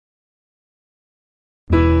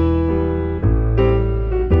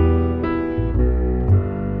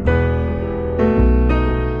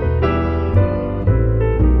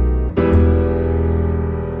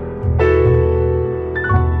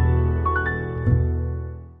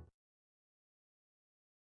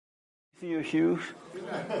See your shoes?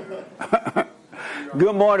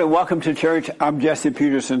 Good morning. Welcome to church. I'm Jesse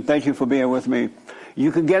Peterson. Thank you for being with me.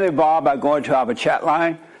 You can get involved by going to our chat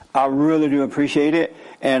line. I really do appreciate it.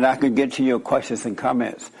 And I can get to your questions and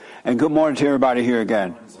comments. And good morning to everybody here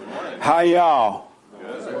again. How y'all?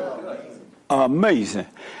 Amazing.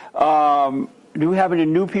 Do we have any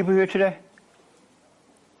new people here today?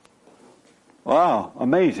 Wow,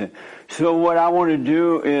 amazing. So what I want to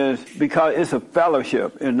do is, because it's a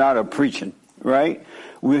fellowship and not a preaching, right?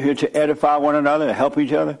 We're here to edify one another, to help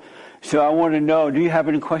each other. So I want to know, do you have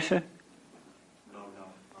any question?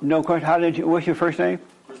 No question? What's your first name?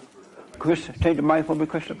 Christopher. Take the mic for me,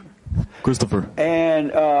 Christopher. Christopher.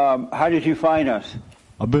 And how did you find us?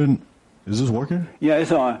 Is this working? Yeah,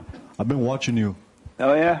 it's on. I've been watching you.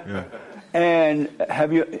 Oh, yeah? Yeah. And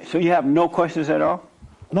so you have no questions at all?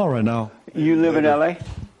 Not right now. You live in L.A.?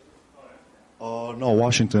 No,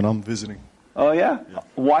 Washington. I'm visiting. Oh, yeah?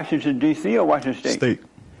 Washington, D.C. or Washington State? State.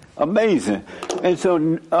 Amazing. And so,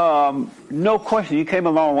 no question, you came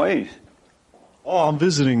a long ways. Oh, I'm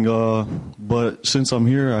visiting, but since I'm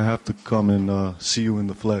here, I have to come and see you in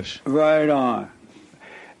the flesh. Right on.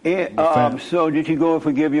 And, so did you go and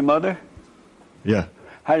forgive your mother? Yeah.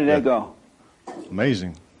 How did that go?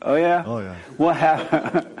 Amazing. Oh, yeah? Oh, yeah. What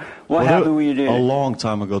happened? What happened when you did? A long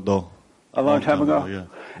time ago, though. A long time ago? Yeah.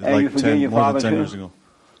 And like you forgave your father, more than 10 too? years ago.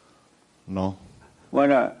 No. Why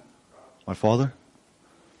not? My father?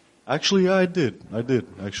 Actually, yeah, I did,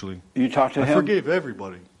 actually. You talked to him? I forgave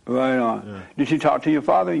everybody. Right on. Yeah. Did you talk to your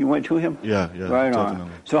father? You went to him? Yeah. Right on.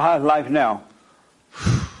 So how's life now?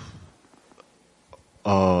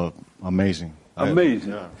 Amazing.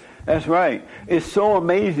 Amazing. Yeah. That's right. It's so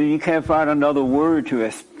amazing you can't find another word to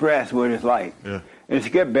express what it's like. Yeah. It's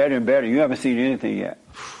getting better and better. You haven't seen anything yet.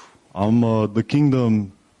 The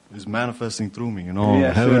kingdom is manifesting through me,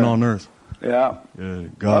 Yes, heaven sir. on earth. Yeah. Yeah,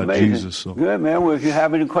 God, Amazing. Jesus. So. Good, man. Well, if you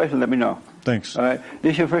have any questions, let me know. Thanks. All right.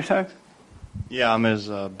 This your first time? Yeah, I'm his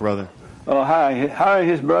brother. Oh, hi. Hi,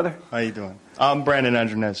 his brother. How you doing? I'm Brandon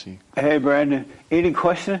Andronesi. Hey, Brandon. Any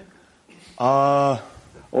question or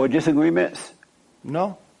disagreements?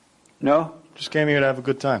 No. No? Just came here to have a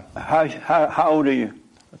good time. How old are you?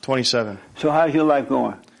 27. So how's your life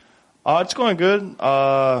going? It's going good.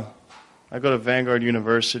 I go to Vanguard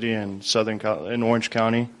University in in Orange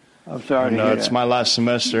County. I'm sorry And to hear it's that. my last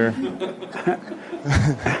semester.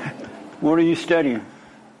 What are you studying?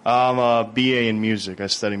 I'm a BA in music. I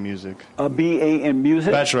study music. A BA in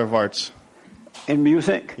music? Bachelor of Arts. In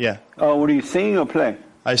music? Yeah. Oh, what do you sing or play?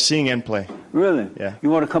 I sing and play. Really? Yeah. You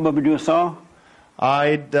want to come up and do a song?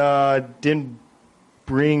 I didn't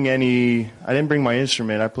bring my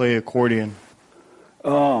instrument. I play accordion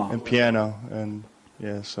and piano. And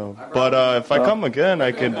yeah, so. But if I come again,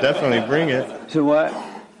 I could definitely bring it. So what?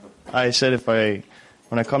 I said when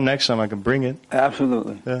I come next time, I can bring it.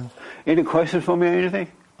 Absolutely. Yeah. Any questions for me or anything?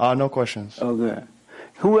 No questions. Oh, good.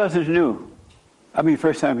 Who else is new?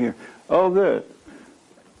 First time here. Oh, good.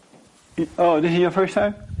 Oh, this is your first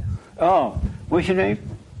time? Oh, what's your name?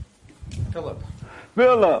 Philip.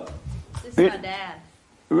 Philip. This is my dad.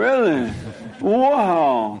 Really?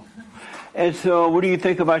 Wow. And so what do you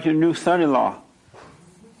think about your new son-in-law?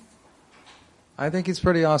 I think he's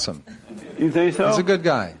pretty awesome. You think so? He's a good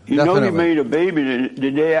guy. You definitely. know he made a baby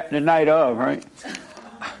the night of, right?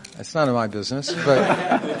 It's none of my business, but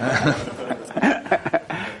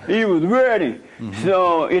he was ready. Mm-hmm.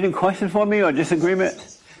 So any questions for me or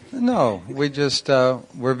disagreements? No, we just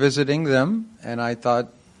we're visiting them, and I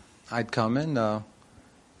thought I'd come in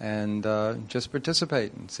and just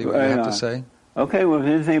participate and see what you have to say. Okay, well, if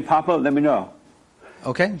anything pop up, let me know.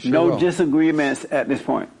 Okay, sure. No will. disagreements at this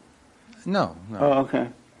point? No. Oh, okay.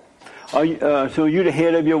 Are you, so you the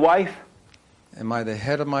head of your wife? Am I the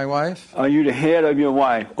head of my wife? Are you the head of your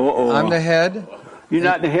wife? Uh-oh. I'm the head. You're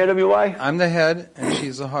not the head of your wife? I'm the head, and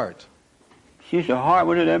she's the heart. She's the heart?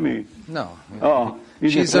 What does that mean? No. Oh.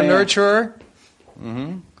 She's the nurturer,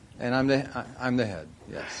 and I'm the head,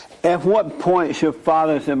 yes. At what point should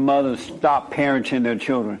fathers and mothers stop parenting their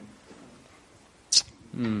children?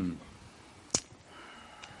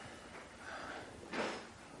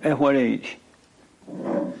 At what age?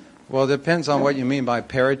 Well, it depends on what you mean by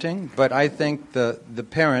parenting, but I think the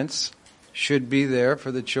parents should be there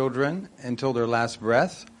for the children until their last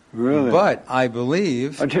breath. Really? But I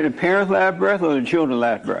believe... Until the parents' last breath or the children's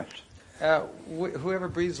last breath? Whoever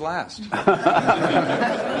breathes last.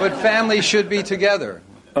 But families should be together.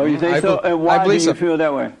 Oh, you think so? And why do you feel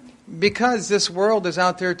that way? Because this world is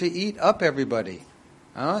out there to eat up everybody.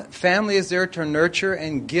 Family is there to nurture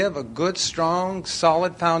and give a good, strong,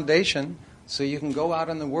 solid foundation so you can go out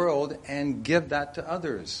in the world and give that to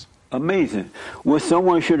others. Amazing. Well,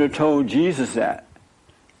 someone should have told Jesus that.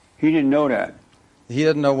 He didn't know that. He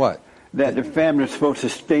didn't know what? That the family is supposed to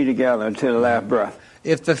stay together until the last breath.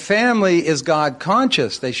 If the family is God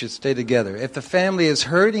conscious, they should stay together. If the family is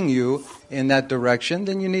hurting you in that direction,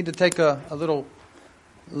 then you need to take a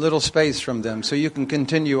little space from them so you can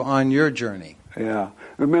continue on your journey. Yeah.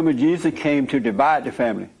 Remember, Jesus came to divide the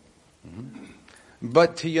family.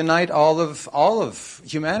 But to unite all of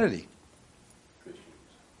humanity.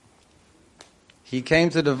 He came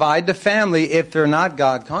to divide the family if they're not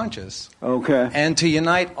God conscious. Okay. And to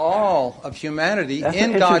unite all of humanity That's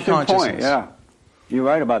in an God interesting consciousness. point. Yeah. You're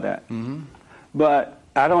right about that. Mm-hmm. But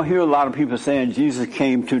I don't hear a lot of people saying Jesus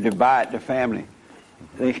came to divide the family.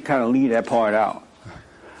 They kind of leave that part out.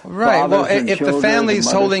 Right. Fathers Well, and if the children family and is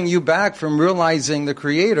mothers. holding you back from realizing the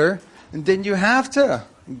Creator, then you have to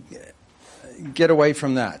get away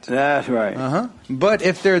from that. That's right. Uh-huh. But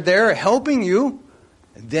if they're there helping you,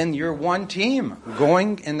 then you're one team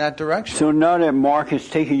going in that direction. So now that Mark is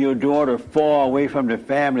taking your daughter far away from the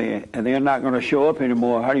family and they're not going to show up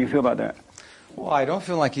anymore, how do you feel about that? Well, I don't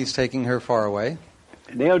feel like he's taking her far away.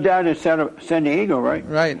 They're down in San Diego, right?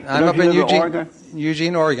 Right. I'm Don't up you in live Eugene, Oregon?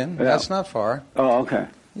 Eugene, Oregon. Yeah. That's not far. Oh, okay.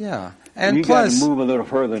 Yeah. And You got plus, to move a little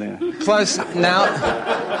further then. plus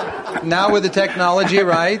now with the technology,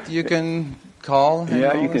 right, you can call. and Yeah,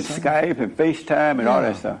 all you can this stuff. Skype and FaceTime and all Yeah.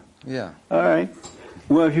 that stuff. Yeah, All right.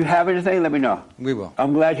 Well, if you have anything, let me know. we will.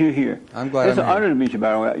 I'm glad you're here. I'm glad It's I'm an here. honor to meet you,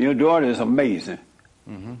 by the way. Your daughter is amazing.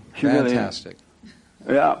 She really is. Fantastic.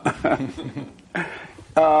 Yeah.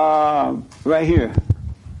 Right here.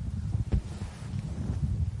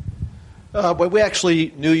 But we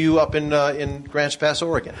actually knew you up in Grants Pass,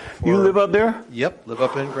 Oregon. You live up there? Yep, live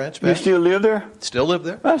up in Grants You Pass. still live there? Still live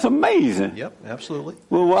there. That's amazing. Yep, absolutely.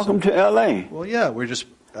 Well, welcome to L.A. Well, yeah, we just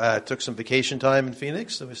took some vacation time in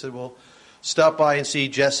Phoenix, and we said, well, stop by and see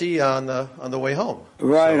Jesse on the way home.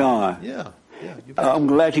 Right So, on. Yeah, you bet. I'm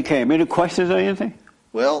glad you came. Any questions or anything?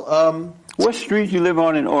 Well, What street you live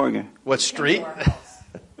on in Oregon? what street?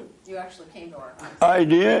 You actually came to our house. I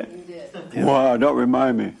did? You did. Wow, don't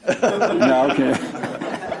remind me. No,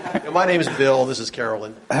 okay. My name is Bill. This is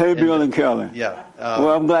Carolyn. Hey, Bill and Kelly. Yeah.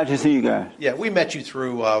 Well, I'm glad to see you guys. Yeah, we met you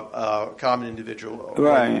through a common individual,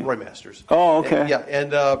 Right. Roy Masters. Oh, okay.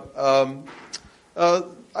 And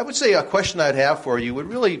I would say a question I'd have for you would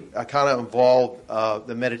really kind of involve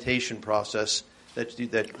the meditation process that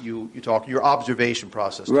you talk, your observation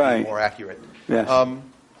process, to Right. be more accurate. Yes.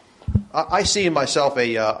 I see in myself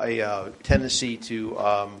a tendency to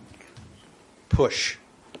push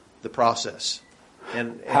the process.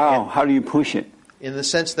 And How do you push it? in the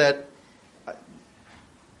sense that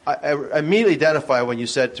I immediately identify when you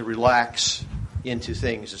said to relax into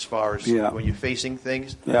things as far as Yeah. when you're facing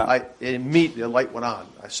things. Yeah. Immediately the light went on.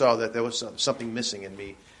 I saw that there was something missing in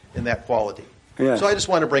me in that quality. Yes. So I just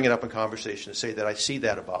want to bring it up in conversation to say that I see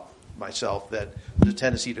that about myself, that there's a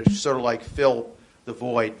tendency to sort of like fill the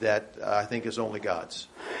void that I think is only God's.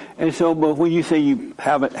 And so, but when you say you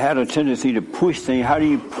haven't had a tendency to push things, how do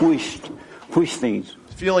you push things?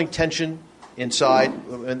 Feeling tension inside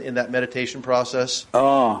in that meditation process. Oh, You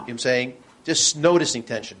know what I'm saying? Just noticing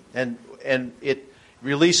tension. And it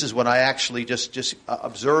releases when I actually just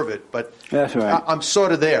observe it. But That's right. I'm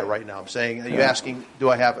sort of there right now. I'm saying, are you asking, do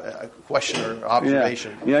I have a question or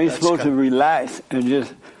observation? Yeah, you're That's supposed to kind relax and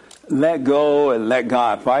just let go and let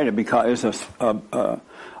God fight it, because it's a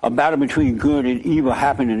battle between good and evil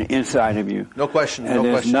happening inside of you. No question, And no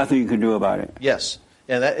there's question. nothing you can do about it. Yes.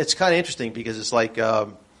 And it's kind of interesting because it's like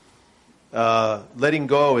letting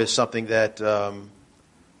go is something that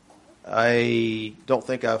I don't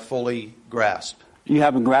think I've fully grasped. You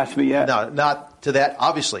haven't grasped it yet? No, not to that,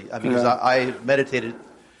 obviously. I mean, because Yeah. I meditated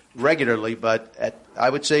regularly, but I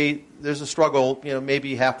would say there's a struggle,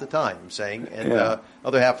 maybe half the time, I'm saying. And Yeah.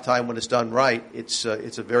 other half the time when it's done right, it's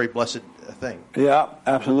a very blessed thing. Yeah,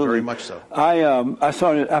 absolutely. Very much so.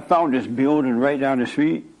 I found this building right down the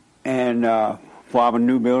street, and for our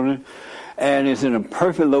new building, and it's in a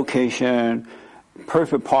perfect location,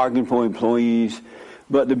 perfect parking for employees.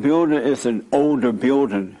 But the building is an older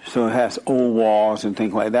building, so it has old walls and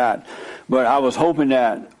things like that. But I was hoping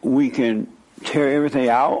that we can tear everything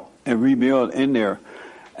out and rebuild in there.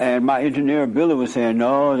 And my engineer, Billy, was saying,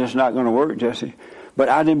 no, that's not going to work, Jesse. But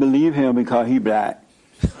I didn't believe him because he black.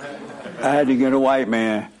 I had to get a white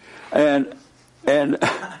man. And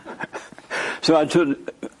so I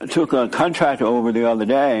took a contractor over the other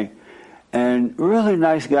day, and really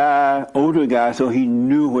nice guy, older guy, so he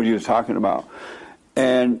knew what he was talking about.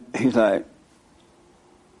 And he's like,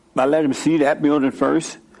 I let him see that building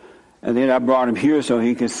first, and then I brought him here so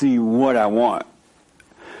he could see what I want.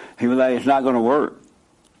 He was like, it's not going to work.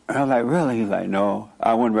 And I was like, really? He's like, no,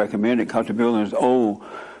 I wouldn't recommend it because the building is old.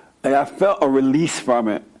 And I felt a release from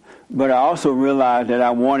it, but I also realized that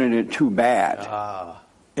I wanted it too bad.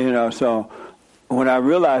 So when I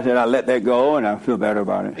realized that, I let that go, and I feel better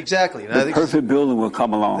about it. Exactly. And The perfect building will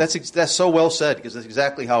come along. That's so well said, because that's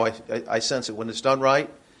exactly how I sense it. When it's done right,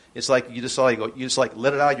 it's like you just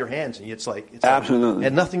let it out of your hands, and it's Absolutely. it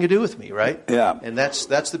had nothing to do with me, right? Yeah. And that's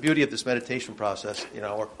the beauty of this meditation process,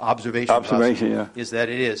 or observation Observation, process, yeah. is that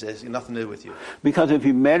it has nothing to do with you. Because if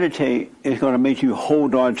you meditate, it's going to make you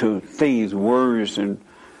hold on to things, words, and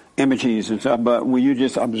images and stuff. But when you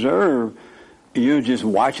just observe, you're just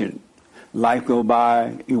watching life go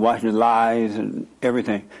by. You watch the lies and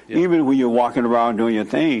everything. Yeah. Even when you're walking around doing your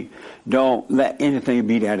thing, don't let anything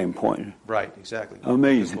be that important. Right, exactly.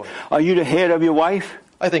 Amazing. Good point. Are you the head of your wife?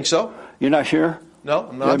 I think so. You're not sure? No,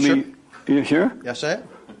 I'm not sure. You sure? Yes, I am.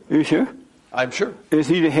 You sure? I'm sure. Is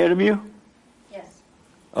he the head of you? Yes.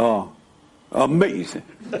 Oh, amazing.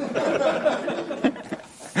 Otherwise,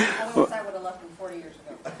 I would have left him 40 years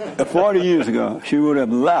ago. 40 years ago, she would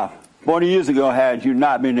have left. 40 years ago, had you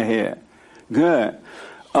not been the head. Good.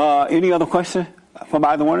 Any other questions from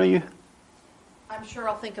either one of you? I'm sure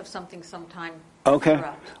I'll think of something sometime. Okay.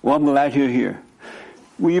 throughout. Well, I'm glad you're here.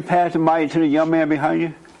 Will you pass the mic to the young man behind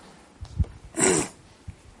you?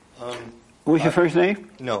 What's your first name?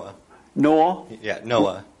 Noah. Noah? Yeah,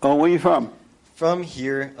 Noah. Oh, where you from? From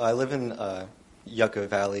here, I live in Yucca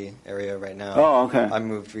Valley area right now. Oh, okay. I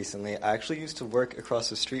moved recently. I actually used to work across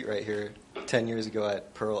the street right here 10 years ago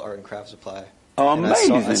at Pearl Art and Craft Supply. Oh, And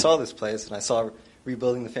amazing. I saw this place, and I saw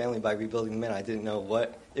Rebuilding the Family by Rebuilding the Men. I didn't know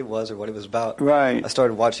what it was or what it was about. Right. I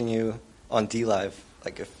started watching you on D-Live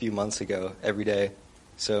like a few months ago every day.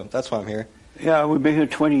 So that's why I'm here. Yeah, we've been here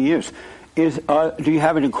 20 years. Do you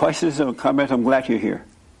have any questions or comments? I'm glad you're here.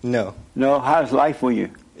 No, No? How's life for you?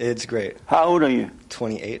 it's great. How old are you?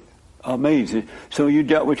 28. Amazing. So you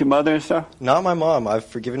dealt with your mother and stuff? Not my mom. I've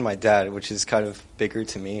forgiven my dad, which is kind of bigger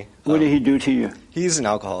to me. What did he do to you? He's an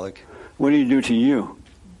alcoholic. What did he do to you?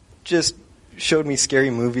 Just showed me scary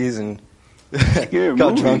movies and Scary got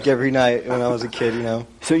movies? drunk every night when I was a kid, you know.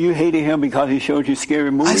 So you hated him because he showed you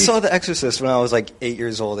scary movies? I saw The Exorcist when I was like 8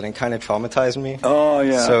 years old, and it kind of traumatized me. Oh,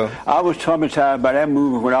 yeah. So- I was traumatized by that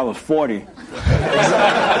movie when I was 40.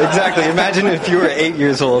 Exactly. Imagine if you were 8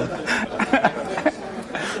 years old.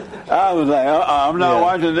 I was like, I'm not Yeah.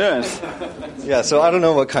 watching this. Yeah, so I don't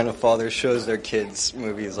know what kind of father shows their kids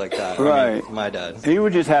movies like that. I mean, Right. my dad. He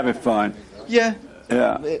was just having fun. Yeah.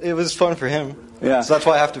 Yeah. It was fun for him. Yeah. So that's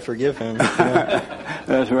why I have to forgive him. you know.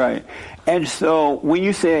 That's right. And so when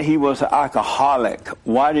you said he was an alcoholic,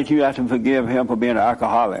 why did you have to forgive him for being an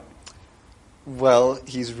alcoholic? Well,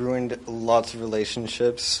 he's ruined lots of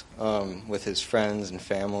relationships with his friends and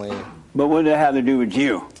family. But what did that have to do with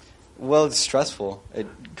you? Well, it's stressful. It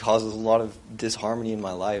causes a lot of disharmony in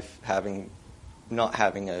my life, not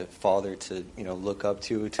having a father to look up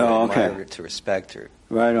to okay. admire, to respect, or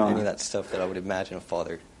Right on. any of that stuff that I would imagine a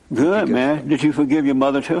father. Good, would be man. for. Did you forgive your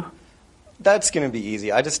mother too? That's going to be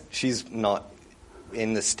easy. She's not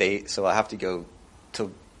in the state, so I have to go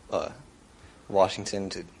to Washington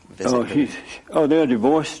to visit her. They're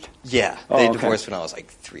divorced? Yeah, Oh, they okay. divorced when I was like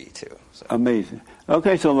 3 too. So Amazing.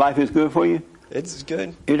 Okay, so life is good for you? it's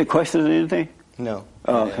good. Any questions or anything? No.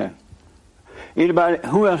 Oh, okay. Anybody?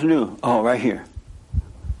 Who else knew? Oh, right here.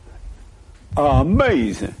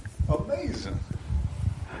 Amazing. Amazing.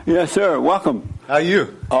 Yes, sir. Welcome. How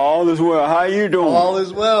you? All is well. How you doing? All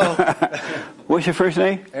is well. What's your first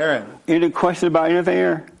name? Aaron, Any questions about anything,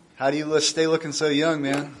 Aaron? how do you stay looking so young,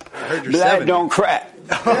 man? I heard you're Black 70. don't crack.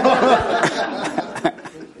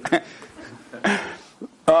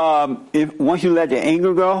 If once you let the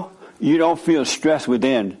anger go, you don't feel stress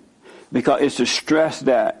within, because it's the stress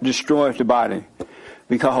that destroys the body.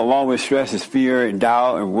 Because along with stress is fear and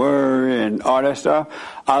doubt and worry and all that stuff.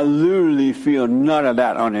 I literally feel none of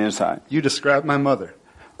that on the inside. You described my mother.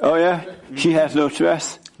 Oh yeah, she has no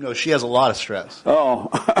stress. No, she has a lot of stress. Oh,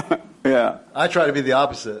 yeah, I try to be the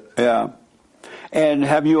opposite. yeah. And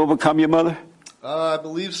have you overcome your mother? I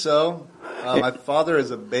believe so. My father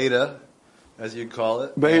is a beta, as you'd call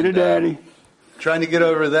it. Beta And, daddy. Trying to get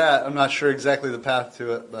over that. I'm not sure exactly the path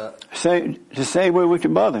to it, but The same way with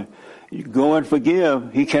your mother. You go and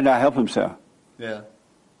forgive. He cannot help himself. yeah.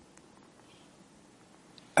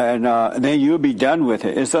 And then you'll be done with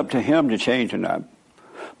it. It's up to him to change or not.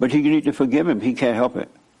 But you need to forgive him. He can't help it.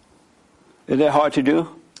 Is that hard to do?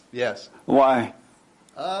 Yes. Why?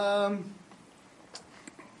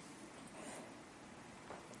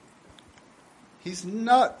 He's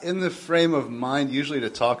not in the frame of mind usually to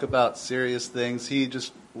talk about serious things. He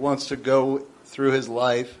just wants to go through his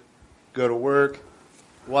life, go to work,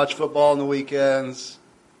 watch football on the weekends,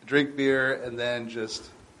 drink beer, and then just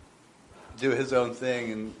do his own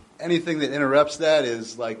thing. And anything that interrupts that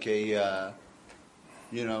is like a,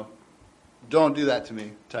 don't do that to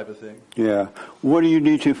me type of thing. Yeah. What do you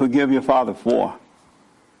need to forgive your father for?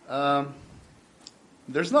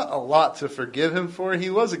 There's not a lot to forgive him for. He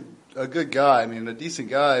was a good guy. I mean, a decent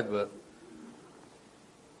guy, but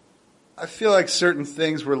I feel like certain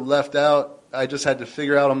things were left out. I just had to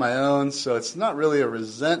figure out on my own. So it's not really a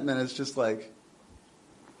resentment. It's just like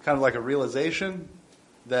kind of like a realization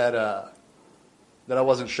that I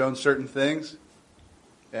wasn't shown certain things.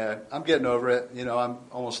 Yeah, I'm getting over it. I'm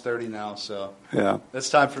almost 30 now, so yeah, it's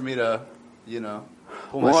time for me to, pull myself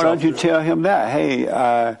Why don't you through. tell him that? Hey,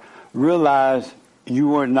 I realize you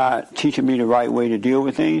were not teaching me the right way to deal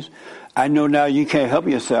with things. I know now you can't help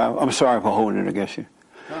yourself. I'm sorry for holding it against you.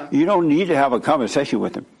 Right. You don't need to have a conversation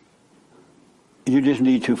with him. You just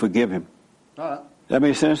need to forgive him. All right. That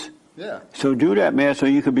makes sense? Yeah. So do that, man, so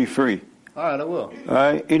you can be free. All right, I will. All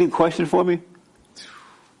right. Any questions for me?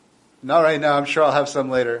 Not right now. I'm sure I'll have some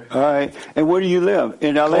later. All right. And where do you live?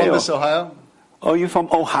 In L.A.? Columbus, Ohio. Oh, you're from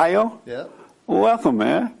Ohio? Yeah. Well, welcome,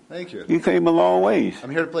 man. Thank you. You came a long ways. I'm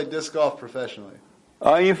here to play disc golf professionally.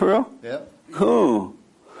 Are you for real? Yeah. Cool.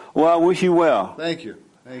 Well, I wish you well. Thank you.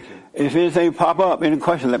 Thank you. If anything pop up, any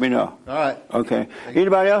questions, let me know. All right. Okay.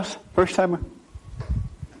 Anybody else? First timer?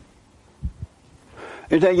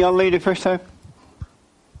 Is that young lady first time?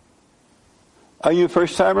 Are you a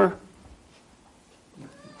first timer?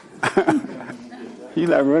 She's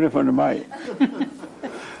like running from the mic.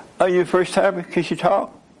 Are you a first timer? Can she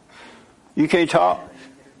talk? You can't talk?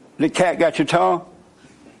 The cat got your tongue?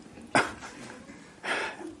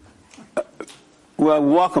 Well,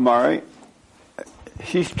 welcome, all right?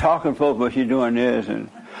 She's talking, folks, but she's doing this.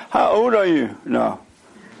 And how old are you? No.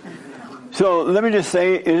 So let me just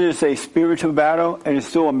say, it is a spiritual battle, and it's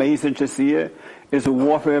so amazing to see it. It's a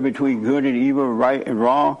warfare between good and evil, right and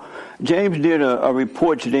wrong. James did a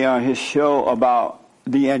report today on his show about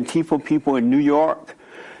the Antifa people in New York.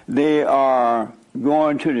 They are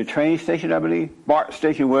going to the train station, I believe, BART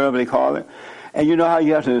station, whatever they call it. And you know how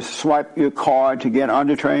you have to swipe your card to get on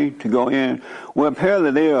the train, to go in? Well,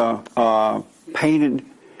 apparently they are painting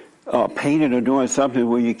or doing something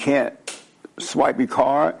where you can't swipe your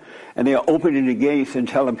card. And they are opening the gates and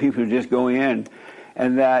telling people to just go in.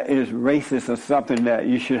 And that is racist or something that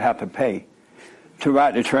you should have to pay to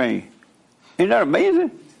ride the train. Isn't that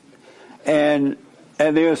amazing? And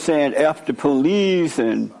they're saying F the police,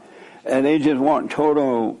 and they just want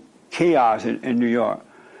total chaos in New York.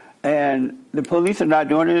 And the police are not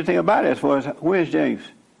doing anything about it as far as, where's James?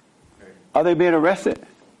 Are they being arrested?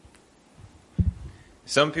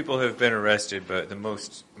 Some people have been arrested, but the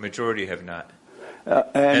majority have not.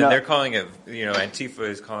 And they're calling it, Antifa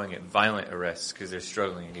is calling it violent arrests because they're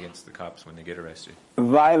struggling against the cops when they get arrested.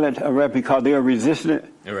 Violent arrest because they are resistant?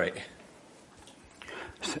 Right.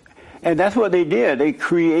 And that's what they did.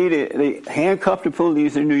 They handcuffed the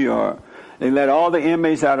police in New York. They let all the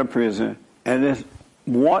inmates out of prison. And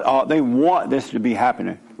they want this to be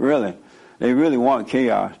happening, really. They really want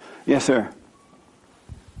chaos. Yes, sir.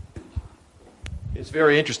 It's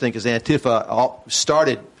very interesting because Antifa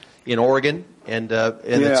started in Oregon, and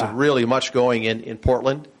it's really much going in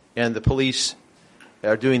Portland, and the police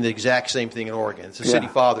are doing the exact same thing in Oregon. It's the city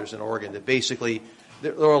fathers in Oregon that basically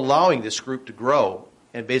they're allowing this group to grow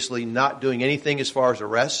and basically not doing anything as far as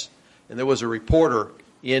arrests. And there was a reporter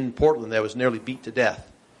in Portland that was nearly beat to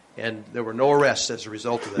death, and there were no arrests as a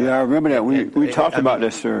result of that. Yeah, I remember that. We talked about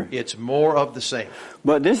this, sir. It's more of the same.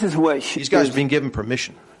 But this is what these guys are being given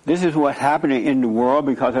permission. This is what's happening in the world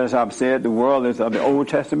because, as I've said, the world is of the Old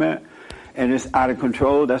Testament, and it's out of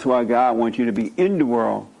control. That's why God wants you to be in the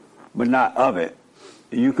world, but not of it.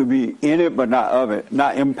 You could be in it, but not of it,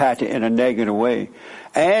 not impacted in a negative way.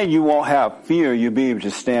 And you won't have fear. You'll be able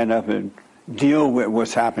to stand up and deal with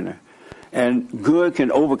what's happening. And good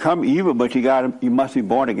can overcome evil, but you must be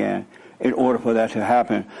born again in order for that to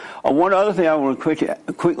happen. One other thing I want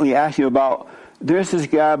to quickly ask you about, there's this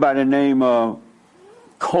guy by the name of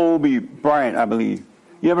Kobe Bryant, I believe.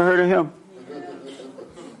 You ever heard of him?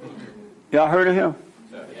 Y'all heard of him?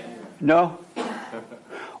 No?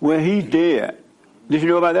 Well, he's dead. Did you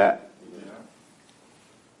know about that?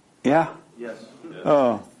 Yeah? Yes.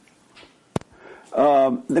 Oh.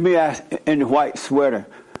 Let me ask, in the white sweater,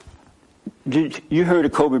 you heard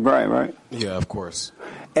of Kobe Bryant, right? Yeah, of course.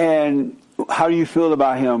 And how do you feel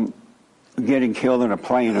about him getting killed in a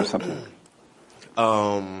plane or something?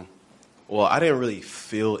 Well, I didn't really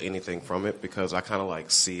feel anything from it because I kind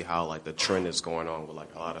of see how the trend is going on with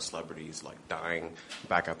a lot of celebrities dying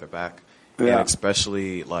back after back. Yeah. And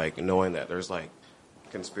especially knowing that there's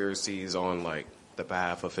conspiracies on like the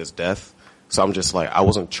behalf of his death. So I'm just like, I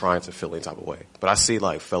wasn't trying to feel any type of way. But I see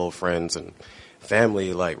like fellow friends and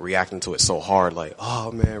family like reacting to it so hard, like,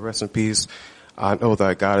 oh man, rest in peace. I know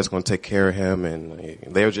that God is going to take care of him, and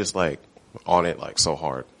they're just like on it like so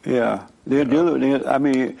hard. Yeah, they're dealing. I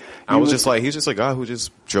mean, I was just like, he's just a guy who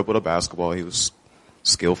just dribbled a basketball. He was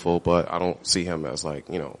skillful, but I don't see him as like,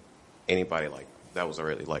 you know, anybody like that was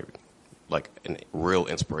really like a real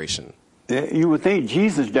inspiration. Yeah, you would think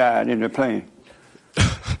Jesus died in the plane,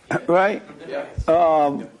 right?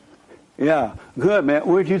 Yeah, good man.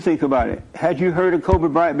 What did you think about it? Had you heard of Kobe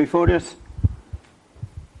Bryant before this?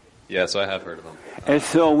 Yeah, so I have heard of him. And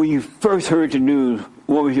so when you first heard the news,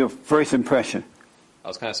 what was your first impression? I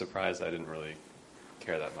was kind of surprised I didn't really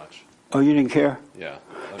care that much. Oh, you didn't care? Yeah.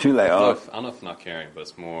 So you're like, I don't know if not caring, but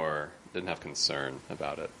it's more, didn't have concern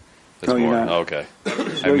about it. It's Oh, you're more, not? okay. So I you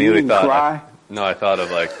immediately didn't thought, cry? I thought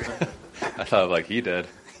of like he did.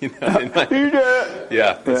 You know, He did?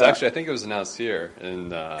 Yeah, it's Yeah. actually, I think it was announced here.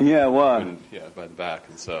 And, Yeah, it was. by the back.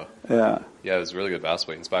 And so, Yeah. yeah, it was really good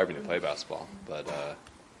basketball. It inspired me to play basketball. But,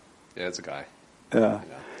 yeah, it's a guy. Yeah.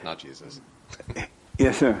 Not Jesus.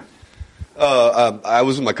 Yes, sir. I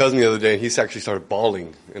was with my cousin the other day, and he actually started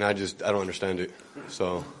bawling, and I don't understand it.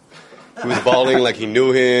 So he was bawling like he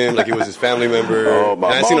knew him, like he was his family member. Oh, and my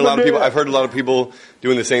I've seen a lot of mama people. did. I've heard a lot of people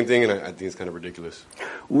doing the same thing, and I think it's kind of ridiculous.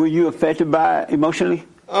 Were you affected by it emotionally?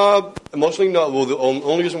 Emotionally, no. Well, the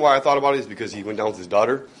only reason why I thought about it is because he went down with his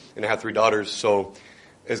daughter, and I have 3 daughters, so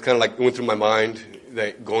it's kind of like it went through my mind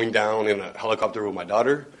that going down in a helicopter with my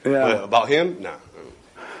daughter. Yeah. But about him, nah.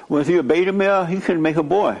 Was he a beta male? He couldn't make a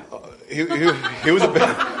boy. He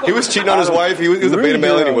was cheating on his wife. He was a beta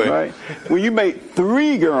male girls, anyway. Right? When you make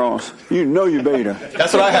 3 girls, you know you're beta.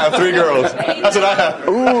 That's what I have. 3 girls. That's what I have.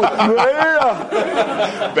 Ooh,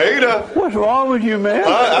 beta. Beta. What's wrong with you, man?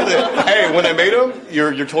 Hey, when I made him,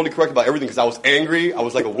 you're totally correct about everything because I was angry. I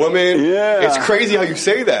was like a woman. Yeah. It's crazy how you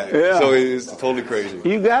say that. Yeah. So it's totally crazy.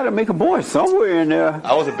 You got to make a boy somewhere in there.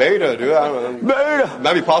 I was a beta, dude. I don't know. Beta.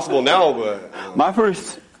 Might be possible now, but My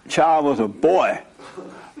first child was a boy.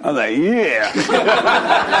 I was like, yeah.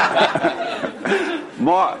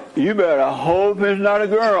 Mark, you better hope it's not a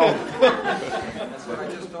girl.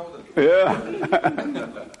 Yeah.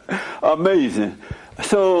 Amazing.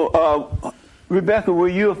 So, Rebecca, were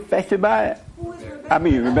you affected by it? I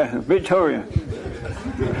mean, Rebecca, Victoria.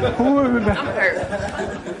 Who was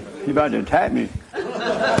Rebecca? You about to attack me.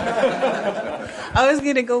 I was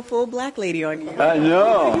going to go full black lady on you. I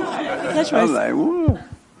know. Catch I was myself. like, woo.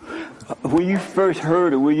 When you first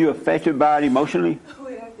heard it, were you affected by it emotionally?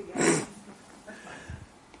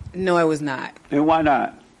 No, I was not. And why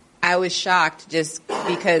not? I was shocked just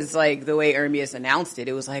because, like, the way Ermias announced it,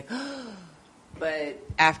 it was like, but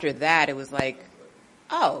after that, it was like,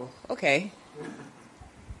 oh, okay.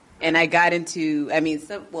 And I got into,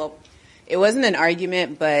 it wasn't an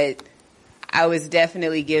argument, but I was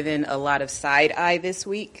definitely given a lot of side eye this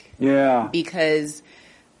week. Yeah. Because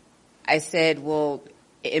I said, well,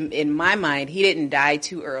 in my mind, he didn't die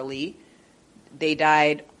too early. They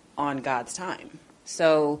died on God's time.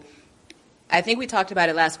 So I think we talked about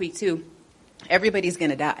it last week too. Everybody's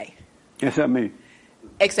going to die. Except me.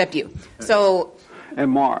 Except you. So.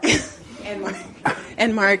 And Mark.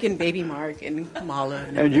 and Mark and baby Mark and Kamala.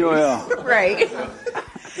 And Joel. Right.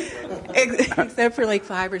 Except for like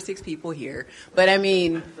 5 or 6 people here. But I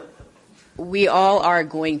mean, we all are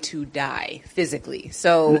going to die physically.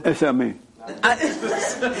 So. Except me. I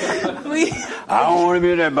don't want to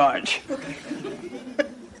be in that bunch.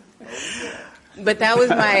 But that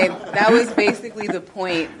was basically the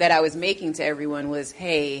point that I was making to everyone was,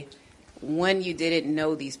 hey, one, you didn't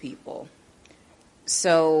know these people.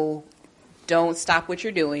 So don't stop what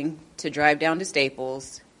you're doing to drive down to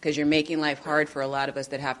Staples because you're making life hard for a lot of us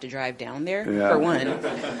that have to drive down there, for one.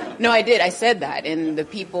 No, I did. I said that. And the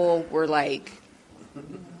people were like,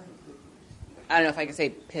 I don't know if I can say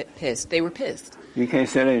pissed. They were pissed. You can't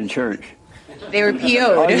say that in church. They were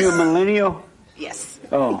PO'd. Are you a millennial? Yes.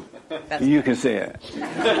 Oh, you can say it.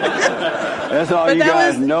 That's all But you that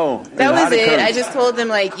guys was- know. That is how was to it. curse. I just told them,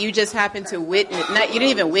 like, you just happened to witness, you didn't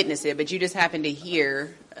even witness it, but you just happened to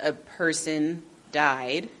hear a person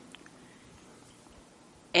died.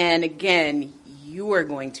 And again, you are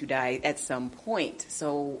going to die at some point.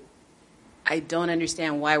 So I don't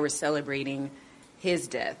understand why we're celebrating his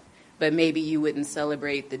death. But maybe you wouldn't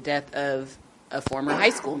celebrate the death of a former high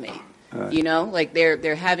school mate. Right. You know, like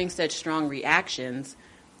they're having such strong reactions,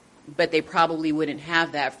 but they probably wouldn't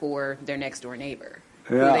have that for their next door neighbor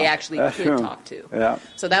who Yeah, they actually that's could true. talk to. Yeah.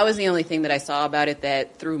 So that was the only thing that I saw about it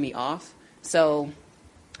that threw me off. So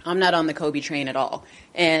I'm not on the Kobe train at all.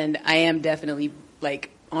 And I am definitely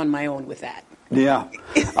like on my own with that. Yeah,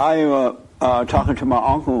 I talking to my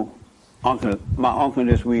uncle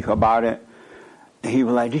this week about it. He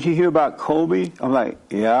was like, "Did you hear about Kobe?" I'm like,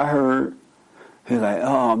 "Yeah, I heard." He's like,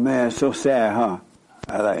 "Oh man, so sad, huh?"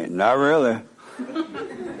 I was like, "Not really."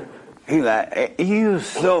 He's like, "You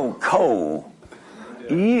so cold.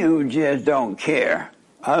 You just don't care."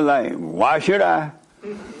 I was like, "Why should I?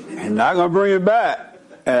 I'm not gonna bring it back."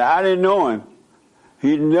 And I didn't know him.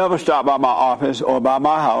 He never stopped by my office or by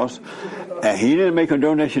my house, and he didn't make a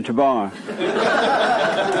donation to Barnes.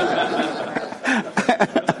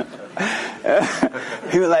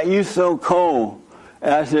 He was like, "You so cold."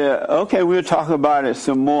 And I said, "Okay, we'll talk about it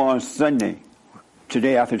some more on Sunday,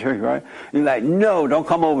 today after church, right?" He's like, "No, don't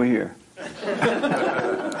come over here.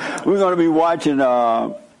 We're going to be watching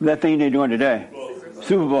that thing they're doing today,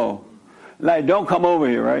 Super Bowl. Like, don't come over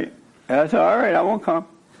here, right?" And I said, "All right, I won't come."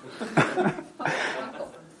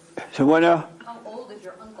 So what now? How old is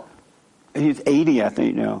your uncle? He's 80, I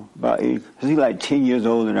think now, about 80. He's like 10 years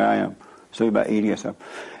older than I am, so he's about 80 or something.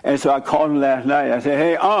 And so I called him last night. I said,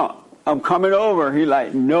 "Hey, I'm coming over." He's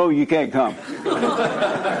like, "No, you can't come."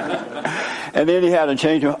 And then he had a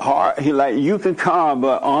change of heart. He like, "You can come,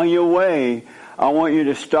 but on your way, I want you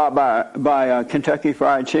to stop by Kentucky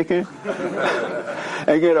Fried Chicken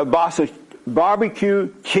and get a box of barbecue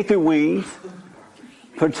chicken wings,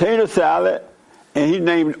 potato salad." And he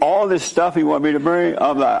named all this stuff he wanted me to bring.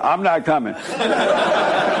 I'm like, "I'm not coming."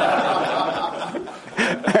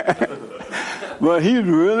 But he's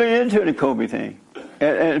really into the Kobe thing.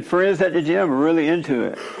 And friends at the gym are really into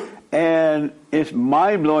it. And it's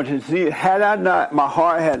mind-blowing to see. My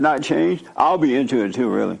heart had not changed, I'll be into it too,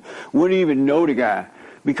 really. Wouldn't even know the guy.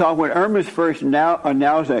 Because when Ernest first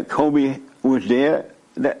announced that Kobe was dead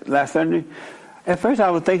last Sunday, at first I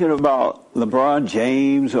was thinking about LeBron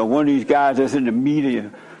James or one of these guys that's in the media.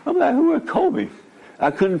 I'm like, who is Kobe? I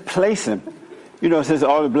couldn't place him. Since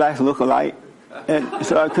all the blacks look alike. And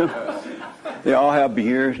so I couldn't. They all have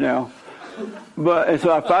beards now. And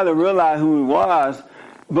so I finally realized who he was.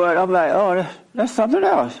 But I'm like, oh, that's something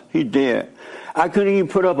else. He dead. I couldn't even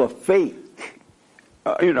put up a fake,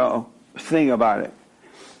 thing about it.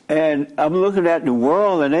 And I'm looking at the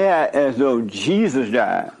world, and they act as though Jesus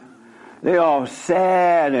died. They all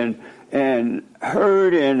sad and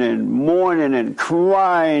hurting and mourning and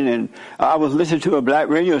crying. And I was listening to a black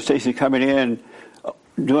radio station coming in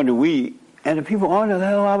during the week, and the people on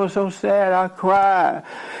there, "Oh, I was so sad, I cried."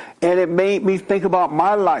 And it made me think about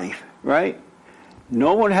my life, right?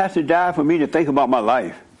 No one has to die for me to think about my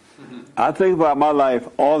life. I think about my life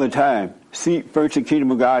all the time. Seek first the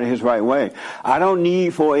kingdom of God in His right way. I don't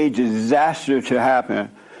need for a disaster to happen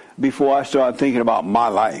before I start thinking about my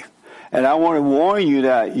life. And I want to warn you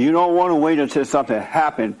that you don't want to wait until something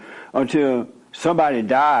happens, until somebody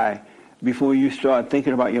dies, before you start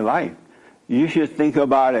thinking about your life. You should think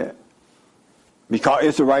about it because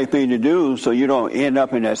it's the right thing to do, so you don't end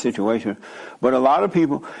up in that situation. But a lot of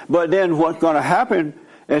people, but then what's going to happen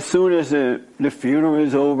as soon as the funeral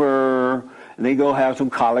is over, they go have some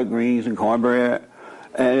collard greens and cornbread,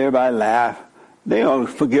 and everybody laugh. They don't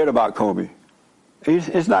forget about Kobe.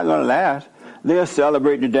 It's not going to last. They'll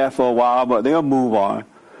celebrate the death for a while, but they'll move on.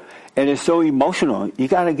 And it's so emotional. You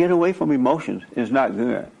got to get away from emotions. It's not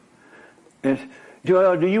good.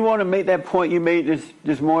 Joel, do you want to make that point you made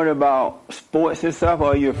this morning about sports and stuff, or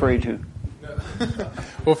are you afraid to?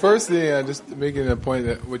 Well, first thing, just making a point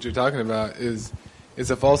that what you're talking about is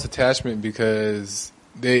it's a false attachment because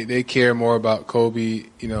they care more about Kobe,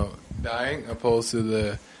 dying opposed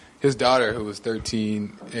to his daughter who was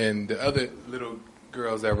 13 and the other little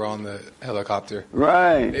girls that were on the helicopter.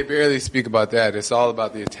 Right. They barely speak about that. It's all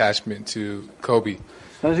about the attachment to Kobe.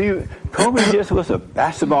 Kobe just was a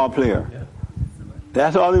basketball player.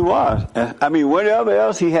 That's all he was. I mean, whatever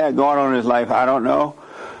else he had going on in his life, I don't know.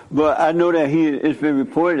 But I know that it's been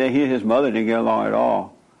reported that he and his mother didn't get along at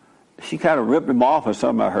all. She kind of ripped him off or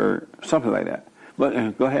something, I heard. Something like that.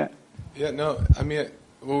 But go ahead. Yeah, no, I mean,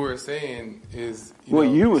 what we're saying is...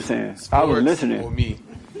 you were saying. Sports, I was listening. Well, me.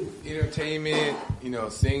 Entertainment,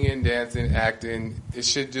 singing, dancing, acting, it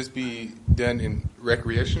should just be done in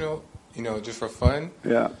recreational, just for fun.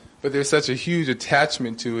 Yeah. But there's such a huge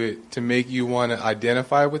attachment to it to make you want to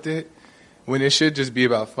identify with it when it should just be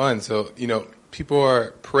about fun. So, people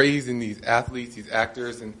are praising these athletes, these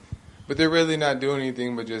actors, but they're really not doing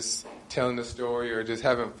anything but just telling the story or just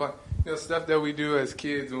having fun. Stuff that we do as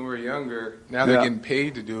kids when we were younger, now they're getting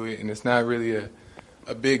paid to do it, and it's not really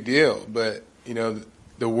a big deal. But,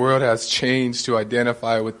 the world has changed to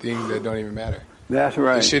identify with things that don't even matter. That's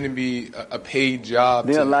right. It shouldn't be a paid job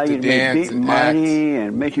they allow to you to dance make big and money act.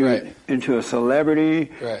 and make you into a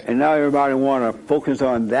celebrity. Right. And now everybody want to focus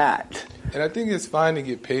on that. And I think it's fine to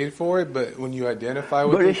get paid for it, but when you identify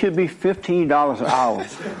with But it should be $15 an hour,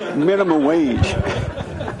 minimum wage.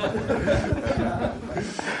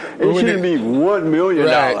 It shouldn't be $1 million.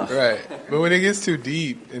 Right. But when it gets too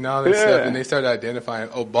deep and all that stuff, and they start identifying,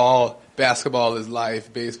 basketball is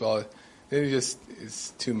life, baseball, then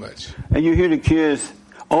it's too much. And you hear the kids,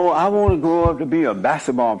 I want to grow up to be a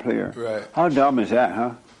basketball player. Right. How dumb is that,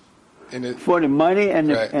 huh? And for the money and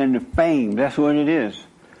the fame, that's what it is.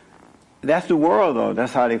 That's the world, though.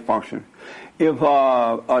 That's how they function. If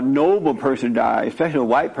a noble person died, especially a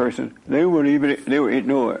white person, they would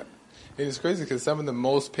ignore it. And it's crazy because some of the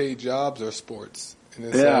most paid jobs are sports, and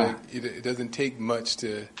it's like it doesn't take much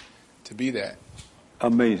to be that.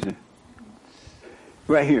 Amazing.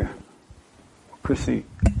 Right here, Christine.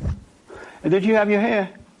 And did you have your hair?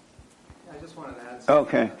 I just wanted to add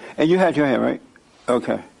something. Okay. And you had your hair, right?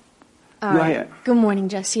 Okay. Go ahead. Good morning,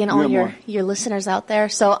 Jesse, and all your listeners out there.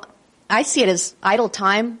 So I see it as idle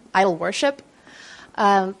time, idle worship.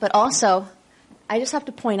 But also, I just have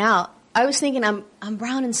to point out, I was thinking I'm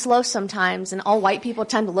brown and slow sometimes, and all white people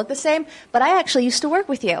tend to look the same, but I actually used to work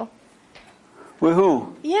with you. With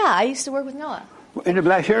who? Yeah, I used to work with Noah. In the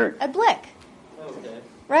black shirt? At Blick. Okay.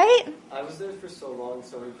 Right? I was there for so long,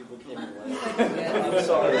 so many people came and went. I'm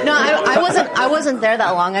sorry. No, I wasn't there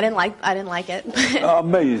that long. I didn't like it.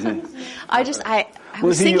 Amazing. I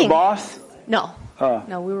was he thinking, your boss? No.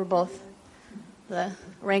 No, we were both the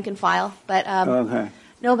rank and file. But okay.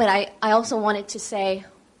 No, but I also wanted to say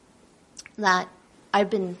that I'd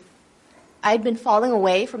been falling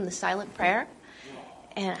away from the silent prayer,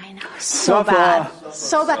 and I know so bad.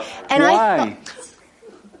 And why?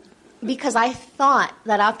 Because I thought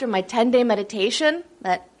that after my 10-day meditation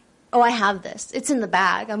that, I have this. It's in the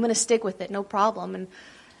bag. I'm going to stick with it. No problem. And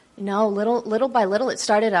little by little, it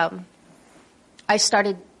started. I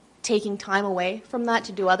started taking time away from that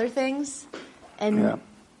to do other things, and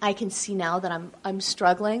I can see now that I'm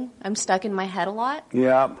struggling. I'm stuck in my head a lot.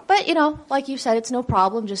 Yeah. But like you said, it's no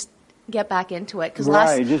problem. Just get back into it.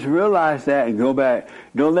 Just realize that and go back.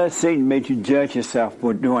 Don't let Satan make you judge yourself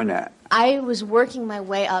for doing that. I was working my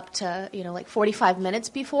way up to, 45 minutes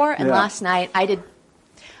before, and last night I did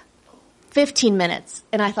 15 minutes,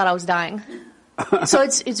 and I thought I was dying. So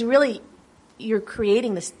it's really, you're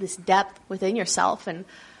creating this depth within yourself, and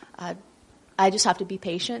I just have to be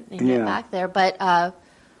patient and get back there. But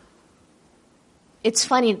it's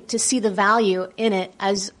funny to see the value in it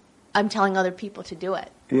as I'm telling other people to do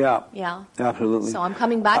it. Yeah. Yeah. Absolutely. So I'm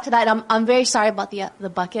coming back to that. I'm very sorry about the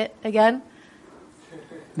bucket again.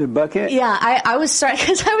 The bucket? Yeah, I was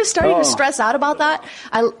starting to stress out about that.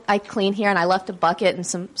 I clean here, and I left a bucket and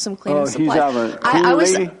some cleaning supplies. I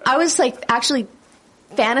was actually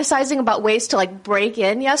fantasizing about ways to break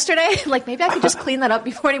in yesterday. Maybe I could just clean that up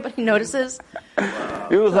before anybody notices.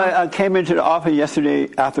 It was like I came into the office yesterday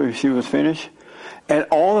after she was finished, and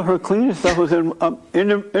all of her cleaning stuff was in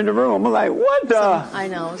the room. I'm like, what the? I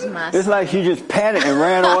know, it was a mess. It's like she just panicked and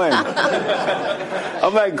ran away.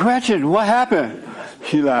 I'm like, Gretchen, what happened?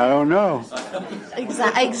 She's like, I don't know.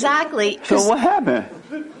 Exactly. So what happened?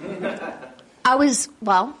 There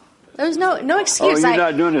was no excuse. You're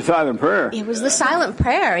not doing the silent prayer. It was the silent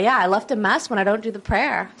prayer. Yeah, I left a mess when I don't do the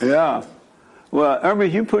prayer. Yeah. Well,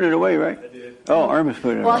 Ernest, you put it away, right? I did. Oh, Ernest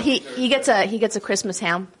put it away. Well, he gets a Christmas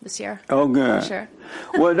ham this year. Oh, good. Sure.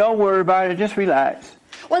 Well, don't worry about it. Just relax.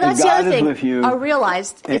 Well, that's the other thing. With you. I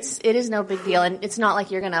realized it is no big deal, and it's not like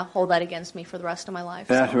you're going to hold that against me for the rest of my life.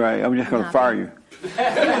 That's right. I'm just going to fire you.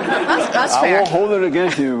 That's fair. I won't hold it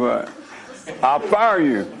against you, but I'll fire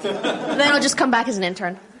you. Then I'll just come back as an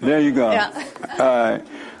intern. There you go. Yeah. All right.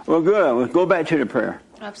 Well, good. Let's go back to the prayer.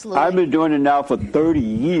 Absolutely. I've been doing it now for 30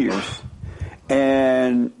 years,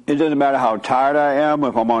 and it doesn't matter how tired I am,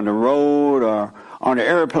 if I'm on the road or on the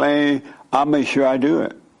airplane, I'll make sure I do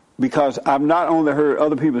it. Because I've not only heard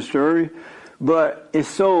other people's stories, but it's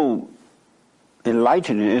so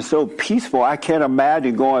enlightening. It's so peaceful. I can't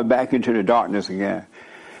imagine going back into the darkness again.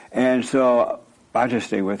 And so I just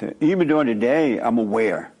stay with it. Even during the day, I'm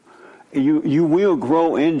aware. You will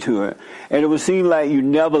grow into it. And it will seem like you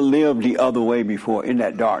never lived the other way before in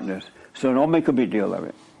that darkness. So don't make a big deal of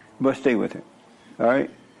it. But stay with it. All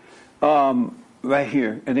right? Right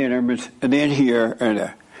here, and then here, and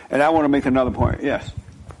there. And I want to make another point. Yes.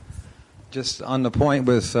 Just on the point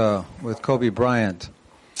with Kobe Bryant,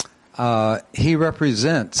 he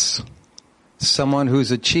represents someone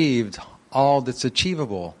who's achieved all that's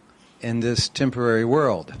achievable in this temporary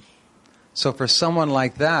world. So for someone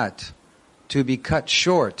like that to be cut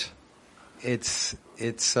short it's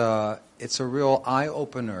a real eye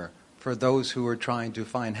opener for those who are trying to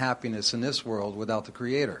find happiness in this world without the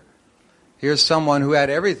Creator. Here's someone who had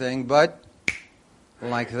everything, but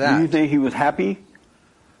like that. Do you think he was happy?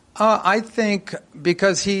 I think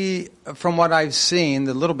because he, from what I've seen,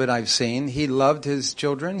 the little bit I've seen, he loved his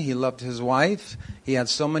children, he loved his wife, he had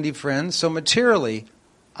so many friends, so materially,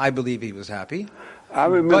 I believe he was happy. I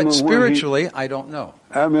remember but spiritually, I don't know.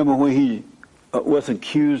 I remember when he was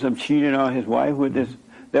accused of cheating on his wife with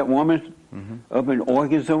that woman up in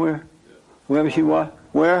Oregon somewhere, wherever she was.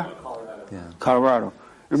 Where? Colorado.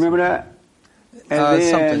 Remember that? And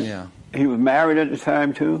then something, yeah. He was married at the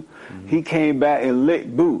time too. He came back and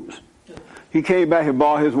licked boots. He came back and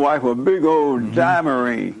bought his wife a big old diamond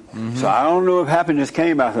ring. So I don't know if happiness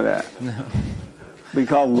came after that.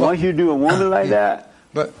 Because once you do a woman like that.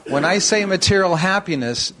 But when I say material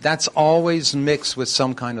happiness, that's always mixed with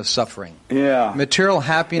some kind of suffering. Yeah. Material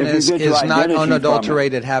happiness is not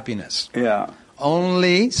unadulterated happiness. Yeah.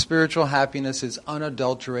 Only spiritual happiness is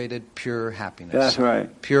unadulterated, pure happiness. That's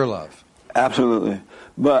right. Pure love. Absolutely.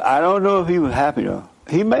 But I don't know if he was happy though.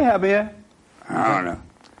 He may have been. I don't know.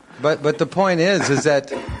 But the point is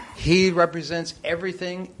that he represents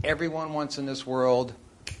everything everyone wants in this world.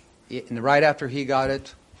 And right after he got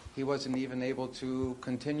it, he wasn't even able to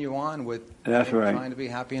continue on with trying to be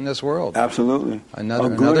happy in this world. Absolutely.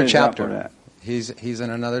 Another chapter. He's in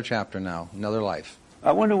another chapter now, another life.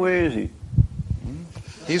 I wonder where is he?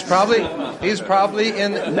 He's probably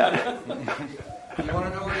in. You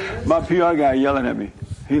want to know where he is? My PR guy yelling at me.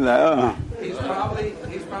 He's like, He's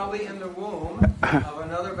probably in the womb of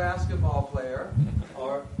another basketball player,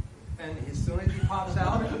 and as soon as he pops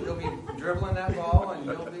out, he'll be dribbling that ball, and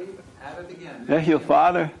he'll be at it again. That's your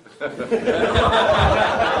father? That's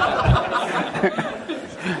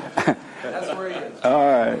where he is. All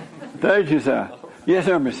right. Thank you, sir. Yes,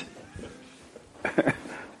 sir, miss.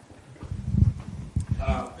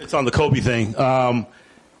 It's on the Kobe thing. I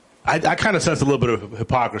kind of sense a little bit of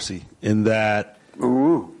hypocrisy in that.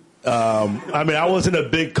 I mean, I wasn't a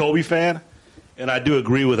big Kobe fan, and I do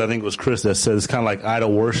agree with, I think it was Chris that said it's kind of like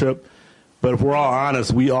idol worship. But if we're all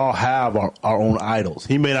honest, we all have our own idols.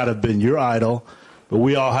 He may not have been your idol, but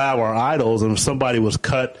we all have our idols. And if somebody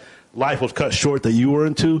life was cut short that you were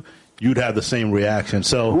into, you'd have the same reaction.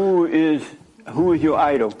 So who is your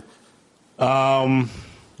idol?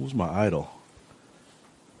 Who's my idol?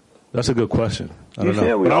 That's a good question. I don't know.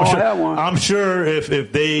 Said we but all have one. I'm sure if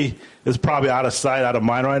it's probably out of sight, out of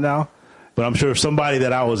mind right now. But I'm sure if somebody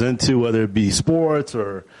that I was into, whether it be sports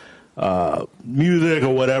or music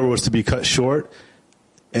or whatever, was to be cut short,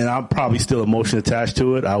 and I'm probably still emotionally attached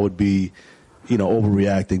to it, I would be,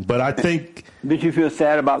 overreacting. But I think. Did you feel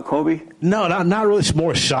sad about Kobe? No, not really.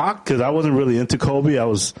 More shocked because I wasn't really into Kobe. I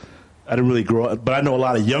didn't really grow up. But I know a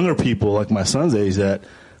lot of younger people, like my son's age, that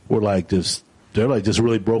were they're just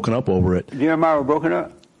really broken up over it. Jeremiah was broken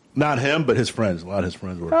up? Not him, but his friends. A lot of his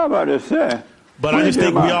friends were. How about this, sir? But I just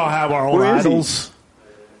think we all have our own idols.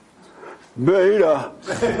 Beta.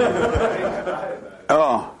 Oh,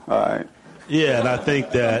 all right. Yeah, and I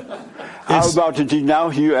think that. I was about to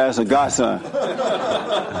denounce you as a godson.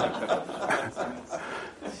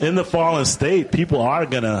 In the fallen state, people are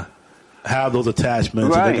going to have those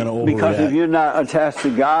attachments. Right, and they're going to overreact. Because if you're not attached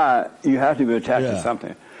to God, you have to be attached to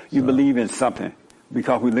something. You believe in something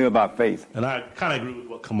because we live by faith. And I kind of agree with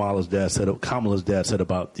what Kamala's dad said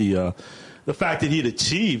about the fact that he'd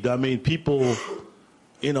achieved. I mean, people,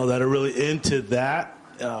 that are really into that.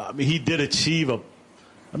 He did achieve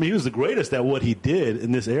he was the greatest at what he did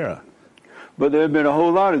in this era. But there have been a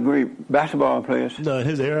whole lot of great basketball players. No, in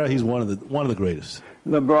his era, he's one of the greatest.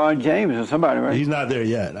 LeBron James or somebody, right? He's not there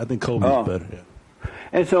yet. I think Kobe's better. Yeah.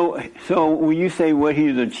 And so when you say what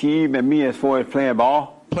he's achieved, and me as far as playing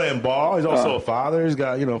ball. Playing ball. He's also a father. He's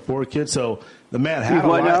got 4 kids. So the man had a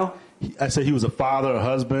life. Now? I said he was a father, a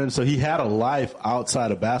husband. So he had a life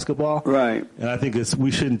outside of basketball. Right. And I think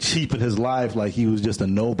we shouldn't cheapen his life like he was just a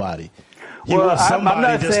nobody. I'm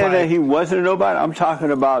not saying that he wasn't a nobody. I'm talking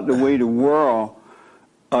about the way the world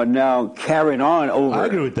are now carrying on over. I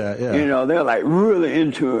agree with that. Yeah. They're like really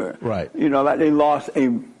into it. Right. Like they lost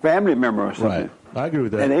a family member or something. Right. I agree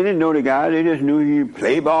with that. And they didn't know the guy. They just knew he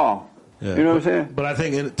played ball. Yeah. You know what I'm saying? But I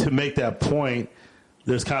think to make that point,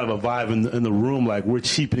 there's kind of a vibe in the room like we're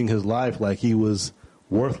cheapening his life like he was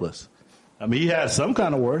worthless. I mean, he had some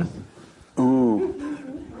kind of worth. Ooh.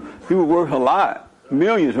 He was worth a lot.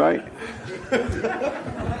 Millions, right?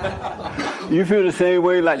 You feel the same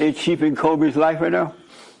way like they cheapen Kobe's life right now?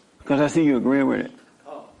 Because I see you agreeing with it.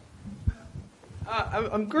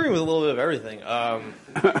 I'm agreeing with a little bit of everything. I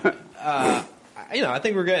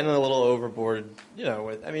think we're getting a little overboard.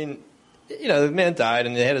 the man died,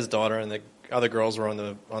 and they had his daughter, and the other girls were on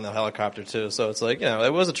the helicopter too. So it's like,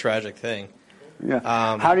 it was a tragic thing. Yeah.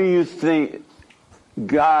 How do you think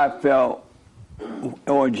God felt,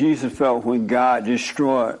 or Jesus felt, when God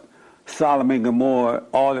destroyed Sodom and Gomorrah,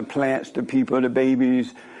 all the plants, the people, the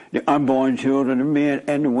babies, the unborn children, the men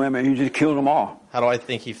and the women? He just killed them all. How do I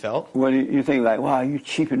think he felt? What do you think? Like, wow, you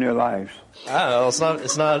cheapened their lives. I don't know.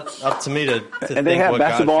 It's not up to me to and they had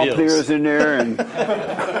basketball players in there, and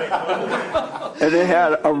they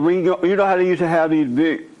had a ring. You know how they used to have these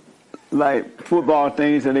big, like, football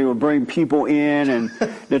things, and they would bring people in, and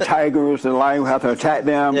the Tigers, the Lions, would have to attack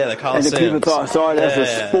them. Yeah, the Coliseums. And the people saw it as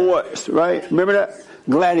a sports, right? Remember that?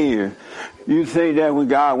 Gladiator. You think that when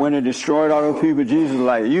God went and destroyed all those people, Jesus was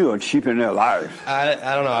like, you are cheapening their lives. I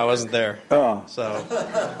don't know. I wasn't there. Oh. So,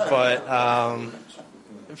 but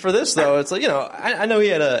for this though, it's like, I know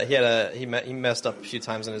he messed up a few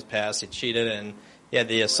times in his past. He cheated, and he had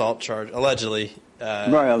the assault charge allegedly.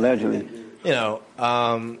 Right, allegedly.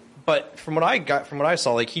 But from what I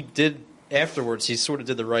saw, like, he did afterwards, he sort of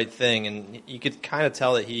did the right thing, and you could kind of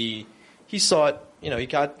tell that he saw it.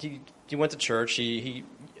 He went to church. He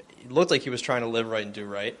looked like he was trying to live right and do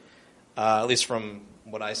right, at least from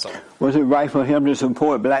what I saw. Was it right for him to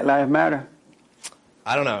support Black Lives Matter?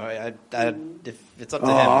 I don't know. If it's up to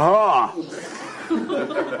him.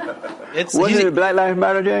 Was it Black Lives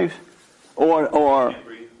Matter, James? Or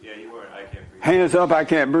Yeah, you were. I can't breathe. Hands up, I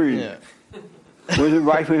can't breathe. Yeah. Was it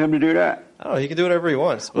right for him to do that? I don't know. He can do whatever he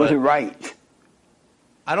wants. But was it right?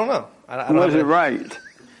 I don't know. I don't was it right?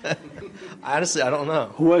 Honestly, I don't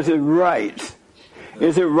know. Was it right?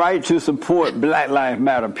 Is it right to support Black Lives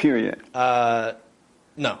Matter, period? No.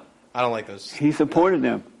 I don't like those. He supported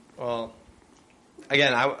them. Well,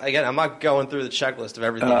 again, I'm not going through the checklist of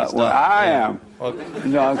everything he's done. Well, I am. Well,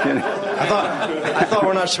 no, I'm kidding. I thought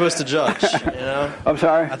we're not supposed to judge, I'm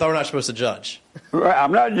sorry? I thought we're not supposed to judge. Right,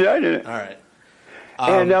 I'm not judging it. All right.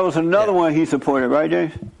 And there was another one he supported, right,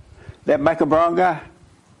 James? That Michael Brown guy?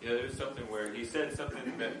 Yeah, there was something where he said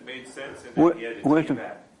something that made sense, and then he had to take it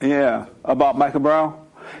back. Yeah, about Michael Brown?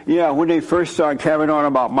 Yeah, when they first started carrying on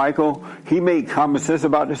about Michael, he made common sense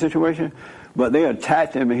about the situation, but they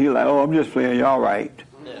attacked him, and he was like, I'm just playing y'all right.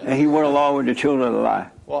 Yeah. And he went along with the children of the lie.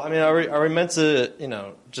 Well, I mean, are we meant to,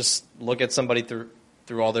 just look at somebody through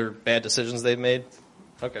all their bad decisions they've made?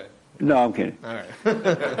 Okay. No, I'm kidding. All right.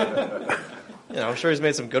 I'm sure he's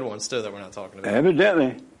made some good ones, too, that we're not talking about.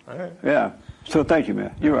 Evidently. All right. Yeah. So thank you,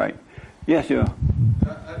 man. You're right. Yes, you are.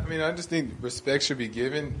 I mean, I just think respect should be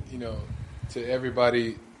given, to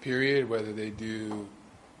everybody, period, whether they do,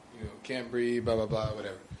 can't breathe, blah, blah, blah,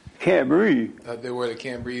 whatever. Can't breathe? They wear the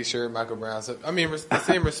can't breathe shirt, Michael Brown stuff. I mean, the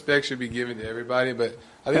same respect should be given to everybody, but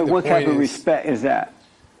I think what type of respect is that?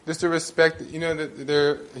 Just to respect, that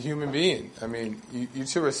they're a human being. I mean, you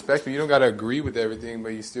should respect them. You don't got to agree with everything, but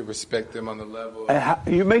you still respect them on the level.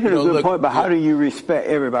 You're making a good point, but how do you respect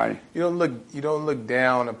everybody? You don't look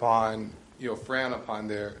down upon, frown upon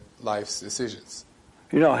their life's decisions.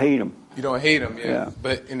 You don't hate them. You don't hate them, yeah.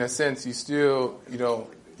 But in a sense, you still,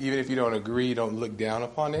 even if you don't agree, you don't look down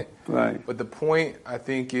upon it. Right. But the point, I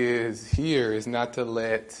think, is not to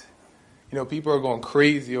let, people are going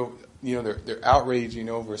crazy over. They're outraging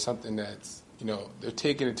over something that's, they're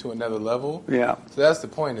taking it to another level. Yeah. So that's the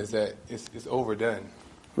point, is that it's overdone.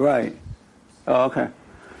 Right. Oh, okay.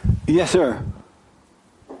 Yes, sir.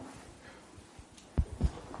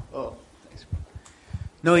 Oh, thanks.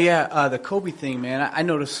 No, yeah, the Kobe thing, man. I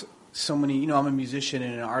noticed so many, I'm a musician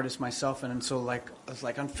and an artist myself, and so I was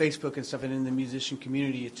on Facebook and stuff, and in the musician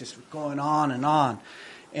community, it's just going on.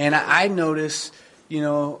 And I noticed,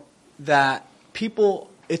 that people,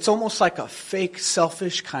 it's almost like a fake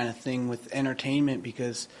selfish kind of thing with entertainment,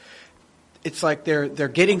 because it's like they're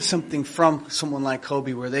getting something from someone like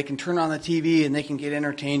Kobe, where they can turn on the TV and they can get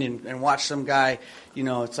entertained and watch some guy,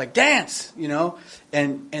 it's like dance,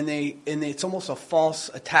 and it's almost a false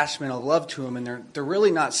attachment of love to him, and they're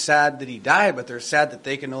really not sad that he died, but they're sad that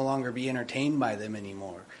they can no longer be entertained by them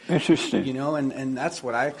anymore. Interesting. And that's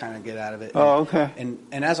what I kind of get out of it. Oh, okay. And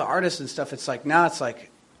as an artist and stuff, it's like now it's like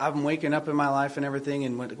I'm waking up in my life and everything,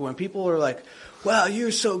 and when people are like, wow, you're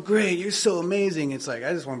so great, you're so amazing, it's like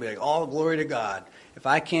I just want to be like, all glory to God. If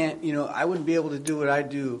I can't, I wouldn't be able to do what I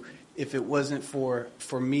do if it wasn't for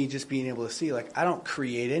me just being able to see. Like, I don't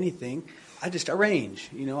create anything, I just arrange,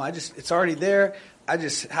 it's already there, I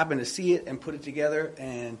just happen to see it and put it together,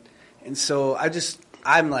 and so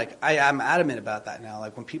I'm adamant about that now.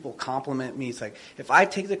 Like, when people compliment me, it's like, if I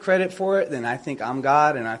take the credit for it, then I think I'm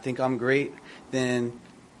God and I think I'm great, then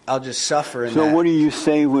I'll just suffer in that. So what do you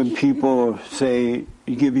say when people say,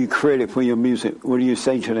 give you credit for your music? What do you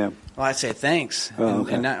say to them? Well, I'd say thanks. Oh,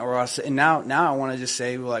 okay. And now I want to just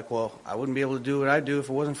say, like, well, I wouldn't be able to do what I do if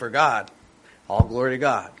it wasn't for God. All glory to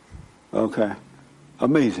God. Okay.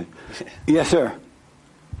 Amazing. Yes, sir.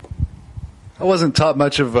 I wasn't taught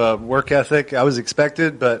much of a work ethic. I was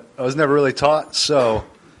expected, but I was never really taught. So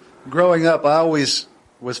growing up, I always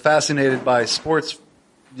was fascinated by sports,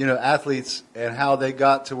 athletes and how they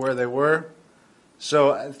got to where they were.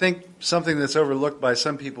 So I think something that's overlooked by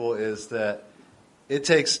some people is that it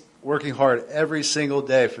takes working hard every single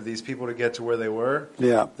day for these people to get to where they were.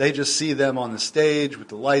 Yeah. They just see them on the stage with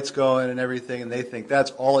the lights going and everything, and they think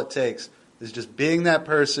that's all it takes is just being that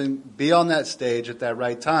person, be on that stage at that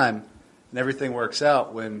right time, and everything works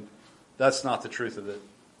out, when that's not the truth of it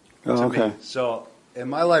to me. So in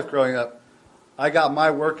my life growing up, I got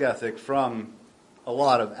my work ethic from a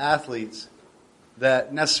lot of athletes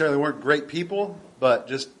that necessarily weren't great people, but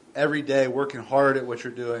just every day working hard at what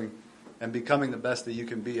you're doing and becoming the best that you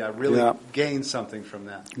can be. I really gained something from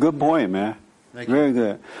that. Good point, man. Thank you. Very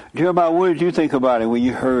good. Jeremiah, what did you think about it when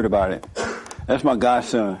you heard about it? That's my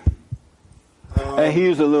godson. And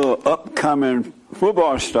he's a little upcoming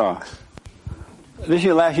football star. This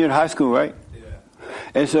year, last year in high school, right? Yeah.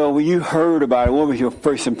 And so when you heard about it, what was your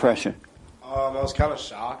first impression? I was kind of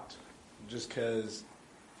shocked, just because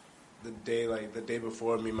the day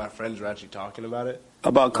before, me and my friends were actually talking about it.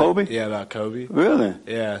 About Kobe? Yeah, about Kobe. Really?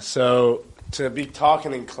 Yeah. So to be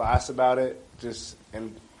talking in class about it,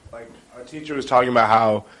 our teacher was talking about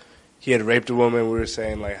how he had raped a woman. We were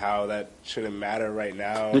saying how that shouldn't matter right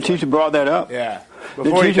now. The teacher brought that up? Yeah.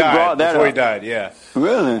 Before he died, yeah.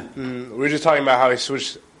 Really? We were just talking about how he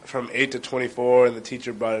switched from 8 to 24, and the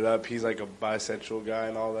teacher brought it up. He's like a bisexual guy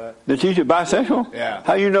and all that. The teacher bisexual? Yeah.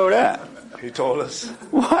 How you know that? He told us.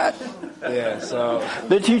 What? Yeah, so.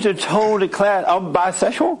 The teacher told the class, I'm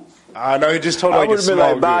bisexual? No, he just told I a would have been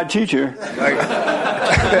small like, group. bye, teacher.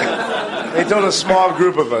 He told a small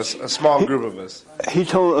group of us. He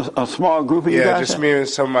told a small group of you guys? Yeah, just me and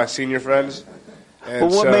some of my senior friends. And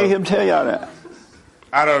Well, what made him tell y'all that?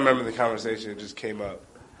 I don't remember the conversation. It just came up.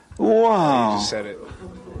 Wow. He just said it.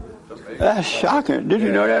 That's shocking. Did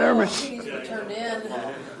you know that, Irvin?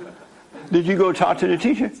 Did you go talk to the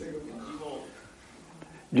teacher?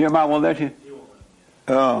 Jeremiah won't let you?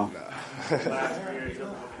 Oh.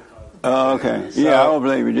 Oh, okay. Yeah, I don't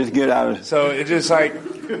blame you. Just get out of it. So it just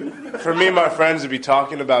for me and my friends to be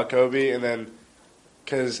talking about Kobe, and then,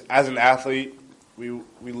 because as an athlete, we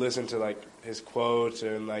listen to his quotes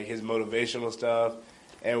and his motivational stuff,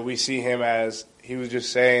 and we see him as, he was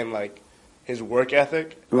just saying his work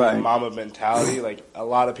ethic, right. Mamba mentality. A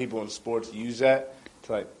lot of people in sports use that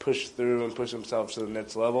to push through and push themselves to the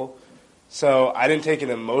next level. So I didn't take it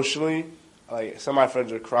emotionally. Some of my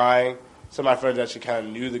friends were crying. Some of my friends actually kind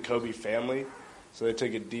of knew the Kobe family, so they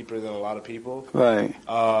took it deeper than a lot of people. Right.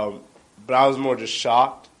 But I was more just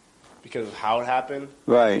shocked because of how it happened.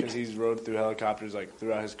 Right. Because he's rode through helicopters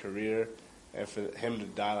throughout his career, and for him to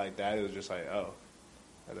die like that, it was just oh,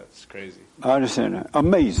 that's crazy. I understand that.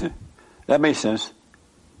 Amazing. That makes sense.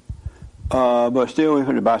 But still, we're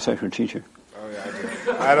the bisexual teacher. Oh yeah,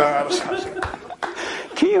 I don't.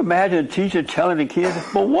 Can you imagine a teacher telling the kids,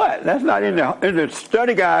 "But what? That's not in the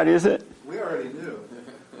study guide, is it?" We already knew.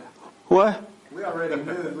 What? We already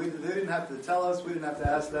knew. They didn't have to tell us. We didn't have to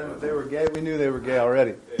ask them if they were gay. We knew they were gay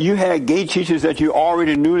already. You had gay teachers that you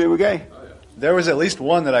already knew they were gay? Oh, yeah. There was at least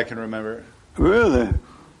one that I can remember. Really?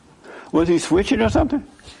 Was he switching or something?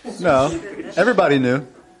 No. Everybody knew.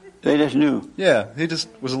 They just knew? Yeah. He just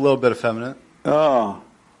was a little bit effeminate. Oh.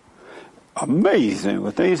 Amazing.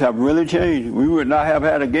 Well, things have really changed. We would not have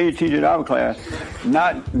had a gay teacher in our class.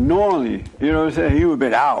 Not normally. You know what I'm saying? He would have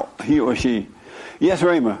been out, he or she. Yes,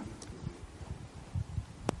 Raymond.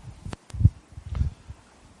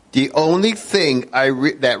 The only thing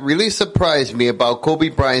that really surprised me about Kobe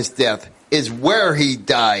Bryant's death is where he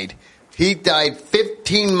died. He died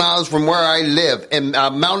 15 miles from where I live in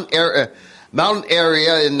mountain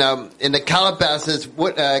area in the Calabasas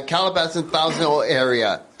Thousand Hill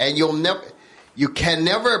area, and you can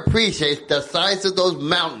never appreciate the size of those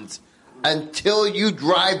mountains until you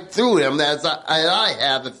drive through them, as I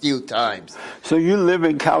have a few times. So you live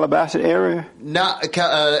in Calabasas area? No,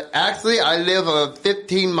 actually, I live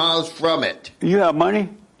 15 miles from it. You have money?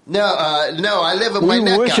 No, I live in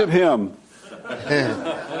Winnetka. We worship him.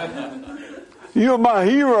 You're my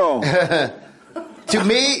hero. To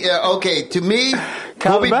me,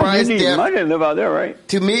 Kobe Calabasas, Bryant's you need death. money to live out there, right?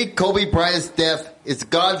 To me, Kobe Bryant's death is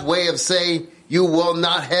God's way of saying, you will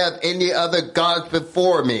not have any other gods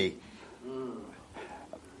before me.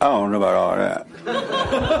 I don't know about all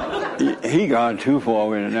that. he gone too far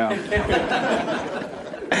with it now.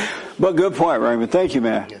 But good point, Raymond. Thank you,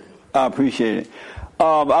 man. I appreciate it.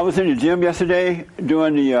 I was in the gym yesterday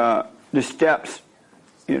doing the steps.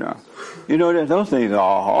 You know that those things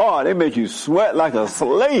are hard. They make you sweat like a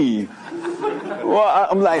slave. Well,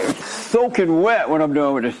 I'm like soaking wet when I'm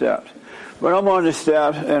doing with the steps. But I'm on the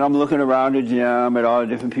steps and I'm looking around the gym at all the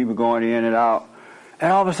different people going in and out.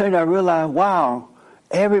 And all of a sudden I realized, wow,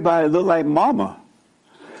 everybody looked like Mama.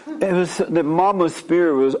 It was the Mama's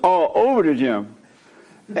spirit was all over the gym.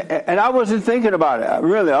 And I wasn't thinking about it.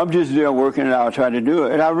 Really, I'm just there working it out, trying to do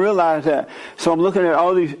it. And I realized that. So I'm looking at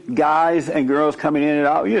all these guys and girls coming in and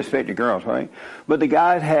out. You expect the girls, right? But the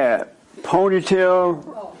guys had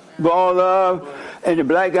ponytail, ball up, and the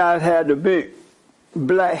black guys had the big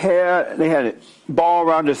black hair. They had it ball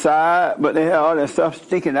around the side, but they had all that stuff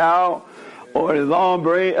sticking out, or the long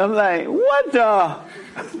braid. I'm like, what the?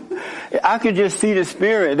 I could just see the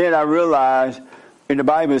spirit. Then I realized, and the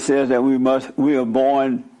Bible says that we are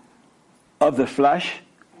born of the flesh,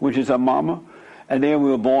 which is of Mama, and then we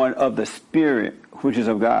were born of the spirit, which is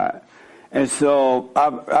of God. And so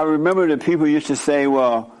I remember the people used to say,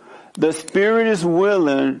 well, the spirit is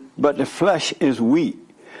willing, but the flesh is weak.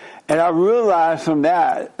 And I realized from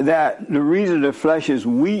that the reason the flesh is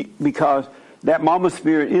weak, because that Mama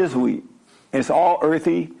spirit is weak. It's all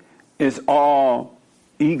earthy. It's all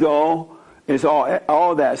ego. It's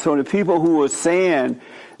all that. So the people who were saying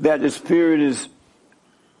that the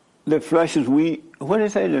flesh is weak, what did they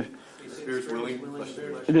say?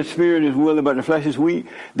 The spirit is willing, but the flesh is weak.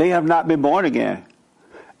 They have not been born again.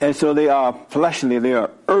 And so they are fleshly, they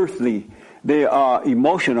are earthly, they are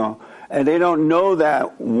emotional. And they don't know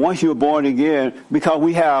that once you're born again, because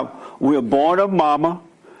we're born of Mama,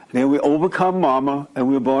 then we overcome Mama, and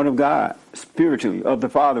we're born of God, spiritually, of the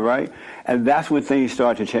Father, right? And that's when things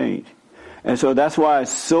start to change. And so that's why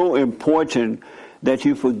it's so important that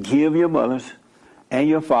you forgive your mothers and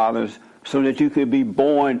your fathers so that you could be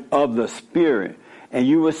born of the Spirit. And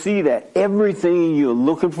you will see that everything you're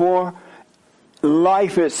looking for,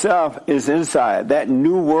 life itself is inside. That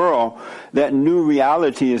new world, that new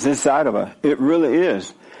reality is inside of us. It really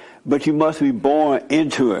is. But you must be born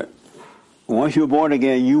into it. Once you're born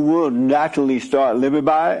again, you will naturally start living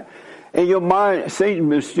by it. And your mind, Satan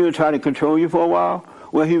was still trying to control you for a while.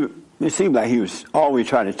 Well, it seemed like he was always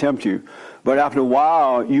trying to tempt you. But after a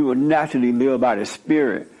while, you will naturally live by the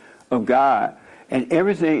Spirit of God. And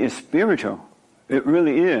everything is spiritual. It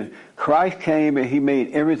really is. Christ came and he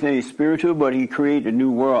made everything spiritual, but he created a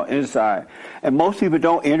new world inside. And most people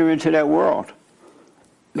don't enter into that world.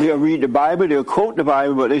 They'll read the Bible, they'll quote the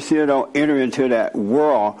Bible, but they still don't enter into that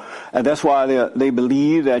world. And that's why they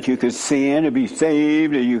believe that you could sin and be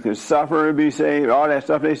saved, and you could suffer and be saved, all that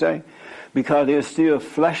stuff they say. Because they're still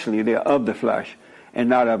fleshly, they're of the flesh and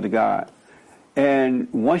not of the God. And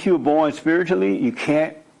once you're born spiritually, you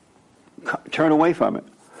can't turn away from it.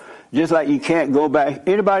 Just like you can't go back.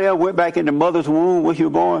 Anybody else went back in the mother's womb when you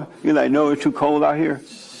were born? You're like, no, it's too cold out here.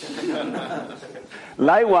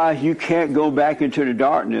 Likewise, you can't go back into the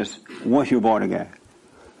darkness once you're born again.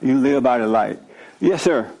 You live by the light. Yes,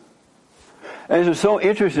 sir. And it's so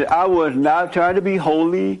interesting. I was not trying to be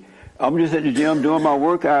holy. I'm just at the gym doing my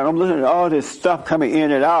workout. I'm looking at all this stuff coming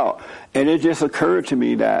in and out. And it just occurred to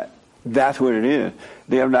me that that's what it is.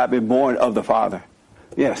 They have not been born of the Father.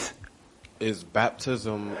 Yes. Is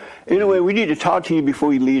baptism... Anyway, we need to talk to you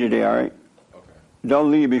before you leave today, all right? Okay. Don't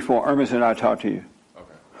leave before Ernest and I talk to you.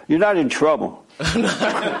 Okay. You're not in trouble.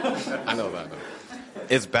 I know that, though.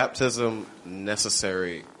 Is baptism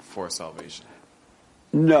necessary for salvation?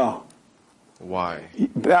 No. Why?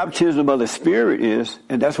 Baptism of the Spirit is,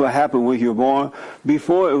 and that's what happened when you were born.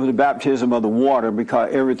 Before it was the baptism of the water,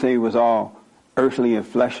 because everything was all earthly and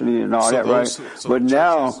fleshly and all that, right? But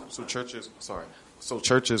now... So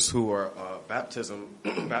churches who are baptizing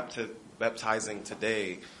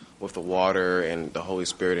today with the water and the Holy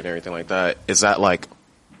Spirit and everything like that, is that like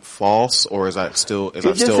false, or is that still okay?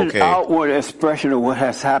 It's just an outward expression of what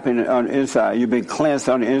has happened on the inside. You've been cleansed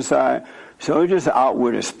on the inside, so it's just an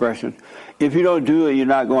outward expression. If you don't do it, you're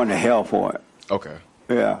not going to hell for it. Okay.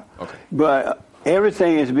 Yeah. Okay. But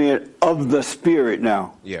everything is being of the Spirit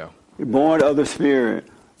now. Yeah. You're born of the Spirit,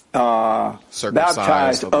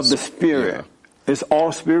 baptized of the Spirit. Yeah. It's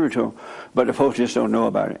all spiritual, but the folks just don't know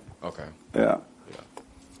about it. Okay. Yeah.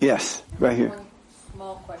 Yes, right here. One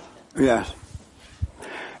small question. Yes.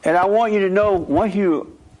 And I want you to know, once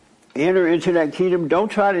you enter into that kingdom, don't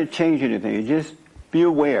try to change anything. Just be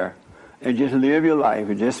aware and just live your life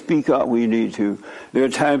and just speak up when you need to. There are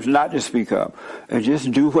times not to speak up. And just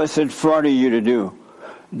do what's in front of you to do.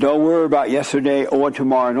 Don't worry about yesterday or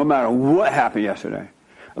tomorrow, no matter what happened yesterday.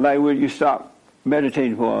 Like when you stop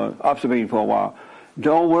observating for a while.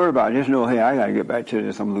 Don't worry about it. Just know, hey, I got to get back to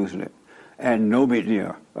this. I'm losing it. And no big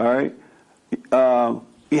deal. All right?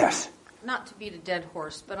 Yes. Not to beat a dead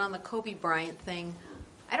horse, but on the Kobe Bryant thing,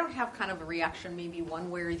 I don't have kind of a reaction maybe one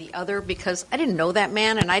way or the other because I didn't know that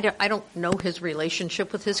man and I don't know his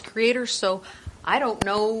relationship with his creator. So I don't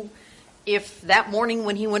know if that morning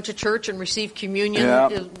when he went to church and received communion,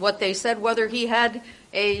 what they said, whether he had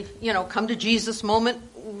a, come to Jesus moment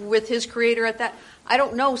with his creator at that. I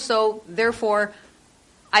don't know. So therefore,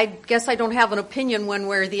 I guess I don't have an opinion one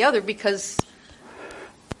way or the other because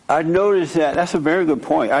I noticed that. That's a very good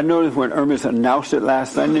point. I noticed when Ernest announced it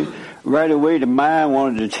last Sunday, right away the mind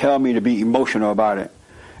wanted to tell me to be emotional about it.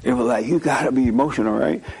 It was like, you got to be emotional,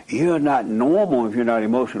 right? You're not normal if you're not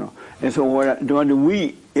emotional. And so during the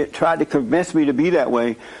week, it tried to convince me to be that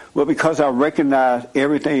way. But because I recognized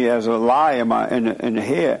everything as a lie in the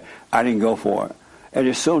head, I didn't go for it. And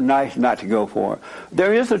it's so nice not to go for it.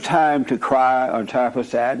 There is a time to cry, or a time for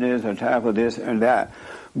sadness, or a time for this and that.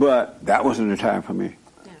 But that wasn't the time for me.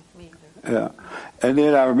 Yeah. And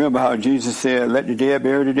then I remember how Jesus said, let the dead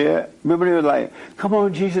bury the dead. Remember they were like, come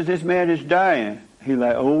on, Jesus, this man is dying. He's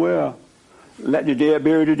like, oh, well, let the dead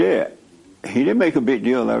bury the dead. He didn't make a big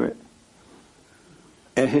deal of it.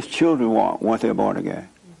 And his children won't once they're born again.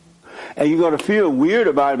 And you're going to feel weird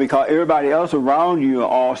about it because everybody else around you are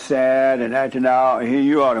all sad and acting out. And here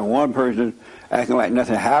you are, the one person acting like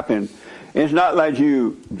nothing happened. It's not like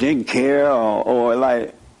you didn't care or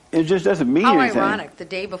like, it just doesn't mean anything. How ironic. The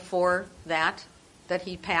day before that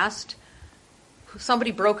he passed,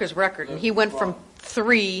 somebody broke his record. And he went from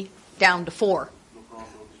 3 down to 4.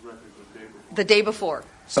 The day before.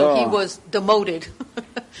 So he was demoted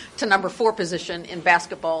to number 4 position in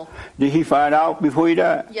basketball. Did he find out before he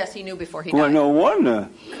died? Yes, he knew before he died. Well, no wonder.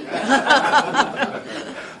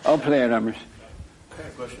 I'm playing numbers.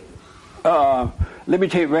 Let me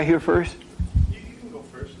take it right here first. You can go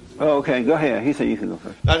first. Oh, okay, go ahead. He said you can go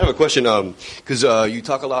first. I have a question because you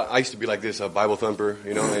talk a lot. I used to be like this, a Bible thumper,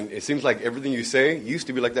 and it seems like everything you say used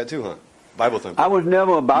to be like that too, huh? Bible thumper. I was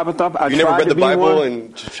never a Bible thumper. You never read the Bible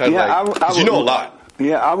and tried to you know a lot.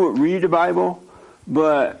 Yeah, I would read the Bible,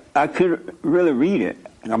 but I couldn't really read it.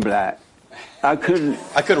 I'm black. I couldn't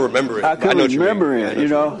remember it. I couldn't remember it,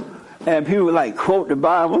 And people would like quote the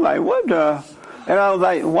Bible, like, what the? And I was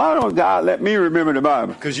like, why don't God let me remember the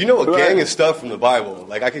Bible? Because you know a gang of stuff from the Bible.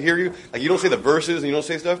 Like, I can hear you. Like, you don't say the verses and you don't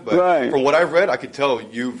say stuff, but from what I've read, I could tell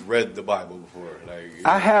you've read the Bible before.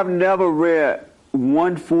 I have never read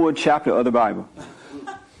one full chapter of the Bible.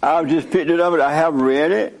 I've just picked it up and I have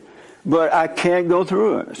read it. But I can't go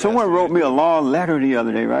through it. Someone wrote me a long letter the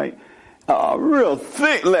other day, right? A real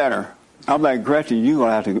thick letter. I'm like, Gretchen, you're going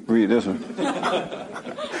to have to read this one.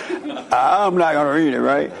 I'm not going to read it,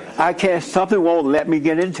 right? I can't, something won't let me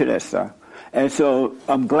get into that stuff. And so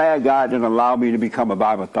I'm glad God didn't allow me to become a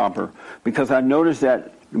Bible thumper because I noticed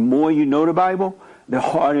that the more you know the Bible, the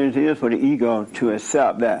harder it is for the ego to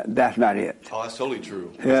accept that that's not it. Oh, that's totally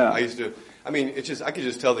true. Yeah. It's just, I could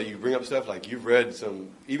just tell that you bring up stuff like you've read some,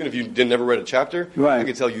 even if you never read a chapter, I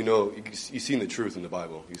could tell you've seen the truth in the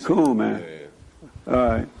Bible. Cool, man. Yeah. All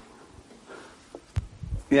right.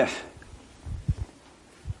 Yes.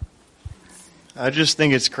 I just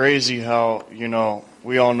think it's crazy how,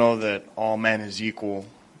 we all know that all man is equal,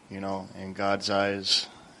 in God's eyes.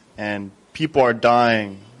 And people are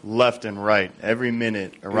dying left and right every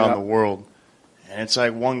minute around the world. And it's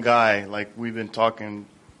like one guy, like we've been talking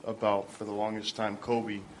about for the longest time,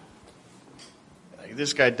 Kobe. Like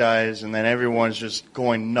this guy dies, and then everyone's just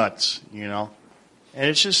going nuts, And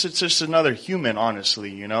it's just another human,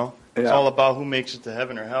 honestly, It's all about who makes it to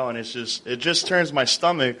heaven or hell, and it just turns my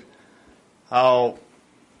stomach how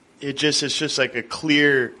it's just like a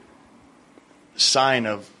clear sign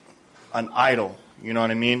of an idol. You know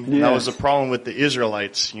what I mean? Yes. That was the problem with the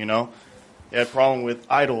Israelites. They had a problem with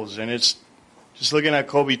idols, and it's. Just looking at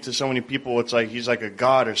Kobe to so many people, it's like he's like a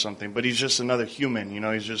god or something, but he's just another human,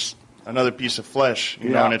 He's just another piece of flesh,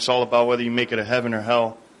 and it's all about whether you make it to heaven or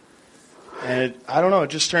hell. And I don't know, it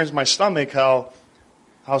just turns my stomach how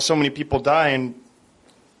so many people die and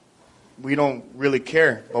we don't really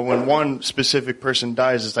care. But when one specific person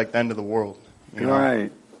dies, it's like the end of the world,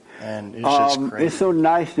 Right. And it's just crazy. It's so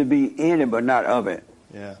nice to be in it, but not of it.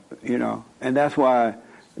 Yeah. And that's why.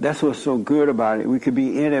 That's what's so good about it. We could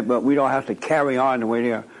be in it, but we don't have to carry on the way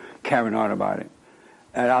they're carrying on about it.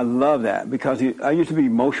 And I love that because I used to be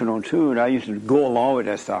emotional too, and I used to go along with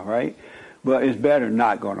that stuff, right? But it's better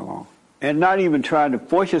not going along. And not even trying to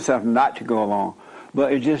force yourself not to go along,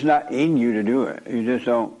 but it's just not in you to do it. You just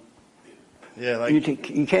don't. Yeah, like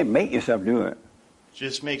you can't make yourself do it.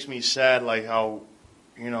 Just makes me sad, like how,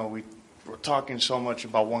 we're talking so much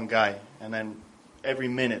about one guy, and then every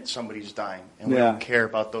minute somebody's dying, and we Yeah. don't care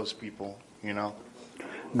about those people, you know.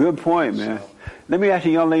 Good point, man. Let me ask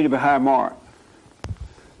the young lady behind Mark.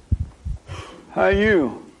 How are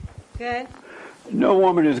you? Good. No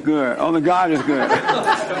woman is good. Only God is good.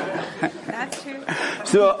 That's true.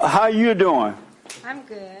 So, how you doing? I'm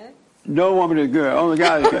good. No woman is good. Only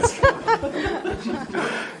God is good.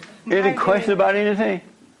 Any question about anything?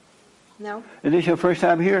 No. Is this your first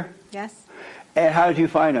time here? Yes. And how did you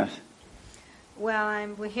find us? Well,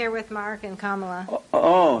 we're here with Mark and Kamala.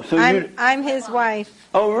 Oh, so I'm his wife.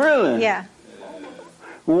 Oh, really? Yeah.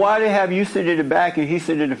 Why did they have you sit in the back and he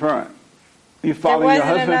sit in the front? You There follow your wasn't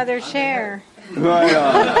husband? another chair. Right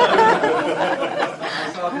on.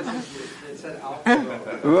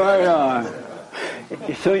 Right on.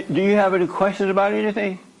 So, do you have any questions about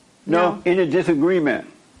anything? No. Any disagreement?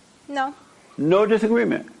 No. No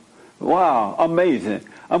disagreement. Wow, amazing.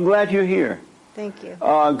 I'm glad you're here. Thank you.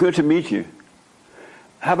 Good to meet you.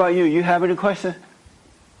 How about you? You have any questions?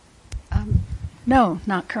 No,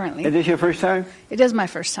 not currently. Is this your first time? It is my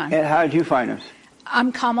first time. And how did you find us?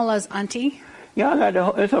 I'm Kamala's auntie.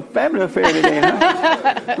 Yeah, it's a family affair today,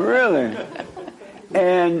 huh? Really?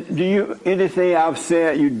 And do you, anything I've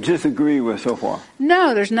said you disagree with so far?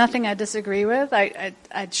 No, there's nothing I disagree with.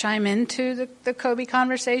 I'd chime into the Kobe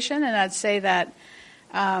conversation, and I'd say that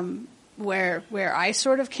where I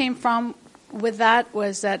sort of came from with that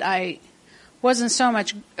was that I wasn't so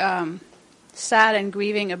much sad and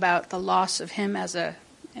grieving about the loss of him as an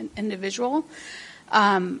individual,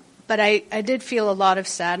 but I did feel a lot of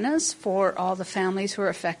sadness for all the families who are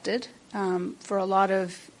affected, for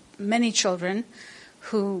many children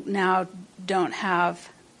who now don't have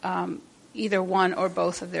either one or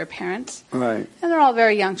both of their parents. Right. And they're all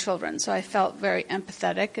very young children, so I felt very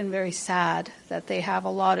empathetic and very sad that they have a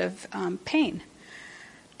lot of pain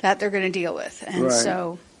that they're going to deal with. And right.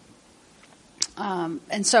 so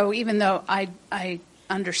even though I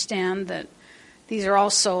understand that these are all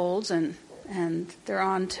souls and they're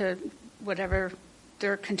on to whatever,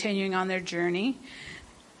 they're continuing on their journey,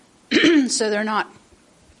 so they're not,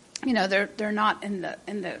 they're not in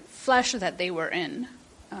the flesh that they were in,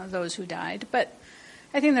 those who died. But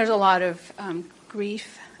I think there's a lot of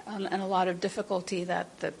grief and a lot of difficulty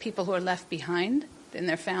that the people who are left behind in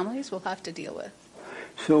their families will have to deal with.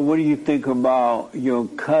 So what do you think about your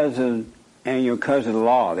cousin and your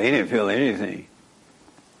cousin-in-law? They didn't feel anything.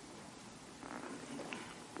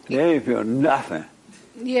 They didn't feel nothing.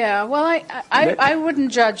 Yeah, well, I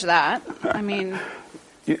wouldn't judge that. I mean...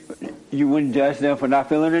 You wouldn't judge them for not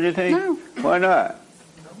feeling anything? No. Why not?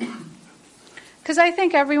 Because I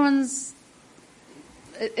think everyone's...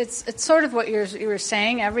 It's sort of what you were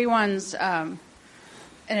saying. Everyone's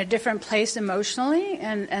in a different place emotionally,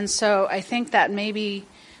 and so I think that maybe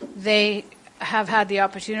they have had the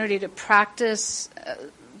opportunity to practice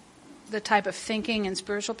the type of thinking and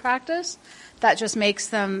spiritual practice that just makes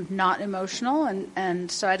them not emotional,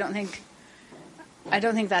 and so I don't think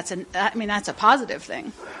that's that's a positive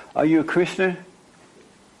thing. Are you a Christian?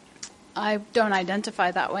 I don't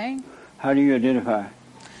identify that way. How do you identify?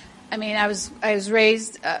 I mean, I was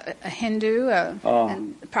raised a Hindu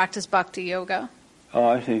and practiced bhakti yoga. Oh,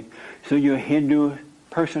 I see. So you're a Hindu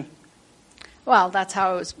person? Well, that's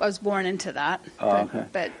how I was born into that. Oh,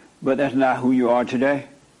 okay. But that's not who you are today?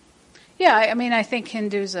 Yeah, I mean, I think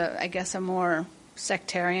Hindu's a more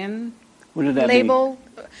sectarian what does that label,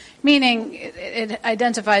 meaning it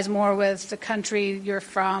identifies more with the country you're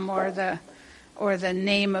from or the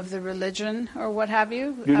name of the religion or what have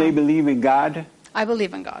you. Do they believe in God? I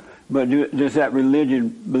believe in God. But does that religion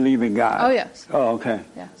believe in God? Oh, yes. Oh, okay.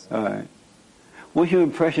 Yes. All right. What's your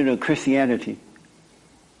impression of Christianity?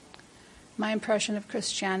 My impression of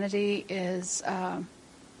Christianity is there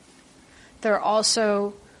are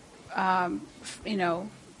also,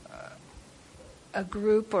 a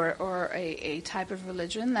group or a type of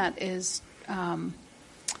religion that is,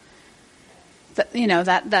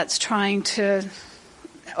 that's trying to,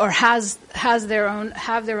 or have their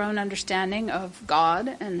own understanding of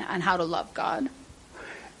God and how to love God.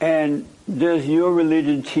 And does your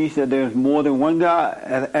religion teach that there's more than one God?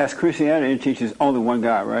 As Christianity teaches only one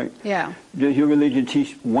God, right? Yeah. Does your religion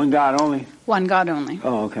teach one God only? One God only.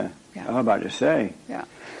 Oh, okay. Yeah. I was about to say. Yeah.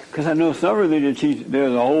 Because I know some religions teach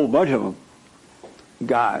there's a whole bunch of them.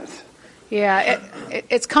 Gods. Yeah,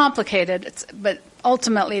 it's complicated, but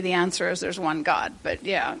ultimately the answer is there's one God. But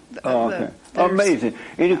yeah. Okay. Amazing.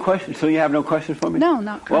 Any questions? So you have no questions for me? No,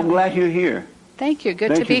 not currently. Well, I'm glad you're here. Thank you.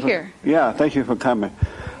 Good to be here. Yeah, thank you for coming.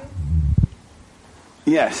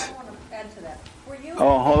 Yes. I want to add to that.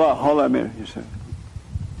 Oh, hold on a minute. You said.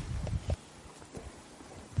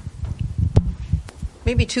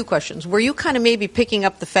 maybe two questions. Were you kind of maybe picking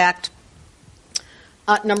up the fact,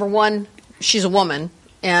 number one, she's a woman,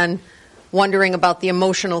 and wondering about the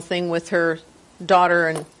emotional thing with her daughter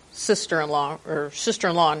and sister-in-law, or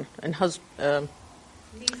sister-in-law and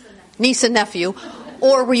niece and nephew,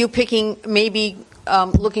 or were you picking maybe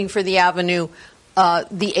looking for the avenue,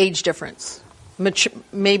 the age difference?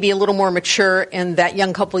 Maybe a little more mature, and that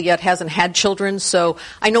young couple yet hasn't had children. So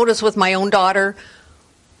I notice with my own daughter,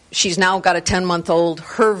 she's now got a 10-month-old.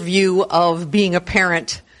 Her view of being a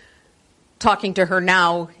parent, talking to her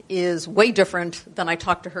now, is way different than I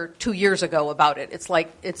talked to her 2 years ago about it. It's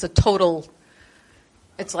like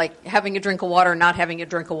having a drink of water, not having a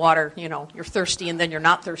drink of water. You know, you're thirsty and then you're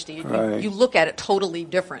not thirsty. Right. You look at it totally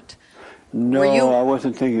different. No, I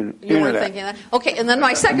wasn't thinking. You weren't thinking that? Okay, and then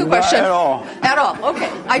my second question. Not at all. At all,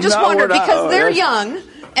 okay. I just No, wondered, we're not- because they're that's- young,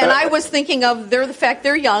 and I was thinking of the fact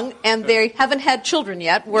they're young, and they haven't had children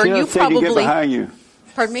yet, where Tell you Satan to get probably... behind you.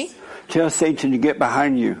 Pardon me? Tell Satan to get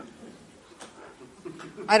behind you.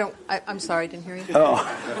 I'm sorry, I didn't hear you. Oh.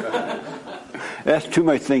 That's too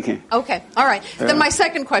much thinking. Okay, all right. Yeah. Then my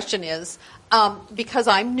second question is, because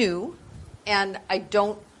I'm new, and I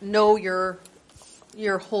don't know your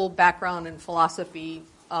whole background and philosophy,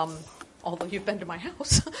 although you've been to my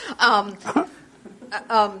house.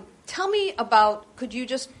 Tell me about, could you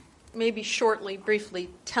just maybe shortly, briefly,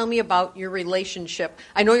 tell me about your relationship?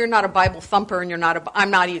 I know you're not a Bible thumper, and I'm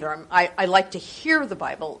not either. I like to hear the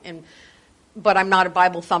Bible, but I'm not a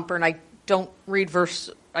Bible thumper, and I don't read verse.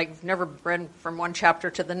 I've never read from one chapter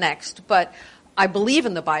to the next, but I believe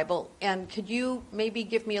in the Bible. And could you maybe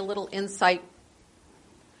give me a little insight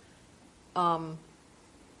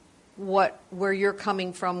where you're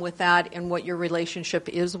coming from with that, and what your relationship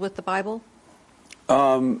is with the Bible?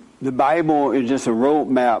 The Bible is just a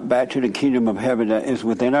roadmap back to the kingdom of heaven that is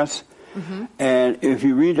within us. Mm-hmm. And if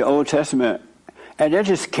you read the Old Testament, and that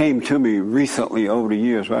just came to me recently over the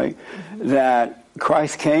years, right? Mm-hmm. That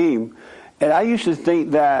Christ came, and I used to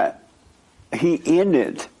think that he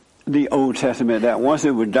ended the Old Testament, that once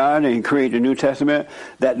it was done and he created the New Testament,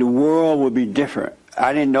 that the world would be different.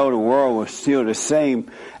 I didn't know the world was still the same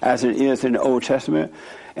as it is in the Old Testament.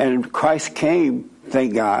 And Christ came,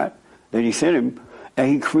 thank God that he sent him, and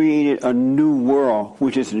he created a new world,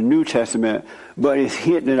 which is the New Testament, but it's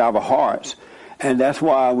hidden in our hearts. And that's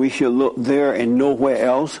why we should look there and nowhere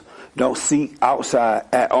else. Don't seek outside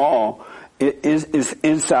at all. It's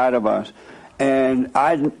inside of us. And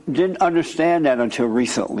I didn't understand that until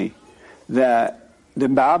recently, that the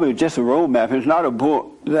Bible is just a roadmap. It's not a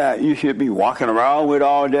book that you should be walking around with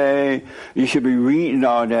all day. You should be reading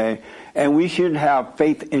all day. And we shouldn't have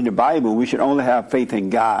faith in the Bible. We should only have faith in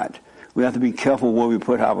God. We have to be careful where we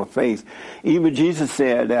put our faith. Even Jesus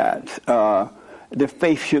said that the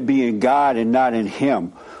faith should be in God and not in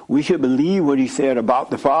him. We should believe what he said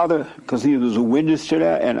about the Father, because he was a witness to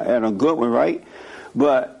that, and a good one, right?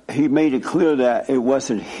 But he made it clear that it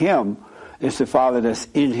wasn't him, it's the Father that's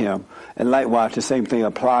in him. And likewise, the same thing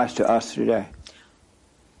applies to us today.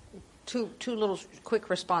 Two little quick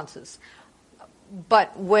responses.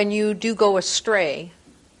 But when you do go astray,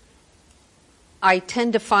 I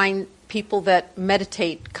tend to find people that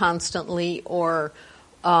meditate constantly or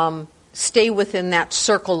stay within that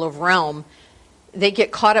circle of realm, they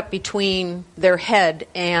get caught up between their head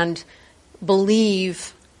and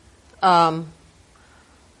believe their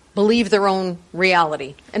own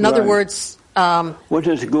reality. In other words, what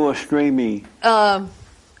does go astray mean? Not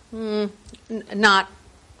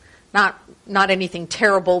anything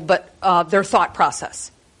terrible, but their thought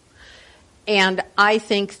process. And I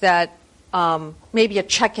think that maybe a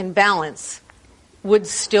check and balance would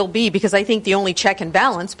still be, because I think the only check and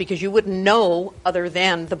balance, because you wouldn't know other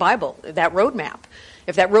than the Bible, that roadmap.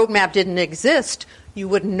 If that roadmap didn't exist, you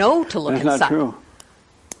wouldn't know to look inside. That's not true.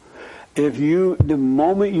 The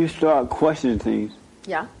moment you start questioning things,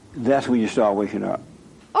 yeah, that's when you start waking up.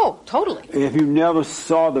 Oh, totally. If you never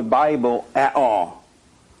saw the Bible at all,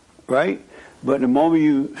 right? But the moment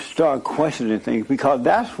you start questioning things, because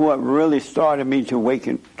that's what really started me to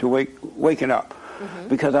waking up. Mm-hmm.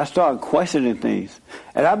 Because I started questioning things.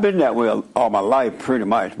 And I've been that way all my life pretty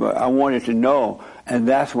much, but I wanted to know, and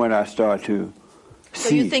that's when I started to see.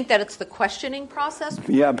 So you think that it's the questioning process?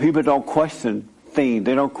 Yeah, people don't question things.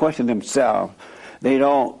 They don't question themselves. They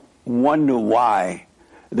don't wonder why.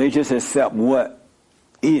 They just accept what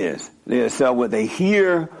is. They accept what they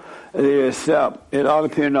hear. They accept, it all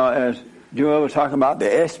depends on, as Joel was talking about,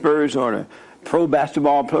 the experts or the pro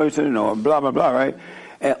basketball person or blah, blah, blah, right?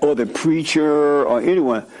 Or the preacher or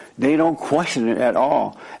anyone. They don't question it at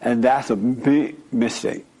all. And that's a big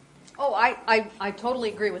mistake. Oh, I totally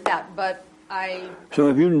agree with that. But So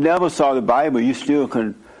if you never saw the Bible, you still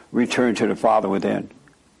can return to the Father within.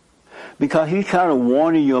 Because He's kind of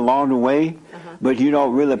warning you along the way, but you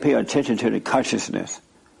don't really pay attention to the consciousness.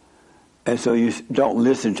 And so you don't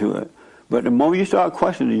listen to it. But the moment you start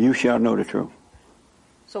questioning, you shall know the truth.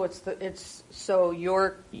 So so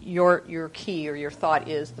your key or your thought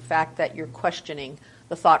is the fact that you're questioning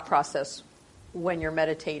the thought process when you're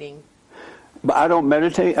meditating. But I don't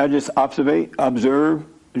meditate. I just observe,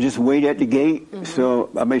 just wait at the gate. So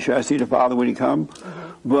I make sure I see the Father when He comes.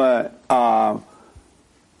 But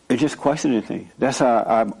it's just questioning things. That's how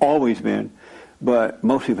I've always been. But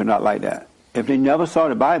most people are not like that. If they never saw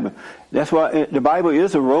the Bible, that's why the Bible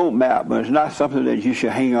is a roadmap, but it's not something that you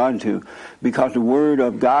should hang on to, because the Word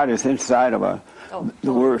of God is inside of us.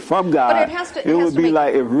 The Word from God. But it would be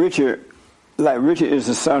like if Richard is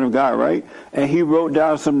the Son of God, right? And he wrote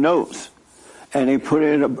down some notes, and they put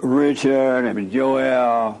in Richard and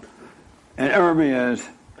Joel and Ermias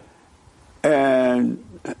and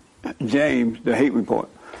James, the hate report.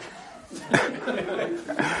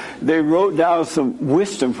 They wrote down some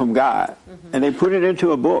wisdom from God, and they put it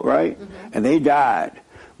into a book, right? And they died.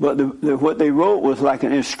 But what they wrote was like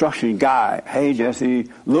an instruction guide. Hey,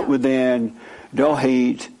 Jesse, look within, don't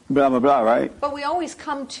hate, blah, blah, blah, right? But we always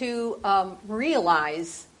come to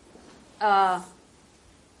realize, like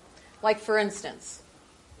for instance,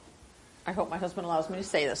 I hope my husband allows me to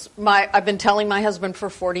say this. I've been telling my husband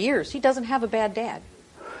for 40 years, he doesn't have a bad dad.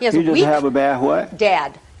 He doesn't have a bad what?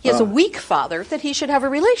 Dad. He has a weak father that he should have a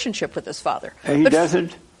relationship with his father. And he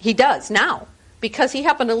doesn't? He does now. Because he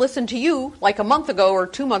happened to listen to you like a month ago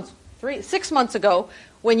or 6 months ago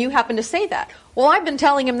when you happened to say that. Well, I've been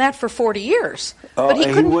telling him that for 40 years. But he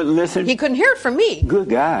wouldn't listen? He couldn't hear it from me. Good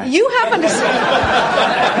guy. You happen to say...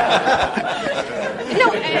 No,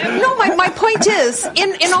 my point is,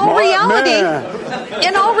 in all reality,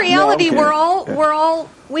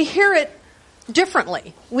 we hear it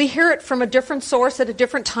differently. We hear it from a different source at a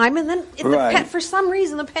different time, and then for some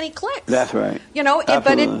reason the penny clicks. That's right.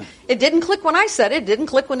 But it didn't click when I said it. It didn't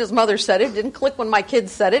click when his mother said it. It didn't click when my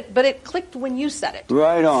kids said it. But it clicked when you said it.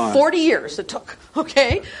 Right on. 40 years it took.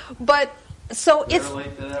 Okay, but so totally.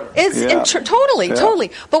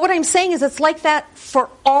 But what I'm saying is, it's like that for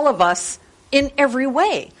all of us in every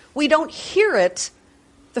way. We don't hear it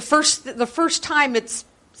the first time it's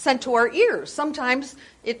sent to our ears. Sometimes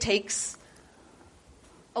it takes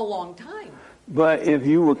a long time. But if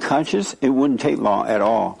you were conscious, it wouldn't take long at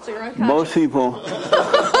all. So you're unconscious.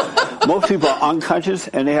 Most people are unconscious,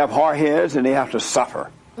 and they have hard heads, and they have to suffer.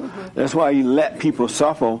 That's why you let people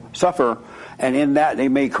suffer, and in that they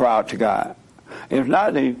may cry out to God. If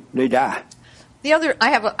not, they die. The other, I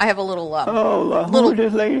have a little. Who is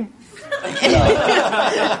this lady?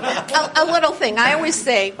 A little thing. I always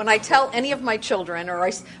say, when I tell any of my children, or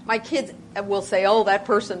my kids will say, oh, that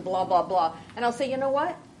person, blah, blah, blah. And I'll say, you know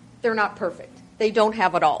what? They're not perfect. They don't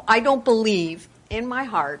have it all. I don't believe in my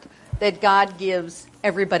heart that God gives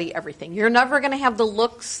everybody everything. You're never going to have the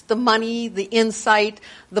looks, the money, the insight,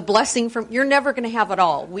 the blessing from. You're never going to have it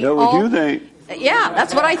all. What you think? Yeah,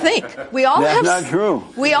 that's what I think. That's not true.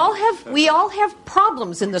 We all have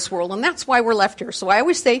problems in this world, and that's why we're left here. So I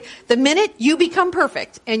always say, the minute you become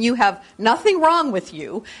perfect and you have nothing wrong with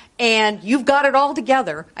you and you've got it all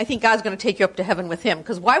together, I think God's going to take you up to heaven with Him.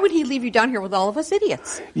 Because why would He leave you down here with all of us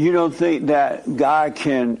idiots? You don't think that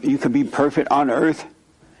you can be perfect on earth?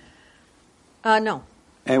 No.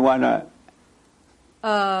 And why not?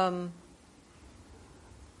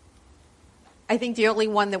 I think the only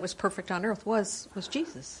one that was perfect on earth was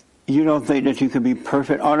Jesus. You don't think that you can be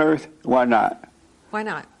perfect on earth? Why not? Why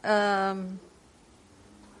not?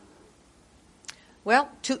 Well,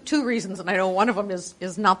 two reasons, and I know one of them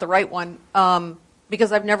is not the right one,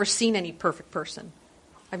 because I've never seen any perfect person.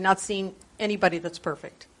 I've not seen anybody that's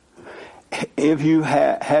perfect. If you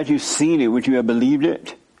had you seen it, would you have believed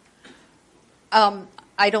it?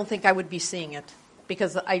 I don't think I would be seeing it.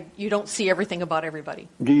 Because you don't see everything about everybody.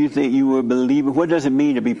 Do you think you would believe it? What does it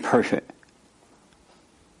mean to be perfect?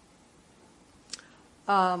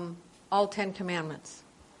 All 10 commandments.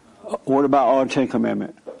 What about all 10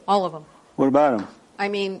 commandments? All of them. What about them? I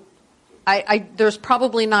mean, there's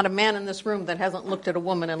probably not a man in this room that hasn't looked at a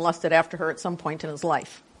woman and lusted after her at some point in his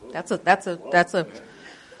life. That's a.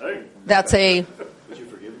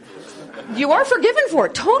 You are forgiven for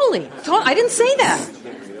it. Totally. I didn't say that.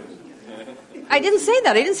 I didn't say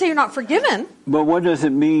that. I didn't say you're not forgiven. But what does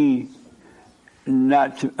it mean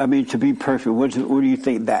to be perfect? What do you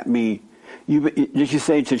think that means? Did you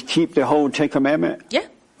say to keep the whole 10 Commandments? Yeah.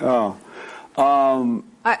 Oh.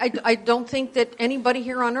 I don't think that anybody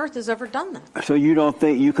here on earth has ever done that. So you don't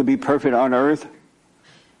think you could be perfect on earth?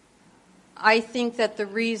 I think that the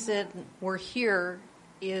reason we're here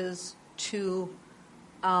is to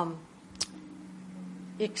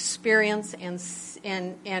experience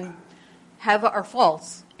and have our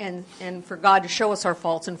faults, and for God to show us our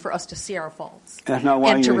faults, and for us to see our faults. That's not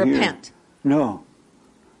why and you're to here. repent. No.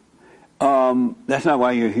 That's not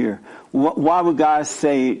why you're here. Why would God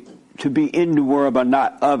say to be in the world but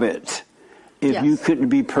not of it if Yes. you couldn't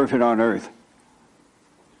be perfect on earth?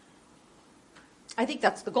 I think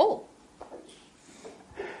that's the goal.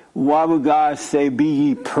 Why would God say, be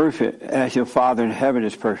ye perfect as your Father in heaven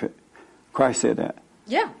is perfect? Christ said that.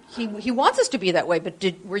 Yeah, he wants us to be that way. But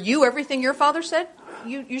were you everything your Father said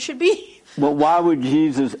you should be? But why would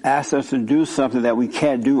Jesus ask us to do something that we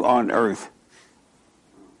can't do on earth?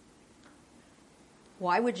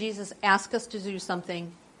 Why would Jesus ask us to do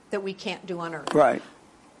something that we can't do on earth? Right.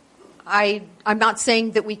 I'm not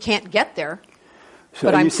saying that we can't get there. So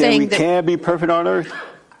but you I'm saying we that can't be perfect on earth?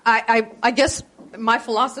 I guess my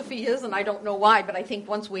philosophy is, and I don't know why, but I think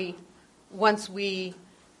once we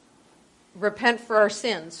repent for our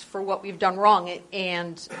sins, for what we've done wrong,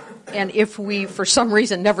 and if we, for some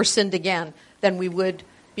reason, never sinned again, then we would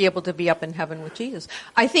be able to be up in heaven with Jesus.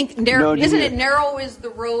 I think narrow is the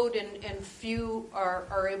road, and few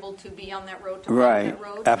are able to be on that road, to follow Right. that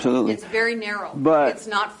road. Absolutely. It's very narrow. But it's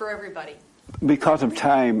not for everybody. because of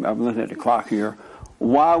time, I'm looking at the clock here,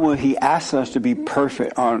 why would he ask us to be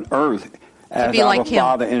perfect on earth as be our like him.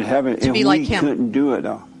 Father in heaven To if be we like him. couldn't do it,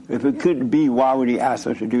 though? If it couldn't be, why would he ask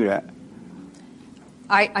us to do that?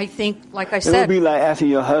 I think, like I It would said, be like asking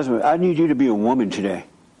your husband, I need you to be a woman today.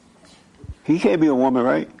 He can't be a woman,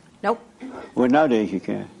 right? Nope. Well, nowadays you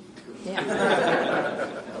can. Yeah.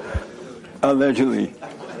 Allegedly.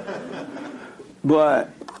 But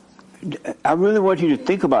I really want you to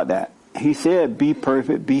think about that. He said, be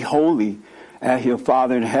perfect, be holy, as your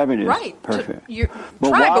Father in heaven is Right. perfect.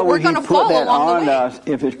 But why we're would he going to put fall that along on the way. us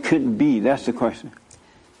if it couldn't be? That's the question.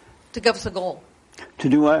 To give us a goal. To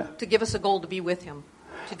do what? To give us a goal to be with him.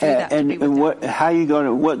 To do that. And, to be with and what? How you going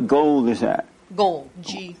to? What goal is that? him. Goal.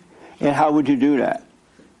 G. And how would you do that?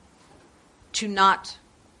 To not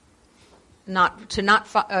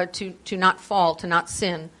fall, to not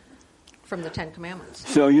sin from the Ten Commandments.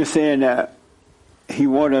 So you're saying that he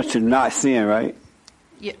wants us to not sin, right?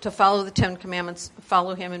 Yeah, to follow the Ten Commandments,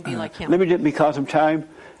 follow him, and be like him. Let me just, because of time.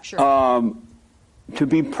 Sure. To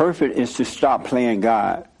be perfect is to stop playing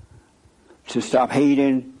God, to stop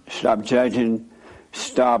hating, stop judging,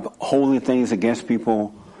 stop holding things against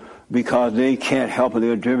people because they can't help it.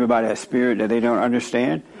 They're driven by that spirit that they don't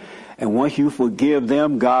understand. And once you forgive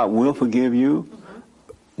them, God will forgive you.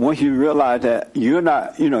 Once you realize that you're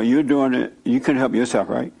not, you're doing it, you can help yourself,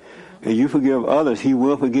 right? And you forgive others, He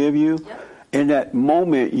will forgive you. In that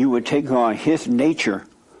moment, you would take on His nature,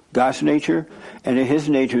 God's nature, and in His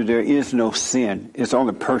nature there is no sin. It's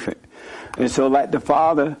only perfect. And so like the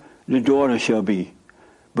Father, the daughter shall be.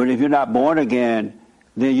 But if you're not born again,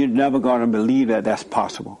 then you're never going to believe that that's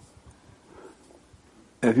possible.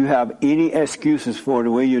 If you have any excuses for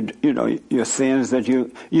the way your sins that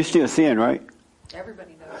you still sin, right?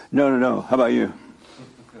 Everybody does. No. How about you?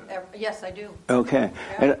 Yes, I do. Okay.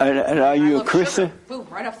 And are you a Christian? Sugar. Boom,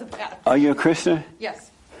 right off the bat. Are you a Christian?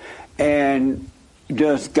 Yes. And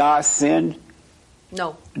does God sin?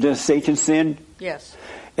 No. Does Satan sin? Yes.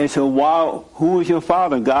 And so who is your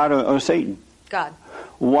father, God or Satan? God.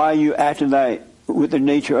 Why are you acting like with the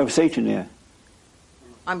nature of Satan then?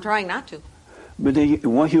 I'm trying not to. But then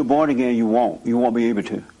once you're born again, you won't be able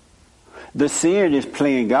to. The sin is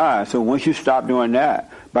playing God. So once you stop doing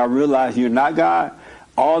that, by realizing you're not God,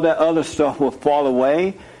 all that other stuff will fall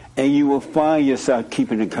away, and you will find yourself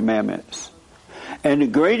keeping the commandments. And the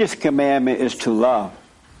greatest commandment is to love.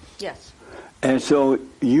 Yes. And so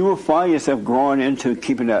you will find yourself growing into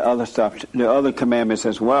keeping that other stuff, the other commandments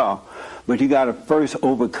as well. But you got to first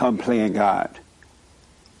overcome playing God.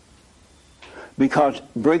 Because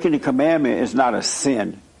breaking the commandment is not a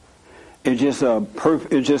sin. It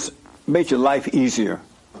just makes your life easier.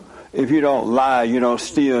 If you don't lie, you don't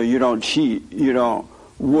steal, you don't cheat, you don't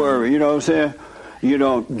worry, you know what I'm saying? You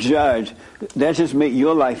don't judge. That just makes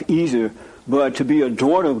your life easier. But to be a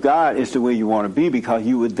daughter of God is the way you want to be, because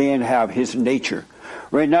you would then have His nature.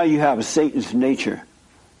 Right now you have Satan's nature.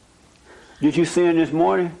 Did you sin this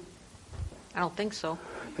morning? I don't think so.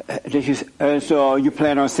 So you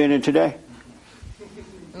plan on sinning today?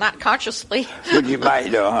 Not consciously. But you might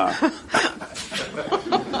though, huh?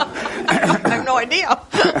 I have no idea.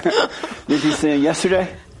 Did you sin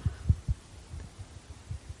yesterday?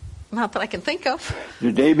 Not that I can think of.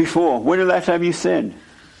 The day before. When the last time you sinned?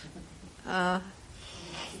 I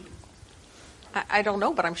don't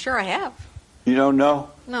know, but I'm sure I have. You don't know?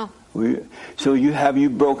 No. So have you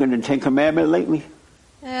broken the Ten Commandments lately?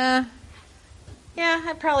 Yeah,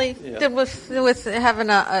 I probably did with having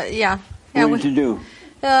yeah. What did you do?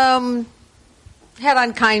 Had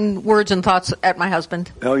unkind words and thoughts at my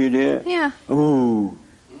husband. Oh, you did? Yeah. Ooh.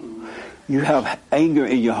 You have anger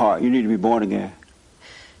in your heart. You need to be born again.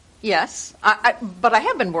 Yes, but I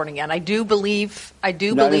have been born again. I do believe. Not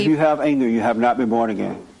if you have anger, you have not been born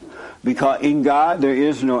again. Because in God there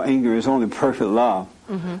is no anger. It's only perfect love.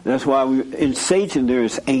 Mm-hmm. That's why in Satan there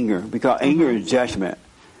is anger. Because anger is judgment.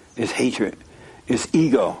 It's hatred. It's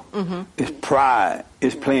ego. Mm-hmm. It's pride.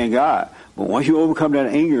 It's playing God. But once you overcome that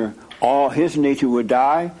anger, all his nature will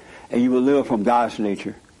die, and you will live from God's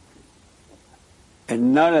nature.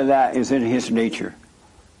 And none of that is in his nature.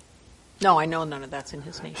 No, I know none of that's in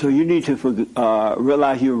his nature. So you need to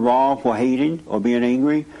realize you're wrong for hating or being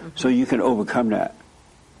angry, so you can overcome that.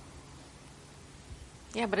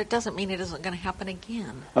 Yeah, but it doesn't mean it isn't going to happen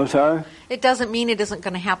again. I'm sorry? It doesn't mean it isn't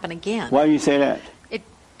going to happen again. Why do you say that?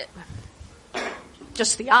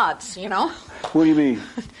 Just the odds, you know? What do you mean?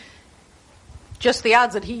 Just the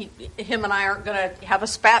odds that him and I aren't going to have a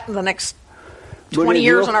spat in the next 20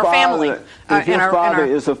 years in our family. If your father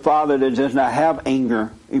is a father that does not have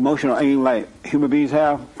anger, emotional anger like human beings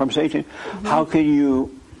have from Satan, how can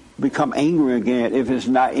you become angry again if it's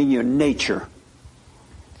not in your nature?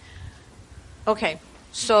 Okay,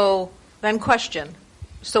 so then question.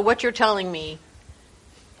 So what you're telling me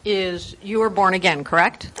is you were born again,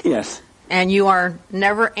 correct? Yes. And you are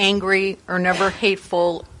never angry or never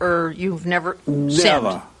hateful or you've never sinned?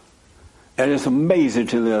 Never. And it's amazing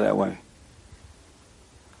to live that way.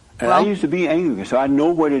 And I used to be angry, so I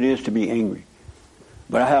know what it is to be angry.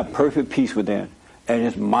 But I have perfect peace within, and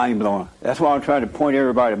it's mind-blowing. That's why I'm trying to point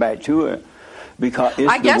everybody back to it, because it's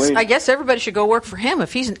I guess everybody should go work for him.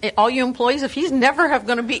 If he's all you employees, if he's never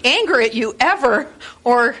going to be angry at you ever,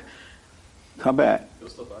 or come back.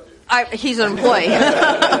 He's an employee.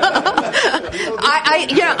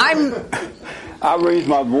 I raise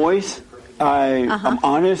my voice. I'm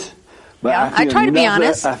honest, but I try to be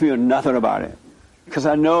honest. I feel nothing about it. Because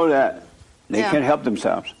I know that they can't help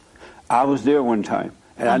themselves. I was there one time,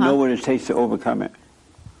 and I know what it takes to overcome it.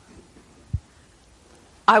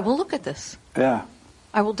 I will look at this. Yeah.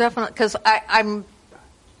 I will definitely, because I'm.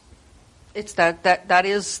 It's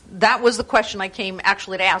that was the question I came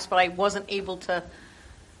actually to ask, but I wasn't able to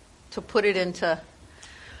put it into.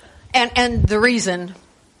 And the reason.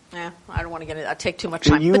 Yeah, I don't want to get it. I take too much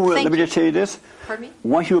time. Let me just tell you this. Pardon me?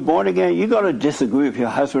 Once you're born again, you're going to disagree with your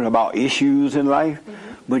husband about issues in life,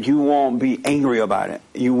 but you won't be angry about it.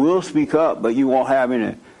 You will speak up, but you won't have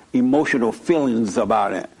any emotional feelings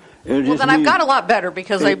about it. I've got a lot better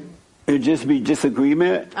because it'll just be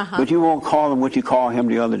disagreement, but you won't call him what you called him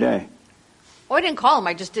the other day. Well, I didn't call him.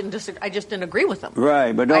 I just didn't disagree. I just didn't agree with him.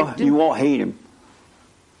 Right, but you won't hate him.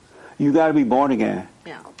 You got to be born again.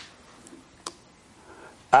 Yeah.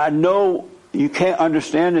 I know you can't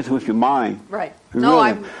understand this with your mind. Right.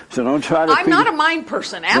 Really. No, so don't try to. I'm not a mind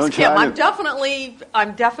person. Ask him. I'm definitely.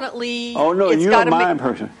 Oh no, you're a mind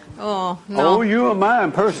person. Oh no. Oh, you're a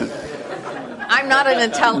mind person. I'm not an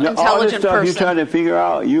intelligent all this stuff person. You're trying to figure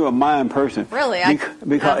out. You're a mind person. Really?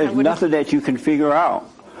 Because it's nothing that you can figure out.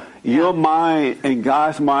 Your mind and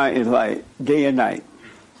God's mind is like day and night.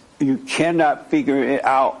 You cannot figure it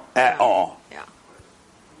out at all.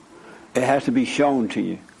 It has to be shown to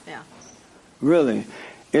you. Yeah. Really.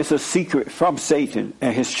 It's a secret from Satan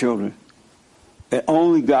and his children. And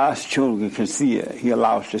only God's children can see it. He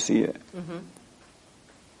allows to see it. Mm-hmm.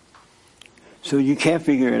 So you can't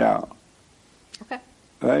figure it out. Okay.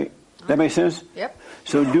 Right? That makes sense? Yep.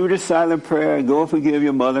 So do the silent prayer. Go and forgive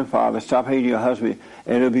your mother and father. Stop hating your husband.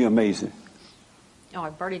 And it'll be amazing. Oh,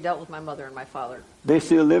 I've already dealt with my mother and my father. They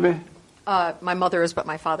still living? My mother is, but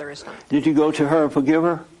my father is not. Did you go to her and forgive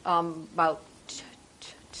her? About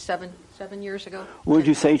 7 years ago. What did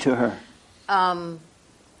you say to her?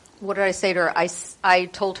 What did I say to her? I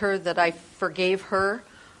told her that I forgave her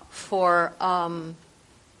for,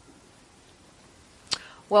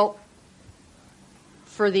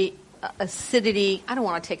 for the acidity. I don't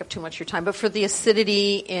want to take up too much of your time, but for the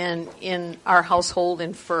acidity in our household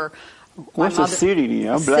and for what's acidity?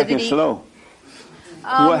 I'm black and slow.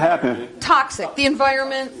 What happened? Toxic. The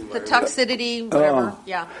environment, the toxicity, whatever.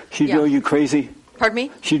 Yeah. She drove you crazy? Pardon me?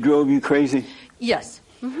 She drove you crazy? Yes.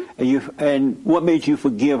 Mm-hmm. And what made you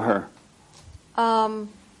forgive her?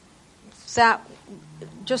 That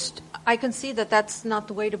just I can see that's not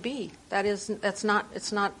the way to be. It's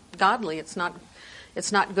not godly. It's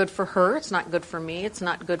not good for her. It's not good for me. It's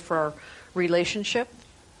not good for our relationship.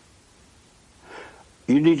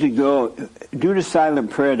 You need to go do the silent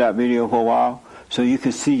prayer, that video, for a while, so you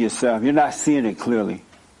can see yourself. You're not seeing it clearly.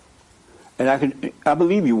 And I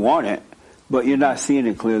believe you want it, but you're not seeing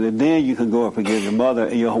it clearly. Then you can go up and get your mother,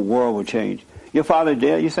 and your whole world will change. Your father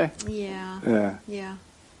dead, you say? Yeah.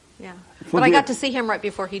 But I got to see him right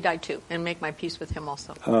before he died, too, and make my peace with him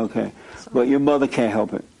also. Okay. But your mother can't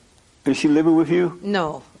help it. Is she living with you?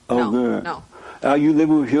 No. Oh, no, good. No. Are you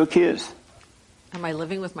living with your kids? Am I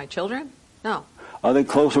living with my children? No. Are they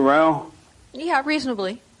close around? Yeah,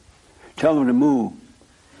 reasonably. Tell them to move.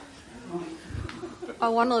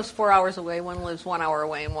 One lives 4 hours away, one lives 1 hour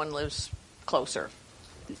away, and one lives closer.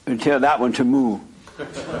 And tell that one to move. I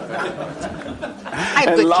have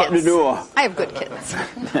And good lock kids. the door. I have good kids.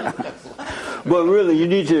 But really, you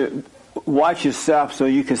need to watch yourself so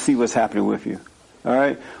you can see what's happening with you. All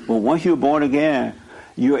right? Well, once you're born again,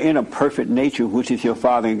 you're in a perfect nature, which is your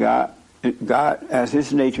Father and God. God as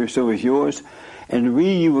His nature, so is yours. And the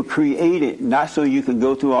reason you were created, not so you can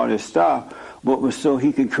go through all this stuff, but was so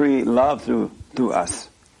He can create love through us.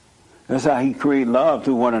 That's how He created love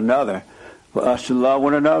through one another, for us to love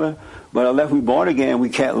one another. But unless we're born again, we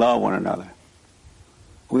can't love one another.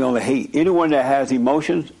 We only hate. Anyone that has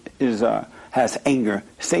emotions has anger.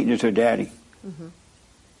 Satan is her daddy. Mm-hmm.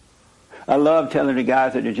 I love telling the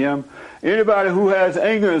guys at the gym, anybody who has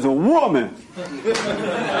anger is a woman.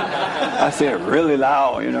 I say it really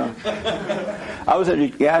loud, you know. I was at the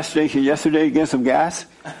gas station yesterday getting some gas,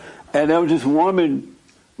 and there was this woman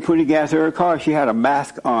putting gas in her car. She had a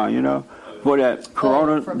mask on, you know, for that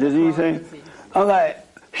corona disease thing. I'm like,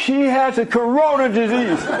 she has a corona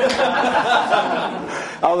disease.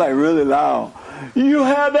 I was like really loud. You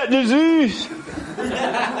have that disease?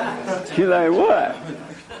 She's like, what?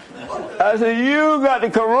 I said, you got the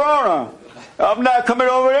corona. I'm not coming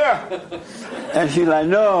over there. And she's like,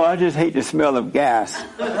 no, I just hate the smell of gas.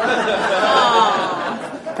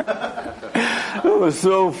 It was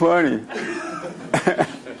so funny.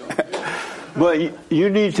 But you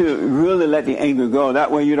need to really let the anger go.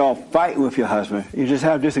 That way you don't fight with your husband. You just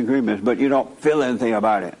have disagreements, but you don't feel anything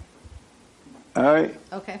about it. All right?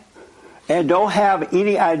 Okay. And don't have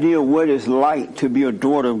any idea what it's like to be a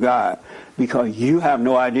daughter of God, because you have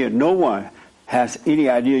no idea. No one has any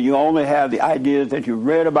idea. You only have the ideas that you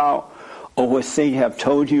read about or what Satan have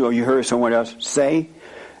told you or you heard someone else say.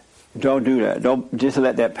 Don't do that. Don't just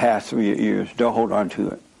let that pass through your ears. Don't hold on to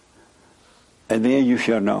it. And then you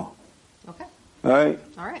shall know. Okay. All right?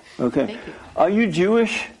 All right. Okay. Thank you. Are you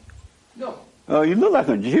Jewish? No. Oh, you look like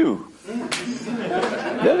a Jew.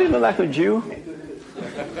 Doesn't he look like a Jew?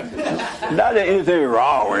 Not that anything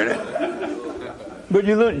wrong with it. But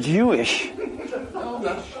you look Jewish.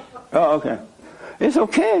 Oh, okay. It's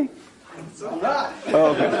okay.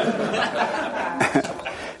 Oh, okay.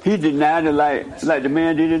 He denied it like the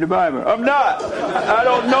man did in the Bible. I'm not. I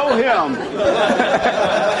don't know him.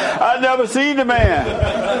 I've never seen the man.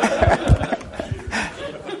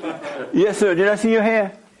 Yes, sir. Did I see your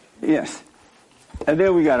hand? Yes. And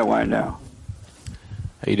then we got to wind down.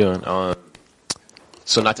 How you doing?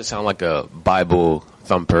 So not to sound like a Bible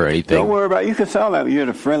thumper or anything. Don't worry about it. You can sound like you're in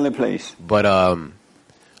a friendly place. But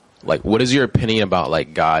like, what is your opinion about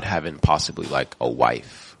like God having possibly like a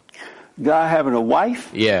wife? God having a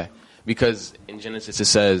wife? Yeah, because in Genesis it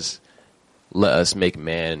says, "Let us make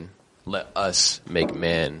man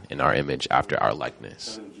in our image after our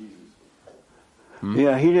likeness."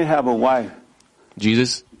 Yeah, he didn't have a wife.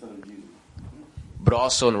 Jesus? But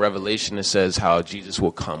also in Revelation it says how Jesus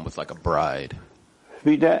will come with like a bride.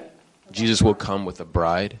 Read that? Jesus will come with a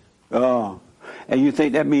bride. Oh. And you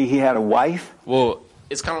think that means he had a wife? Well,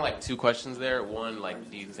 it's kind of like two questions there. One, like,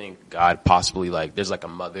 do you think God possibly, like, there's like a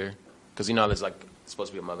mother? Because, you know, there's like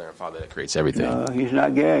supposed to be a mother and father that creates everything. No, he's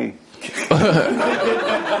not gay. But,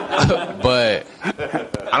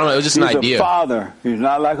 I don't know, it was just an idea. He's a father. He's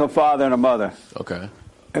not like a father and a mother. Okay.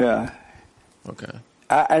 Yeah. Okay.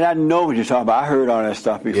 And I know what you're talking about. I heard all that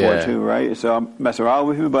stuff before, Yeah. too, right? So I'm messing around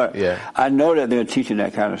with you, but Yeah. I know that they're teaching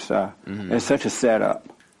that kind of stuff. Mhm. It's such a setup.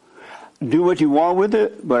 Do what you want with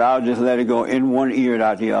it, but I'll just let it go in one ear and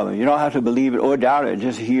out the other. You don't have to believe it or doubt it.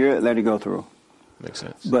 Just hear it, let it go through. Makes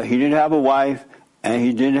sense. But he didn't have a wife, and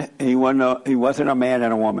he wasn't a man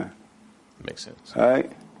and a woman. Makes sense. All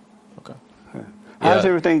right? Okay. How's Yeah.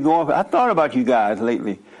 everything going? I thought about you guys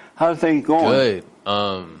lately. How's things going? Good.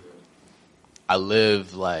 I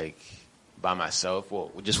live like by myself. Well,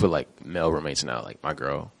 just with like male roommates now, like my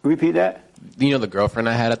girl. Repeat that? You know the girlfriend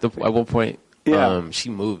I had at one point? Yeah. She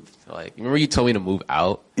moved. Like, remember you told me to move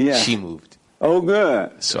out? Yeah. She moved. Oh,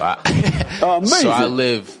 good. So I amazing. so I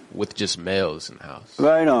live with just males in the house.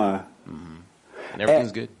 Right on. And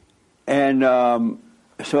everything's good. And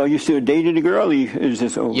so are you still dating the girl, or is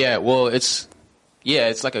this over? Yeah, well, it's Yeah,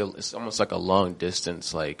 it's almost like a long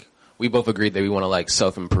distance. Like we both agreed that we want to like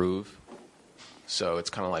self improve, so it's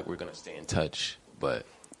kind of like we're gonna stay in touch. But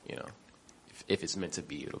you know, if it's meant to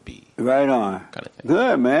be, it'll be. Right on. Kind of thing.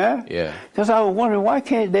 Good, man. Yeah. Because I was wondering, why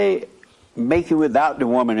can't they make it without the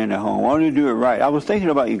woman in the home? Why don't you do it right? I was thinking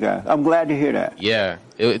about you guys. I'm glad to hear that. Yeah,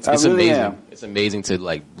 it's I really amazing. am. It's amazing to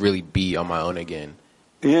like really be on my own again.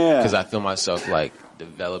 Yeah. Because I feel myself like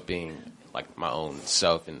developing like my own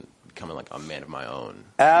self and becoming like a man of my own.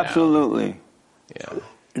 Absolutely. Yeah.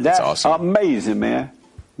 That's awesome. amazing, man.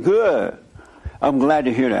 Good. I'm glad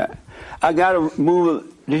to hear that. I got to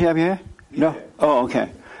move. Did you have your hand? No? Oh, okay.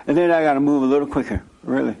 And then I got to move a little quicker,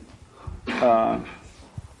 really.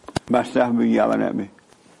 My staff will be yelling at me.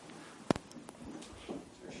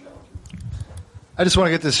 I just want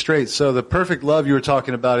to get this straight. So the perfect love you were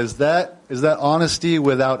talking about, is that honesty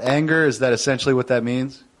without anger? Is that essentially what that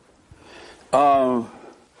means?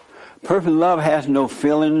 Perfect love has no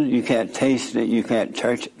feeling. You can't taste it. You can't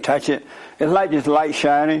touch it. It's like this light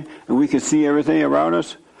shining, and we can see everything around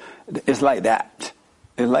us. It's like that.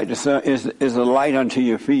 It's like the sun is a light unto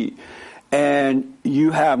your feet. And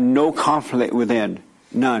you have no conflict within.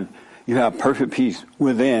 None. You have perfect peace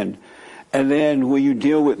within. And then when you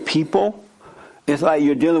deal with people, it's like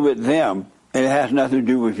you're dealing with them, and it has nothing to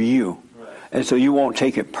do with you. And so you won't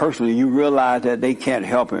take it personally. You realize that they can't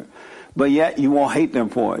help it. But yet you won't hate them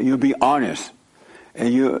for it. You'll be honest.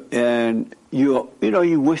 And you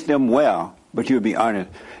wish them well, but you'll be honest.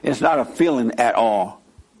 It's not a feeling at all.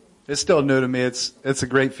 It's still new to me. It's a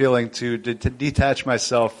great feeling to detach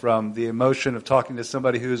myself from the emotion of talking to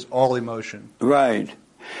somebody who's all emotion. Right.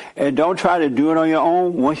 And don't try to do it on your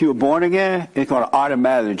own. Once you're born again, it's going to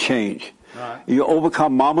automatically change. Right. You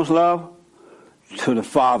overcome mama's love to the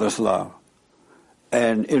father's love.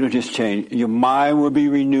 And it'll just change. Your mind will be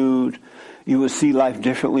renewed. You will see life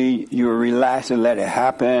differently. You will relax and let it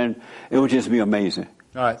happen. It will just be amazing.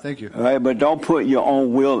 All right, thank you. All right, but don't put your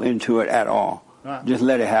own will into it at all. All right. Just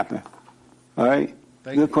let it happen. All right?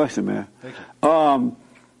 Good question, man. Thank you.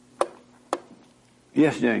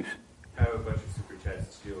 Yes, James. I have a bunch of super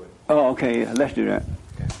chats to deal with. Oh, okay. Yeah, let's do that.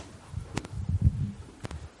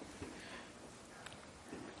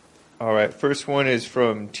 All right, first one is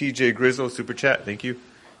from TJ Grizzle, Super Chat, thank you.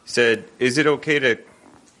 Said, is it okay to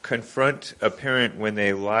confront a parent when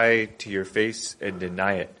they lie to your face and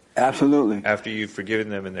deny it? Absolutely. After you've forgiven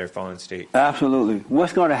them in their fallen state? Absolutely.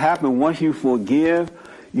 What's going to happen once you forgive,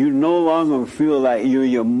 you no longer feel like you're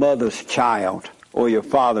your mother's child or your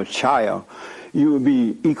father's child. You will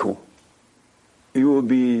be equal. You will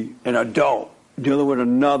be an adult dealing with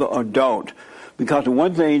another adult. Because the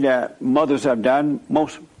one thing that mothers have done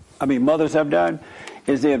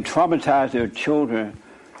is they have traumatized their children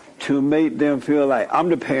to make them feel like, I'm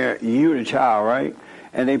the parent, you're the child, right?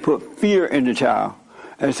 And they put fear in the child.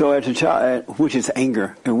 And so as a child, which is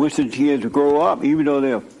anger, and once the kids grow up, even though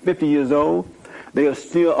they're 50 years old, they are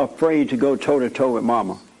still afraid to go toe-to-toe with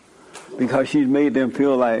mama. Because she's made them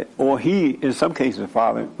feel like, or he, in some cases,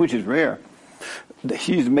 father, which is rare,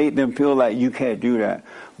 she's made them feel like you can't do that.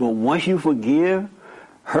 But once you forgive,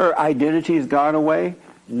 her identity has gone away.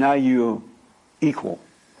 Now you're equal,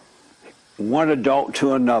 one adult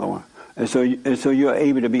to another one, and so you're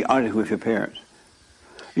able to be honest with your parents.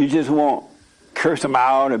 You just won't curse them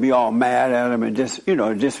out or be all mad at them and just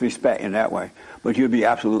disrespect in that way, but you'll be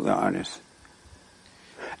absolutely honest.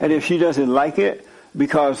 And if she doesn't like it,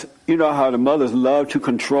 because you know how the mothers love to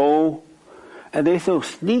control, and they're so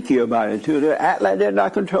sneaky about it too. They act like they're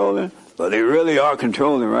not controlling, but they really are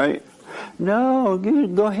controlling, right? No,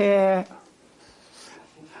 go ahead.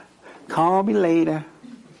 Call me later.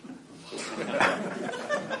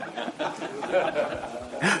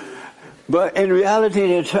 But in reality,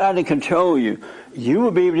 they're trying to control you. You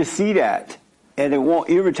will be able to see that, and it won't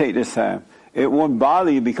irritate this time. It won't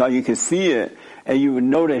bother you because you can see it, and you will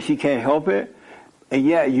know that she can't help it, and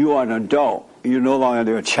yet you are an adult. You're no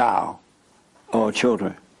longer a child or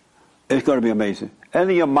children. It's going to be amazing. And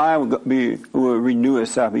then your mind will renew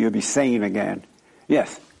itself, and you'll be sane again.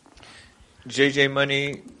 Yes? JJ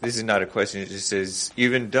Money, this is not a question, it just says,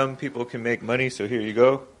 even dumb people can make money, so here you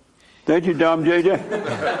go. Thank you, dumb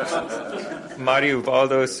JJ. Mari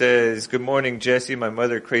Ubaldo says, good morning, Jesse. My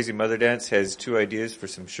mother, Crazy Mother Dance, has 2 ideas for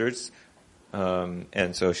some shirts.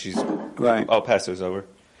 And so she's... Right. I'll pass those over.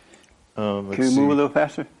 Can you move a little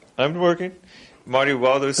faster? I'm working. Mari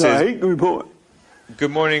Ubaldo says... I hate the report. Good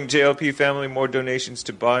morning, JLP family. More donations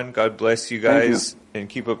to Bond. God bless you guys. And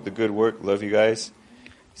keep up the good work. Love you guys.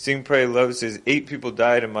 Sing Pray Love says, 8 people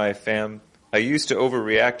died in my fam. I used to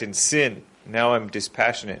overreact and sin. Now I'm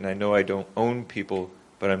dispassionate and I know I don't own people,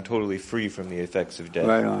 but I'm totally free from the effects of death.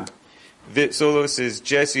 Right on. Vit Solo says,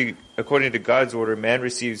 Jesse, according to God's order, man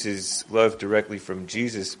receives his love directly from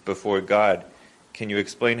Jesus before God. Can you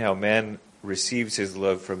explain how man receives his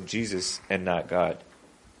love from Jesus and not God?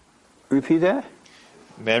 Repeat that?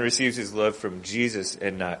 Man receives his love from Jesus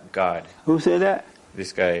and not God. Who said that?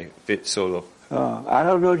 This guy, Vit Solo. I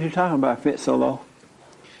don't know what you're talking about, Fit Solo.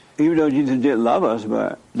 Even though Jesus did love us,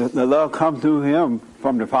 but the love comes through him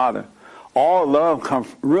from the Father. All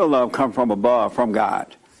love real love comes from above, from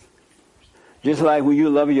God. Just like when you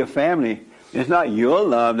love your family, it's not your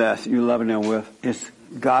love that you're loving them with. It's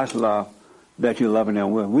God's love that you're loving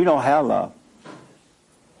them with. We don't have love.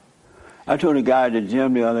 I told a guy at the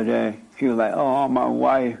gym the other day, he was like, oh, my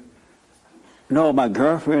wife, no, my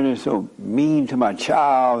girlfriend is so mean to my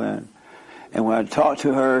child. And when I talked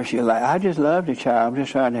to her, she was like, I just love the child. I'm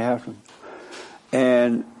just trying to help him.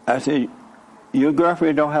 And I said, your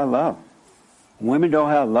girlfriend don't have love. Women don't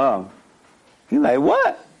have love. He's like,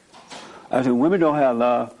 what? I said, women don't have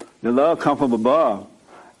love. The love comes from above.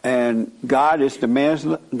 And God is the man's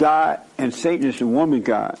God, and Satan is the woman's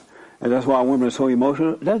God. And that's why women are so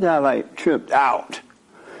emotional. That guy, like, tripped out.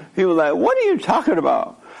 He was like, what are you talking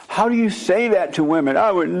about? How do you say that to women?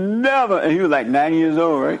 I would never. And he was like 90 years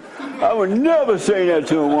old, right? I would never say that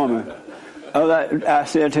to a woman. I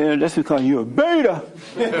said to him, that's because you're a beta.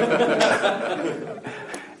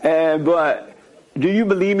 But do you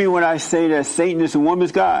believe me when I say that Satan is a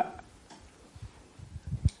woman's God?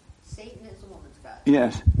 Satan is a woman's God.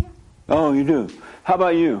 Yes. Yeah. Oh, you do. How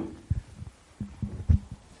about you?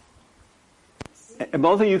 And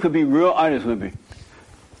both of you could be real honest with me.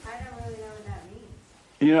 I don't really know what that means.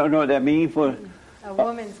 You don't know what that means for A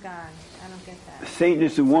woman's God. I don't get that. Satan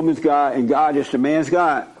is the woman's God and God is the man's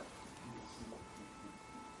God.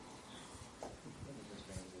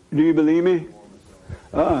 Do you believe me?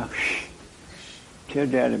 Tell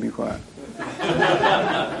Dad to be quiet.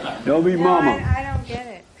 Don't be mama. I don't get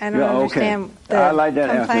it. I don't understand the I like that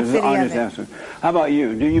answer. It's an complexity honest of it. answer. How about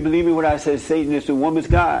you? Do you believe me when I say Satan is the woman's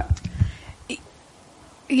God?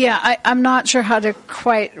 Yeah, I'm not sure how to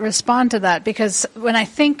quite respond to that, because when I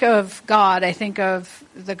think of God, I think of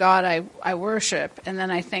the God I worship, and then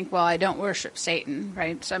I think, well, I don't worship Satan,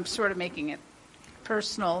 right? So I'm sort of making it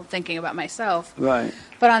personal, thinking about myself. Right.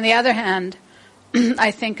 But on the other hand,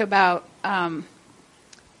 I think about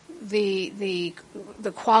the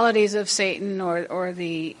qualities of Satan or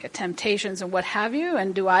the temptations and what have you,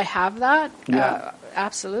 and do I have that? Yeah.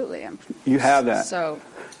 Absolutely. You have that. So.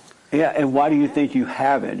 Yeah, and why do you think you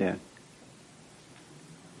have it then?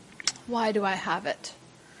 Why do I have it?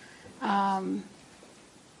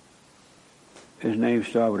 His name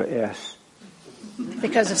starts with an S.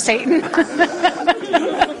 Because of Satan?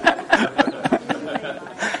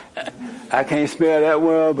 I can't spell that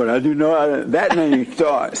well, but I do know that name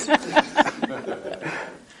starts.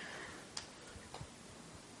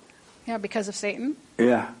 Yeah, because of Satan?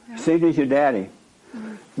 Yeah. Satan's your daddy.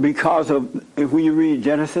 Because of, if when you read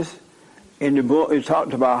Genesis, in the book it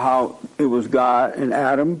talked about how it was God and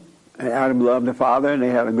Adam loved the Father, and they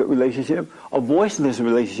had a good relationship. A voiceless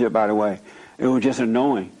relationship, by the way. It was just a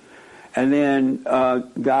knowing. And then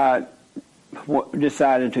God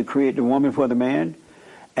decided to create the woman for the man,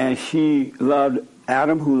 and she loved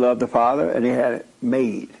Adam, who loved the Father, and they had it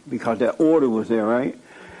made, because that order was there, right?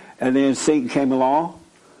 And then Satan came along,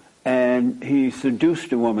 and he seduced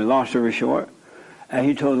the woman, long story short. And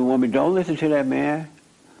he told the woman, don't listen to that man.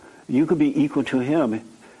 You could be equal to him.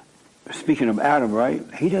 Speaking of Adam, right?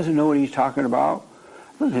 He doesn't know what he's talking about.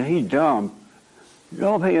 Listen, he's dumb.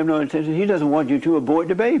 Don't pay him no attention. He doesn't want you to abort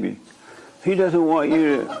the baby. He doesn't want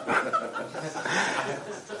you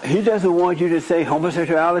to say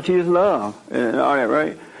homosexuality is love and all that,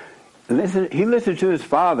 right? He listened to his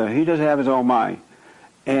father. He doesn't have his own mind.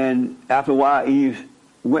 And after a while, Eve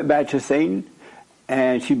went back to Satan,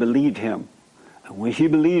 and she believed him. When she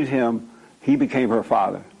believed him, he became her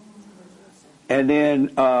father. And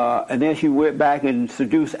then she went back and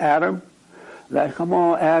seduced Adam. Like, come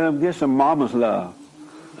on, Adam, get some mama's love.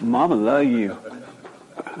 Mama love you.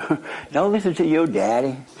 Don't listen to your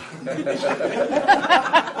daddy.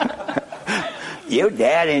 Your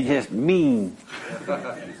daddy just mean.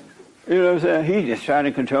 You know what I'm saying? He's just trying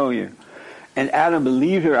to control you. And Adam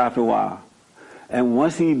believed her after a while. And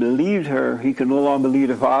once he believed her, he could no longer believe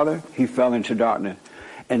the Father. He fell into darkness.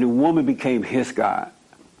 And the woman became his God.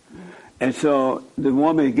 And so the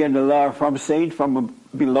woman is getting the love from Satan, from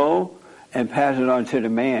below, and passing it on to the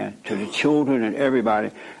man, to the children and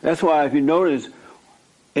everybody. That's why if you notice,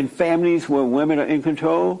 in families where women are in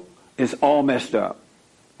control, it's all messed up.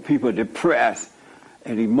 People are depressed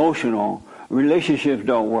and emotional. Relationships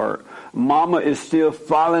don't work. Mama is still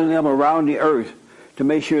following them around the earth to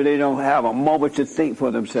make sure they don't have a moment to think for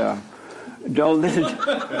themselves. Don't listen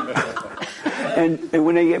to, and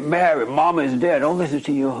when they get married, mama is dead. Don't listen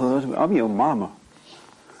to your husband. I'm your mama.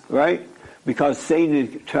 Right? Because Satan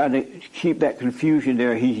is trying to keep that confusion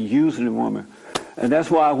there. He's using the woman. And that's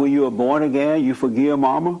why when you are born again, you forgive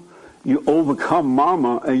mama, you overcome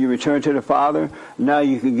mama, and you return to the Father. Now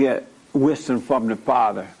you can get wisdom from the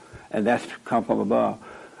Father, and that's come from above.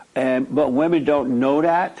 But women don't know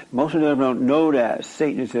that. Most of them don't know that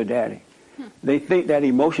Satan is their daddy. They think that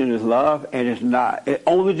emotion is love, and it's not. It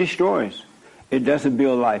only destroys. It doesn't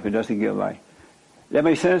build life. It doesn't give life. That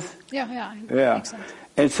make sense? Yeah. Makes sense.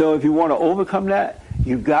 And so if you want to overcome that,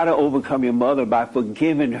 you've got to overcome your mother by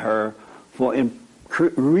forgiving her for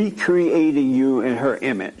recreating you in her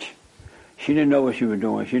image. She didn't know what she was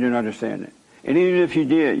doing. She didn't understand it. And even if you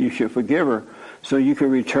did, you should forgive her so you can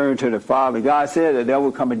return to the Father. God said that there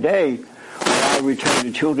will come a day when I will return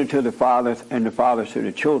the children to the fathers and the fathers to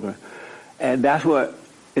the children. And that's what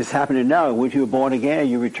is happening now. When you're born again,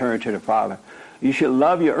 you return to the Father. You should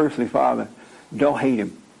love your earthly father. Don't hate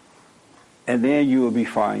him. And then you will be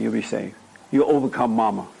fine. You'll be safe. You'll overcome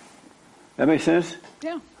mama. That makes sense?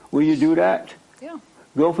 Yeah. Will you do that? Yeah.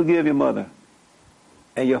 Go forgive your mother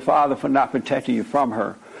and your father for not protecting you from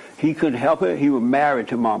her. He couldn't help it. He was married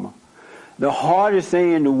to mama. The hardest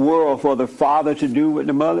thing in the world for the father to do with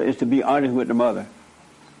the mother is to be honest with the mother.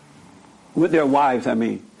 With their wives, I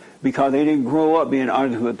mean. Because they didn't grow up being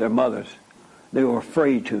honest with their mothers. They were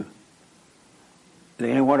afraid to. They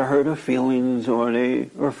didn't want to hurt her feelings, or they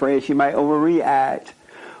were afraid she might overreact.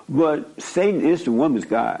 But Satan is the woman's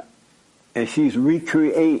God. And she's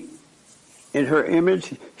recreate in her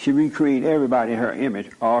image. She recreate everybody in her image,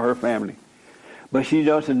 all her family. But she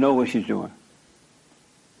doesn't know what she's doing.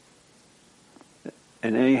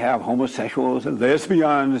 And then you have homosexuals and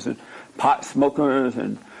lesbians and pot smokers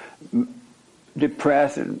and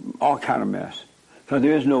depressed and all kind of mess. So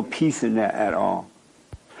there is no peace in that at all.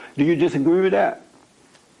 Do you disagree with that?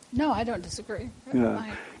 No, I don't disagree.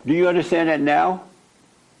 Yeah. Do you understand that now?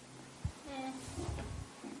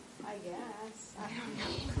 I guess. I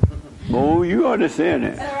don't know. Oh, you understand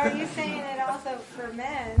it. So are you saying it also for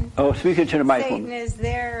men? Oh, speaking to the microphone. Satan is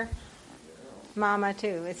their mama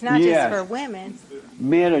too. It's not Yes. just for women.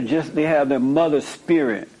 Men are they have their mother's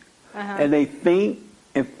spirit. Uh-huh. And they think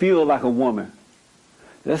and feel like a woman.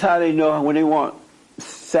 That's how they know when they want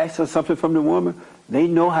sex or something from the woman. They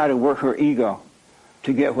know how to work her ego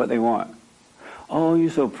to get what they want. Oh, you're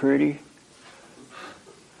so pretty.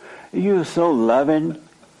 You're so loving.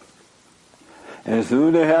 And as soon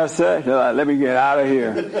as they have sex, they're like, let me get out of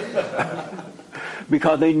here.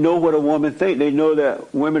 Because they know what a woman thinks. They know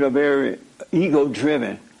that women are very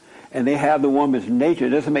ego-driven. And they have the woman's nature.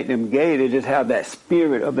 It doesn't make them gay. They just have that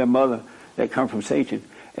spirit of their mother that comes from Satan.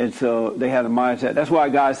 And so they have the mindset. That's why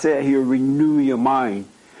God said he'll renew your mind.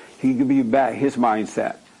 He can be back his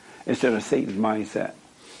mindset instead of Satan's mindset.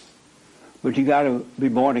 But you got to be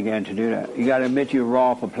born again to do that. You got to admit you're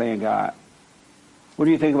wrong for playing God. What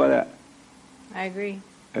do you think about that? I agree.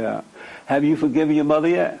 Yeah. Have you forgiven your mother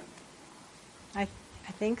yet? I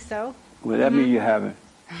think so. Well, that means you haven't.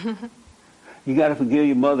 You got to forgive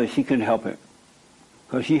your mother. She couldn't help it.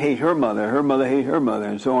 Because she hates her mother hates her mother,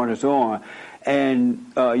 and so on and so on. And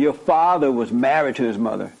your father was married to his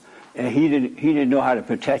mother, and he didn't know how to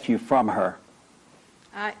protect you from her.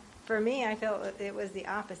 For me, I felt it was the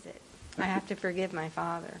opposite. I have to forgive my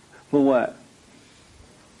father. For what?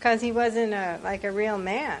 Because he wasn't like a real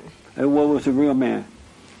man. And what was a real man?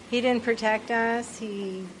 He didn't protect us.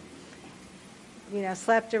 He,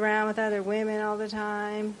 slept around with other women all the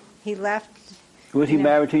time. He left. Was he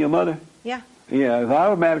married to your mother? Yeah. Yeah, if I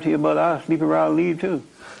were married to your mother, I'd sleep around and leave too.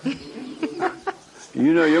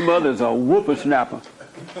 Your mother's a whippersnapper.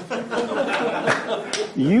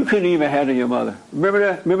 You couldn't even handle your mother. Remember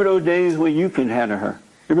that? Remember those days when you couldn't handle her?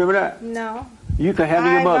 Remember that? No. You could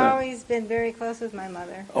handle your mother. I've always been very close with my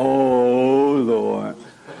mother. Oh, Lord.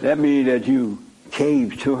 That means that you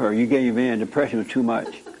caved to her. You gave in. The pressure was too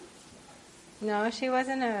much. No, she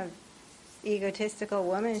wasn't a egotistical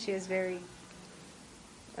woman. She was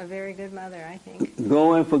a very good mother, I think.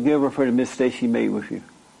 Go and forgive her for the mistakes she made with you.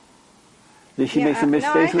 Did she make some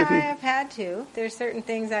mistakes with you? I have had to. There's certain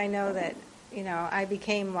things I know that, I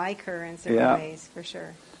became like her in certain ways, for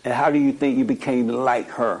sure. And how do you think you became like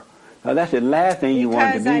her? Now, that's the last thing you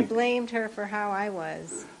wanted to be. Because I blamed her for how I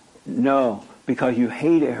was. No, because you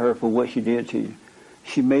hated her for what she did to you.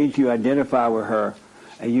 She made you identify with her,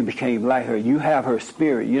 and you became like her. You have her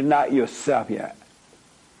spirit. You're not yourself yet.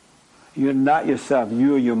 You're not yourself.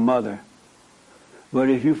 You're your mother. But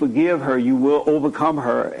if you forgive her, you will overcome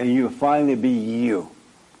her, and you'll finally be you.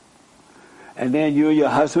 And then you and your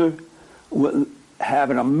husband will have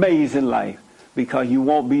an amazing life because you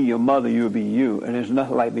won't be your mother, you'll be you. And there's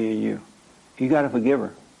nothing like being you. You got to forgive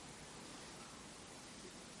her.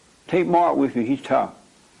 Take Mark with you. He's tough.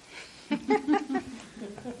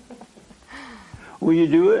 Will you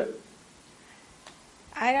do it?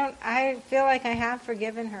 I feel like I have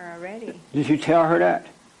forgiven her already. Did you tell her that?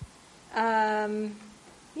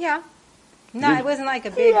 Yeah. No, it wasn't like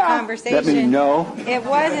a big conversation. Let me know. It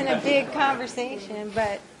wasn't a big conversation,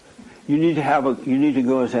 but You need to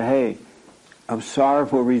go and say, hey, I'm sorry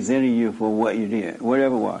for resenting you for what you did,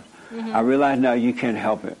 whatever it was. Mhm. I realize now you can't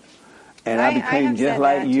help it. And I I became have just said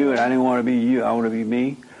like that you, to and her. I didn't want to be you. I want to be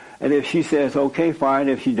me. And if she says, okay, fine.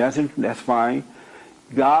 If she doesn't, that's fine.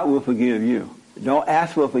 God will forgive you. Don't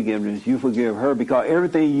ask for forgiveness. You forgive her because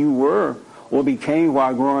everything you were or became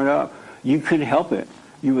while growing up, you couldn't help it.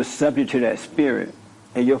 You were subject to that spirit.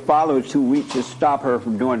 And your father was too weak to stop her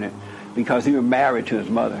from doing it because he was married to his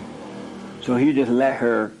mother. So he just let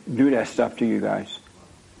her do that stuff to you guys.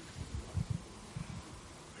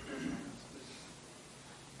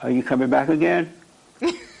 Are you coming back again?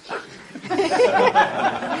 well,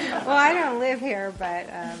 I don't live here, but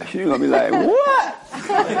She's going to be like, what?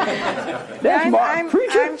 That's Mark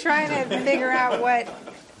preaching. I'm trying to figure out what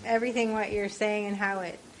you're saying and how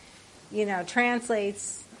it,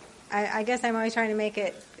 translates. I guess I'm always trying to make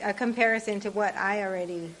it a comparison to what I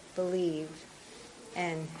already believe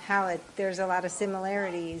and how there's a lot of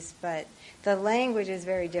similarities, but the language is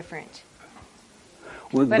very different.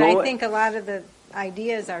 But I think a lot of the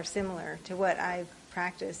ideas are similar to what I've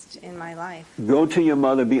practiced in my life. Go to your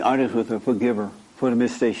mother, be honest with her, forgive her for the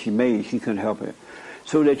mistake she made. She couldn't help it.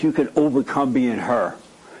 So that you can overcome being her.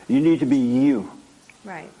 You need to be you.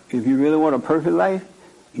 Right. If you really want a perfect life,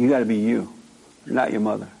 you got to be you, not your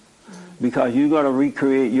mother. Because you're going to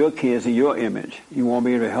recreate your kids in your image. You won't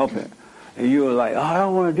be able to help it. And you're like, oh, I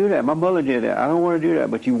don't want to do that. My mother did that. I don't want to do that.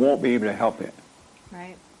 But you won't be able to help it.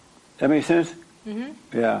 Right. That make sense?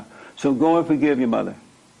 Mm-hmm. Yeah. So go and forgive your mother.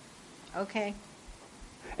 Okay.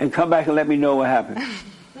 And come back and let me know what happened.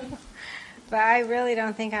 But I really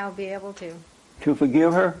don't think I'll be able to. To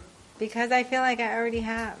forgive her? Because I feel like I already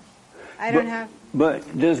have. I don't have.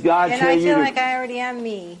 But does God And tell I you feel to, like I already am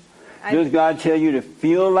me. does God tell you to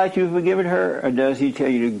feel like you've forgiven her, or does he tell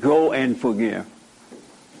you to go and forgive?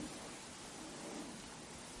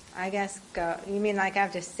 I guess go. You mean like I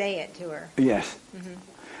have to say it to her? Yes. Mm-hmm.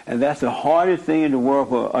 And that's the hardest thing in the world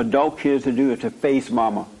for adult kids to do, is to face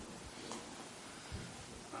mama.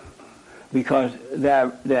 Because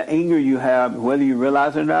that anger you have, whether you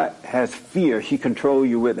realize it or not, has fear. She controls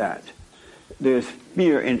you with that. There's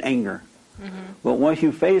fear in anger. Mm-hmm. But once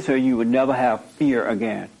you face her, you would never have fear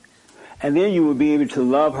again. And then you will be able to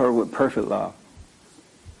love her with perfect love.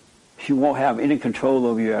 She won't have any control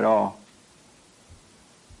over you at all.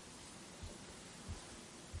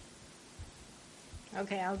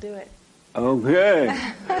 Okay, I'll do it. Okay.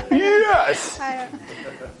 Yes!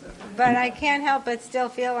 But I can't help but still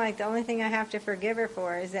feel like the only thing I have to forgive her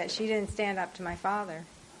for is that she didn't stand up to my father.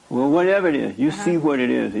 Well, whatever it is. You see what it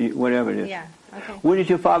is, whatever it is. Yeah, okay. What did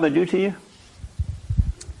your father do to you?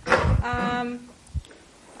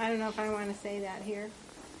 I don't know if I want to say that here.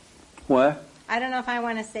 What? I don't know if I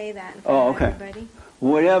want to say that in front Oh, of okay. everybody.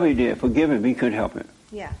 Whatever he did, forgive him. He couldn't help it.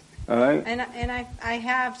 Yeah. All right? And I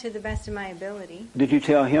have to the best of my ability. Did you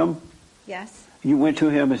tell him? Yes. You went to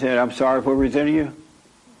him and said, I'm sorry for resenting you?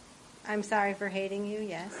 I'm sorry for hating you,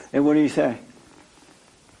 yes. And what did he say?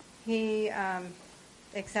 He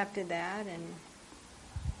accepted that,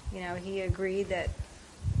 and, he agreed that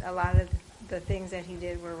a lot of the things that he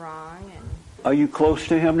did were wrong. And Are you close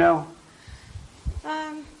to him now?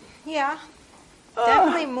 yeah,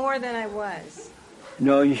 definitely more than I was.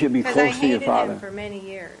 No, you should be Because I close to your hated father. him for many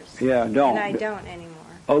years. Yeah, don't. And I don't anymore.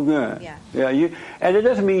 Oh, good. Yeah. Yeah, and it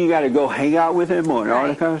doesn't mean you got to go hang out with him or all that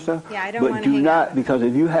Right. kind of stuff. Yeah, I don't But wanna do hang not, because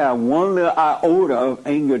if you have one little iota of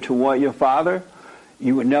anger toward your father,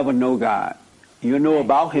 you would never know God. You'll know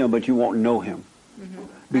about him, but you won't know him. Mm-hmm.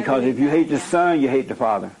 Because if you hate the son, you hate the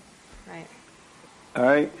father. Right. All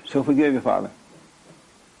right? So forgive your father.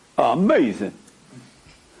 Amazing.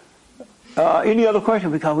 Any other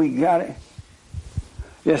questions? Because we got it.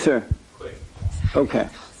 Yes, sir. Quick. Okay.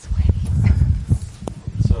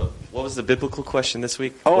 So, what was the biblical question this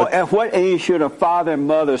week? Oh, at what age should a father and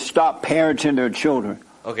mother stop parenting their children?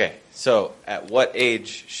 Okay, so at what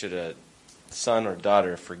age should a son or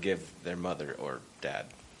daughter forgive their mother or dad?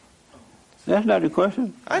 That's not the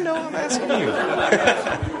question. I know, I'm asking you.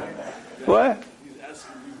 What?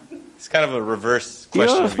 It's kind of a reverse You're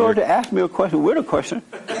question. not supposed to ask me a question with a question.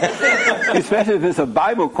 Especially if it's a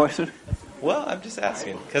Bible question. Well, I'm just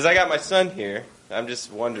asking because I got my son here. I'm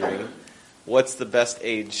just wondering, what's the best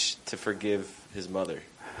age to forgive his mother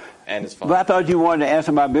and his father? But I thought you wanted to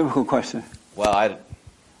answer my biblical question. Well,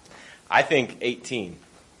 I think 18.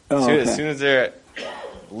 Oh, okay. As soon as they're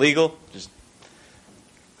legal, just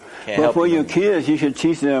can't But help for them. your kids, you should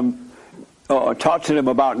teach them, or talk to them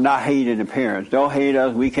about not hating the parents. Don't hate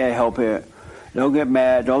us. We can't help it. Don't get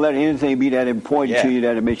mad. Don't let anything be that important to you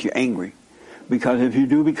that it makes you angry. Because if you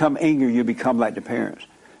do become angry, you become like the parents.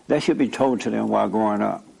 That should be told to them while growing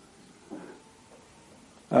up.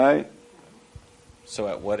 All right? So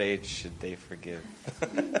at what age should they forgive?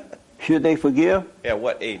 Should they forgive? Yeah,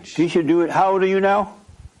 what age? You should do it. How old are you now?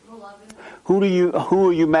 11. Who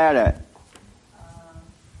are you mad at?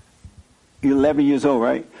 You're 11 years old,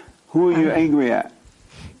 right? Who are you angry at?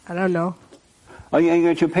 I don't know. Are you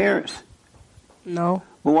angry at your parents? No.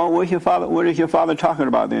 Well, what is your father talking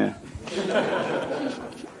about then?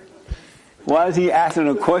 Why is he asking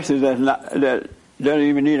a question that doesn't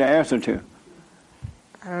even need an answer to?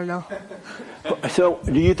 I don't know. So,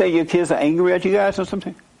 do you think your kids are angry at you guys or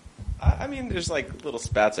something? I mean, there's like little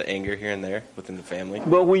spats of anger here and there within the family.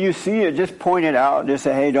 But when you see it, just point it out. Just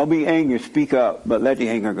say, hey, don't be angry. Speak up, but let the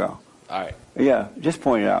anger go. All right. Yeah, just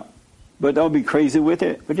point it out. But don't be crazy with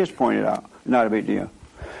it, but just point it out. Not a big deal.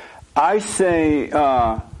 I say,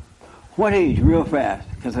 what age, real fast?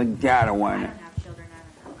 Because I got to want it.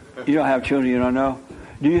 You don't have children, you don't know?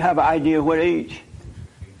 Do you have an idea of what age?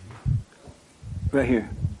 Right here.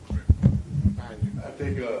 I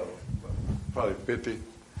think probably 50.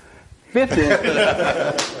 50?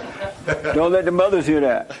 Don't let the mothers hear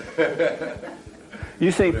that.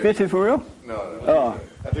 You say 50 for real? No. Oh.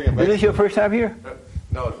 I think it Is this your first time here?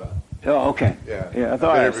 No, it's not. Oh, okay. Yeah. I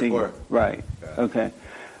thought I've I had been seen here you. before. Right. Okay.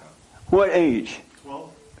 What age?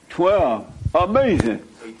 12. 12. Amazing.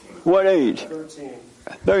 18. What age? 13.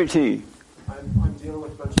 13. I'm dealing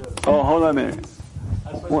with a bunch of... Oh, hold on a minute.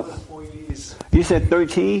 What? Employees. You said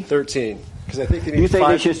 13? 13. Because I think they need You think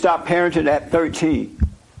they 5... should stop parenting at 13?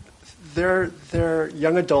 They're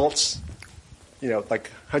young adults. You know, like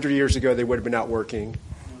 100 years ago, they would have been out working.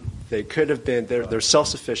 They could have been... They're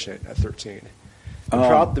self-sufficient at 13.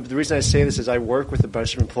 The reason I say this is I work with a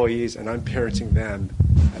bunch of employees, and I'm parenting them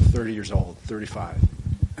at 30 years old, 35.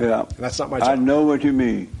 Yeah. And that's not my job. I know what you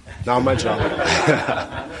mean. Not my job.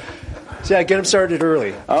 So yeah, get them started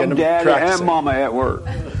early. Get I'm them daddy practicing. and mama at work.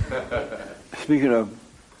 Speaking of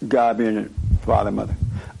God being a father and mother.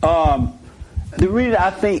 The reason I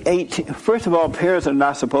think 18, first of all, parents are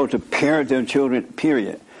not supposed to parent their children,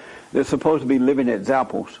 period. They're supposed to be living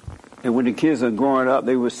examples. And when the kids are growing up,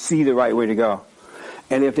 they will see the right way to go.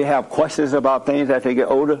 And if they have questions about things as they get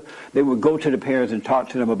older, they would go to the parents and talk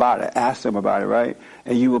to them about it, ask them about it, right?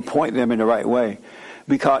 And you will point them in the right way.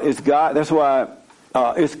 Because it's God, that's why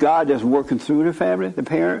it's God that's working through the family, the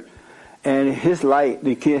parent, and His light,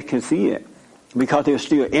 the kids can see it because they're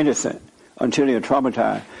still innocent until they're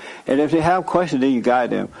traumatized. And if they have questions, then you guide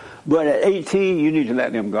them. But at 18, you need to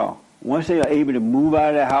let them go. Once they are able to move out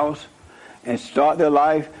of the house and start their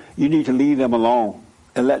life, you need to leave them alone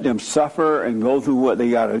and let them suffer and go through what they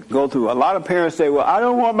got to go through. A lot of parents say, well, I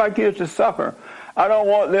don't want my kids to suffer. I don't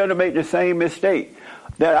want them to make the same mistake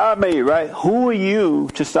that I made, right? Who are you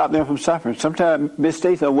to stop them from suffering? Sometimes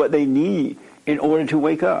mistakes are what they need in order to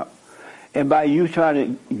wake up. And by you trying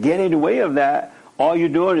to get in the way of that, all you're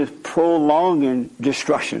doing is prolonging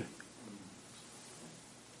destruction.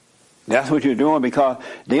 That's what you're doing because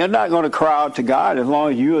they're not going to cry out to God as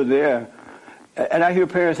long as you are there. And I hear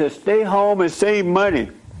parents say, stay home and save money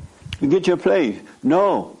and get your place.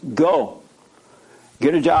 No, go.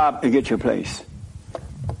 Get a job and get your place.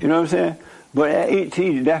 You know what I'm saying? But at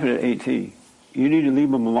 18, definitely 18, you need to leave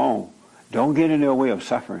them alone. Don't get in their way of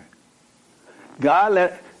suffering. God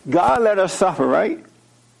let us suffer, right?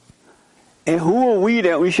 And who are we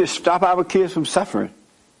that we should stop our kids from suffering?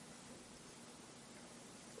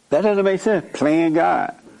 That doesn't make sense. Playing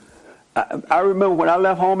God. I remember when I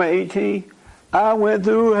left home at 18, I went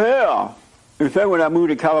through hell. In fact, when I moved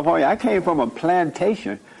to California, I came from a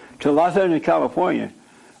plantation to Los Angeles, California,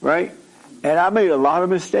 right? And I made a lot of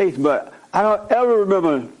mistakes, but I don't ever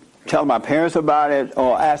remember telling my parents about it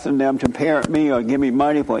or asking them to parent me or give me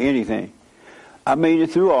money for anything. I made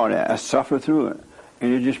it through all that. I suffered through it.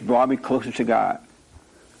 And it just brought me closer to God.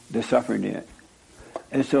 The suffering did.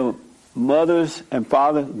 And so mothers and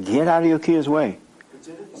fathers, get out of your kids' way.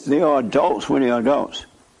 They are adults when they are adults.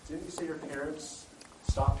 Didn't you say your parents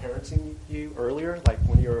stopped parenting you earlier, like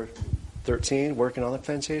when you were 13, working on the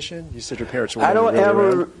plantation? You said your parents were. I don't really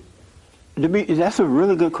ever. around? That's a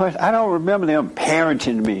really good question. I don't remember them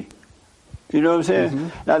parenting me. You know what I'm saying?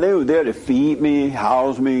 Mm-hmm. Now, they were there to feed me,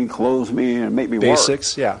 house me, clothe me, and make me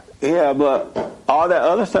Basics, work. yeah. Yeah, but all that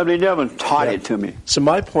other stuff, they never taught it to me. So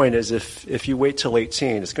my point is, if you wait till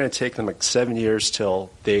 18, it's going to take them like 7 years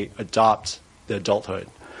till they adopt the adulthood.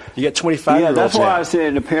 You get 25-year-olds. Yeah, that's why now. I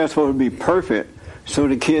said the parents supposed to be perfect so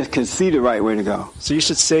the kids can see the right way to go. So you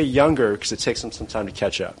should say younger because it takes them some time to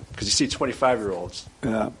catch up. Because you see 25-year-olds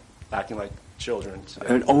acting like children today.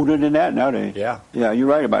 And older than that nowadays. Yeah. Yeah, you're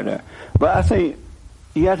right about that. But I think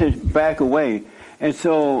you have to back away. And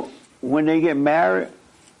so when they get married,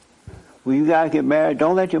 when you guys get married,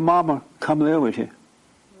 don't let your mama come live with you.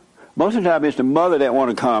 Most of the time it's the mother that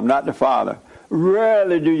want to come, not the father.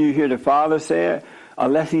 Rarely do you hear the father say it.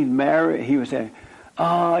 Unless he's married, he would say,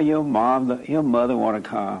 "Oh, your mother want to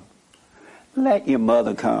come. Let your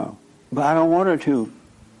mother come." But I don't want her to.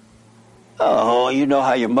 Oh, you know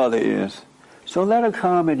how your mother is. So let her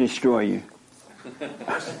come and destroy you.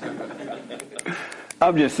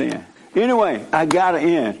 I'm just saying. Anyway, I got to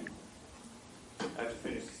end. I have to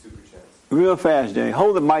finish the super chats. Real fast, Jay.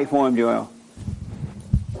 Hold the mic for him, Joel.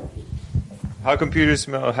 How computers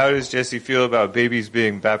smell. How does Jesse feel about babies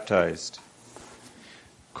being baptized?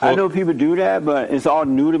 I know people do that, but it's all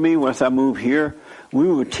new to me once I moved here. We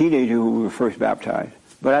were teenagers when we were first baptized.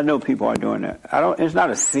 But I know people are doing that. It's not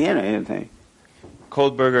a sin or anything.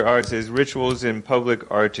 Coldberger Art says rituals in public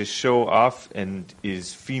are to show off and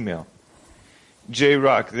is female. J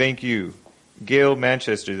Rock, thank you. Gail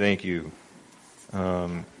Manchester, thank you.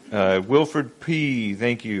 Wilford P,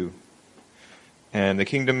 thank you. And the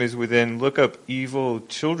kingdom is within. Look up evil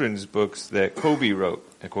children's books that Kobe wrote,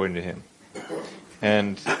 according to him.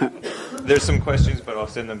 And there's some questions, but I'll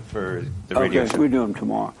send them for the radio show. We'll do them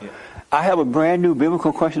tomorrow. Yeah. I have a brand new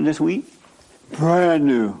biblical question this week. Brand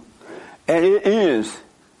new. And it is,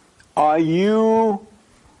 are you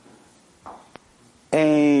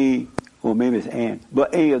maybe it's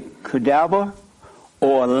but a cadaver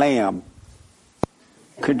or a lamb?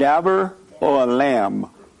 Cadaver or a lamb?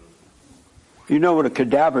 You know what a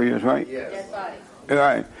cadaver is, right? Yes. Dead body. All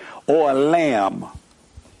right. Or a lamb.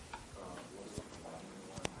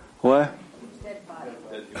 What? Dead body.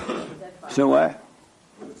 So what?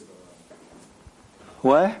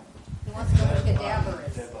 What? He wants to know what a cadaver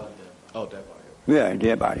is. Oh, dead body. Yeah,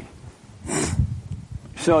 dead body.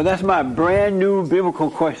 So that's my brand new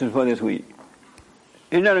biblical question for this week.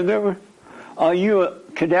 Isn't that a good one? Are you a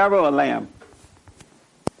cadaver or a lamb?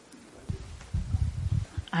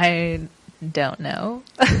 I don't know.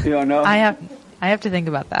 You don't know? I have to think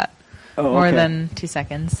about that. Oh, More okay. than 2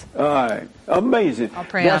 seconds. All right. Amazing. I'll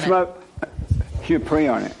pray on it. You pray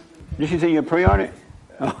on it. Did she say you pray on it?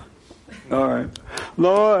 Oh. All right.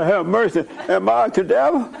 Lord, have mercy. Am I a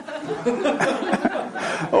cadaver?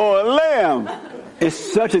 Or a lamb? It's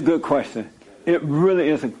such a good question. It really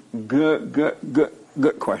is a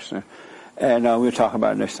good question. And we'll talk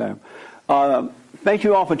about it next time. Thank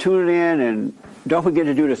you all for tuning in. And don't forget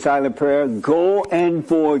to do the silent prayer. Go and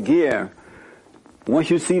forgive.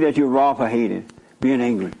 Once you see that you're wrong for hating, being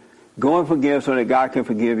angry, go and forgive so that God can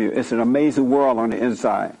forgive you. It's an amazing world on the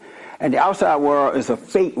inside. And the outside world is a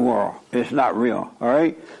fake world. It's not real. All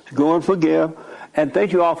right? So go and forgive. And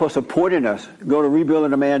thank you all for supporting us. Go to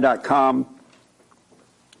rebuildingtheman.com,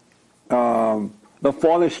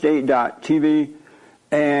 thefallenstate.tv,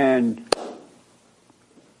 and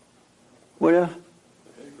what else?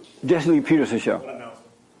 Jesse Lee Peterson Show.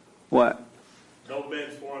 What? No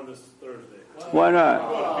men's forum this Thursday. Why not?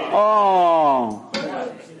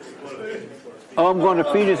 I'm going to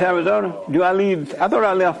Phoenix, Arizona. Do I leave? I thought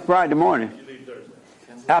I left Friday morning.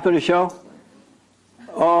 After the show?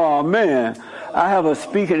 Oh, man. I have a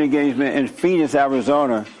speaking engagement in Phoenix,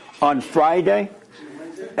 Arizona on Friday.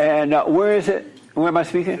 And where is it? Where am I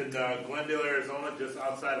speaking? It's in Glendale, Arizona, just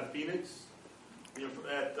outside of Phoenix,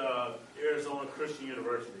 at Arizona Christian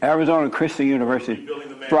University. Arizona Christian University.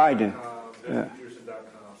 Friday. Yeah.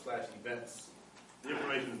 /events. The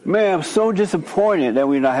information is Man, I'm so disappointed that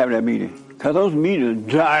we're not having that meeting. Because those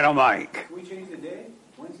meetings are dynamite. Can we change the day?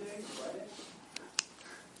 Wednesday? Friday?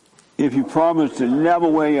 If you promise to never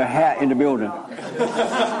wear your hat in the building.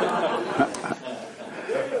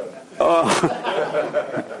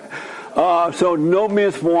 So no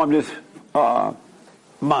men's forum this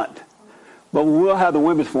month. But we'll have the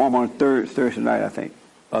women's forum on Thursday night, I think,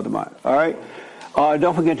 of the month. All right?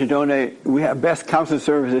 Don't forget to donate. We have best counseling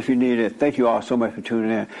service if you need it. Thank you all so much for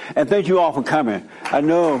tuning in. And thank you all for coming. I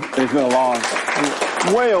know it's been a long,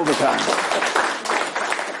 way over time.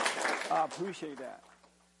 I appreciate that.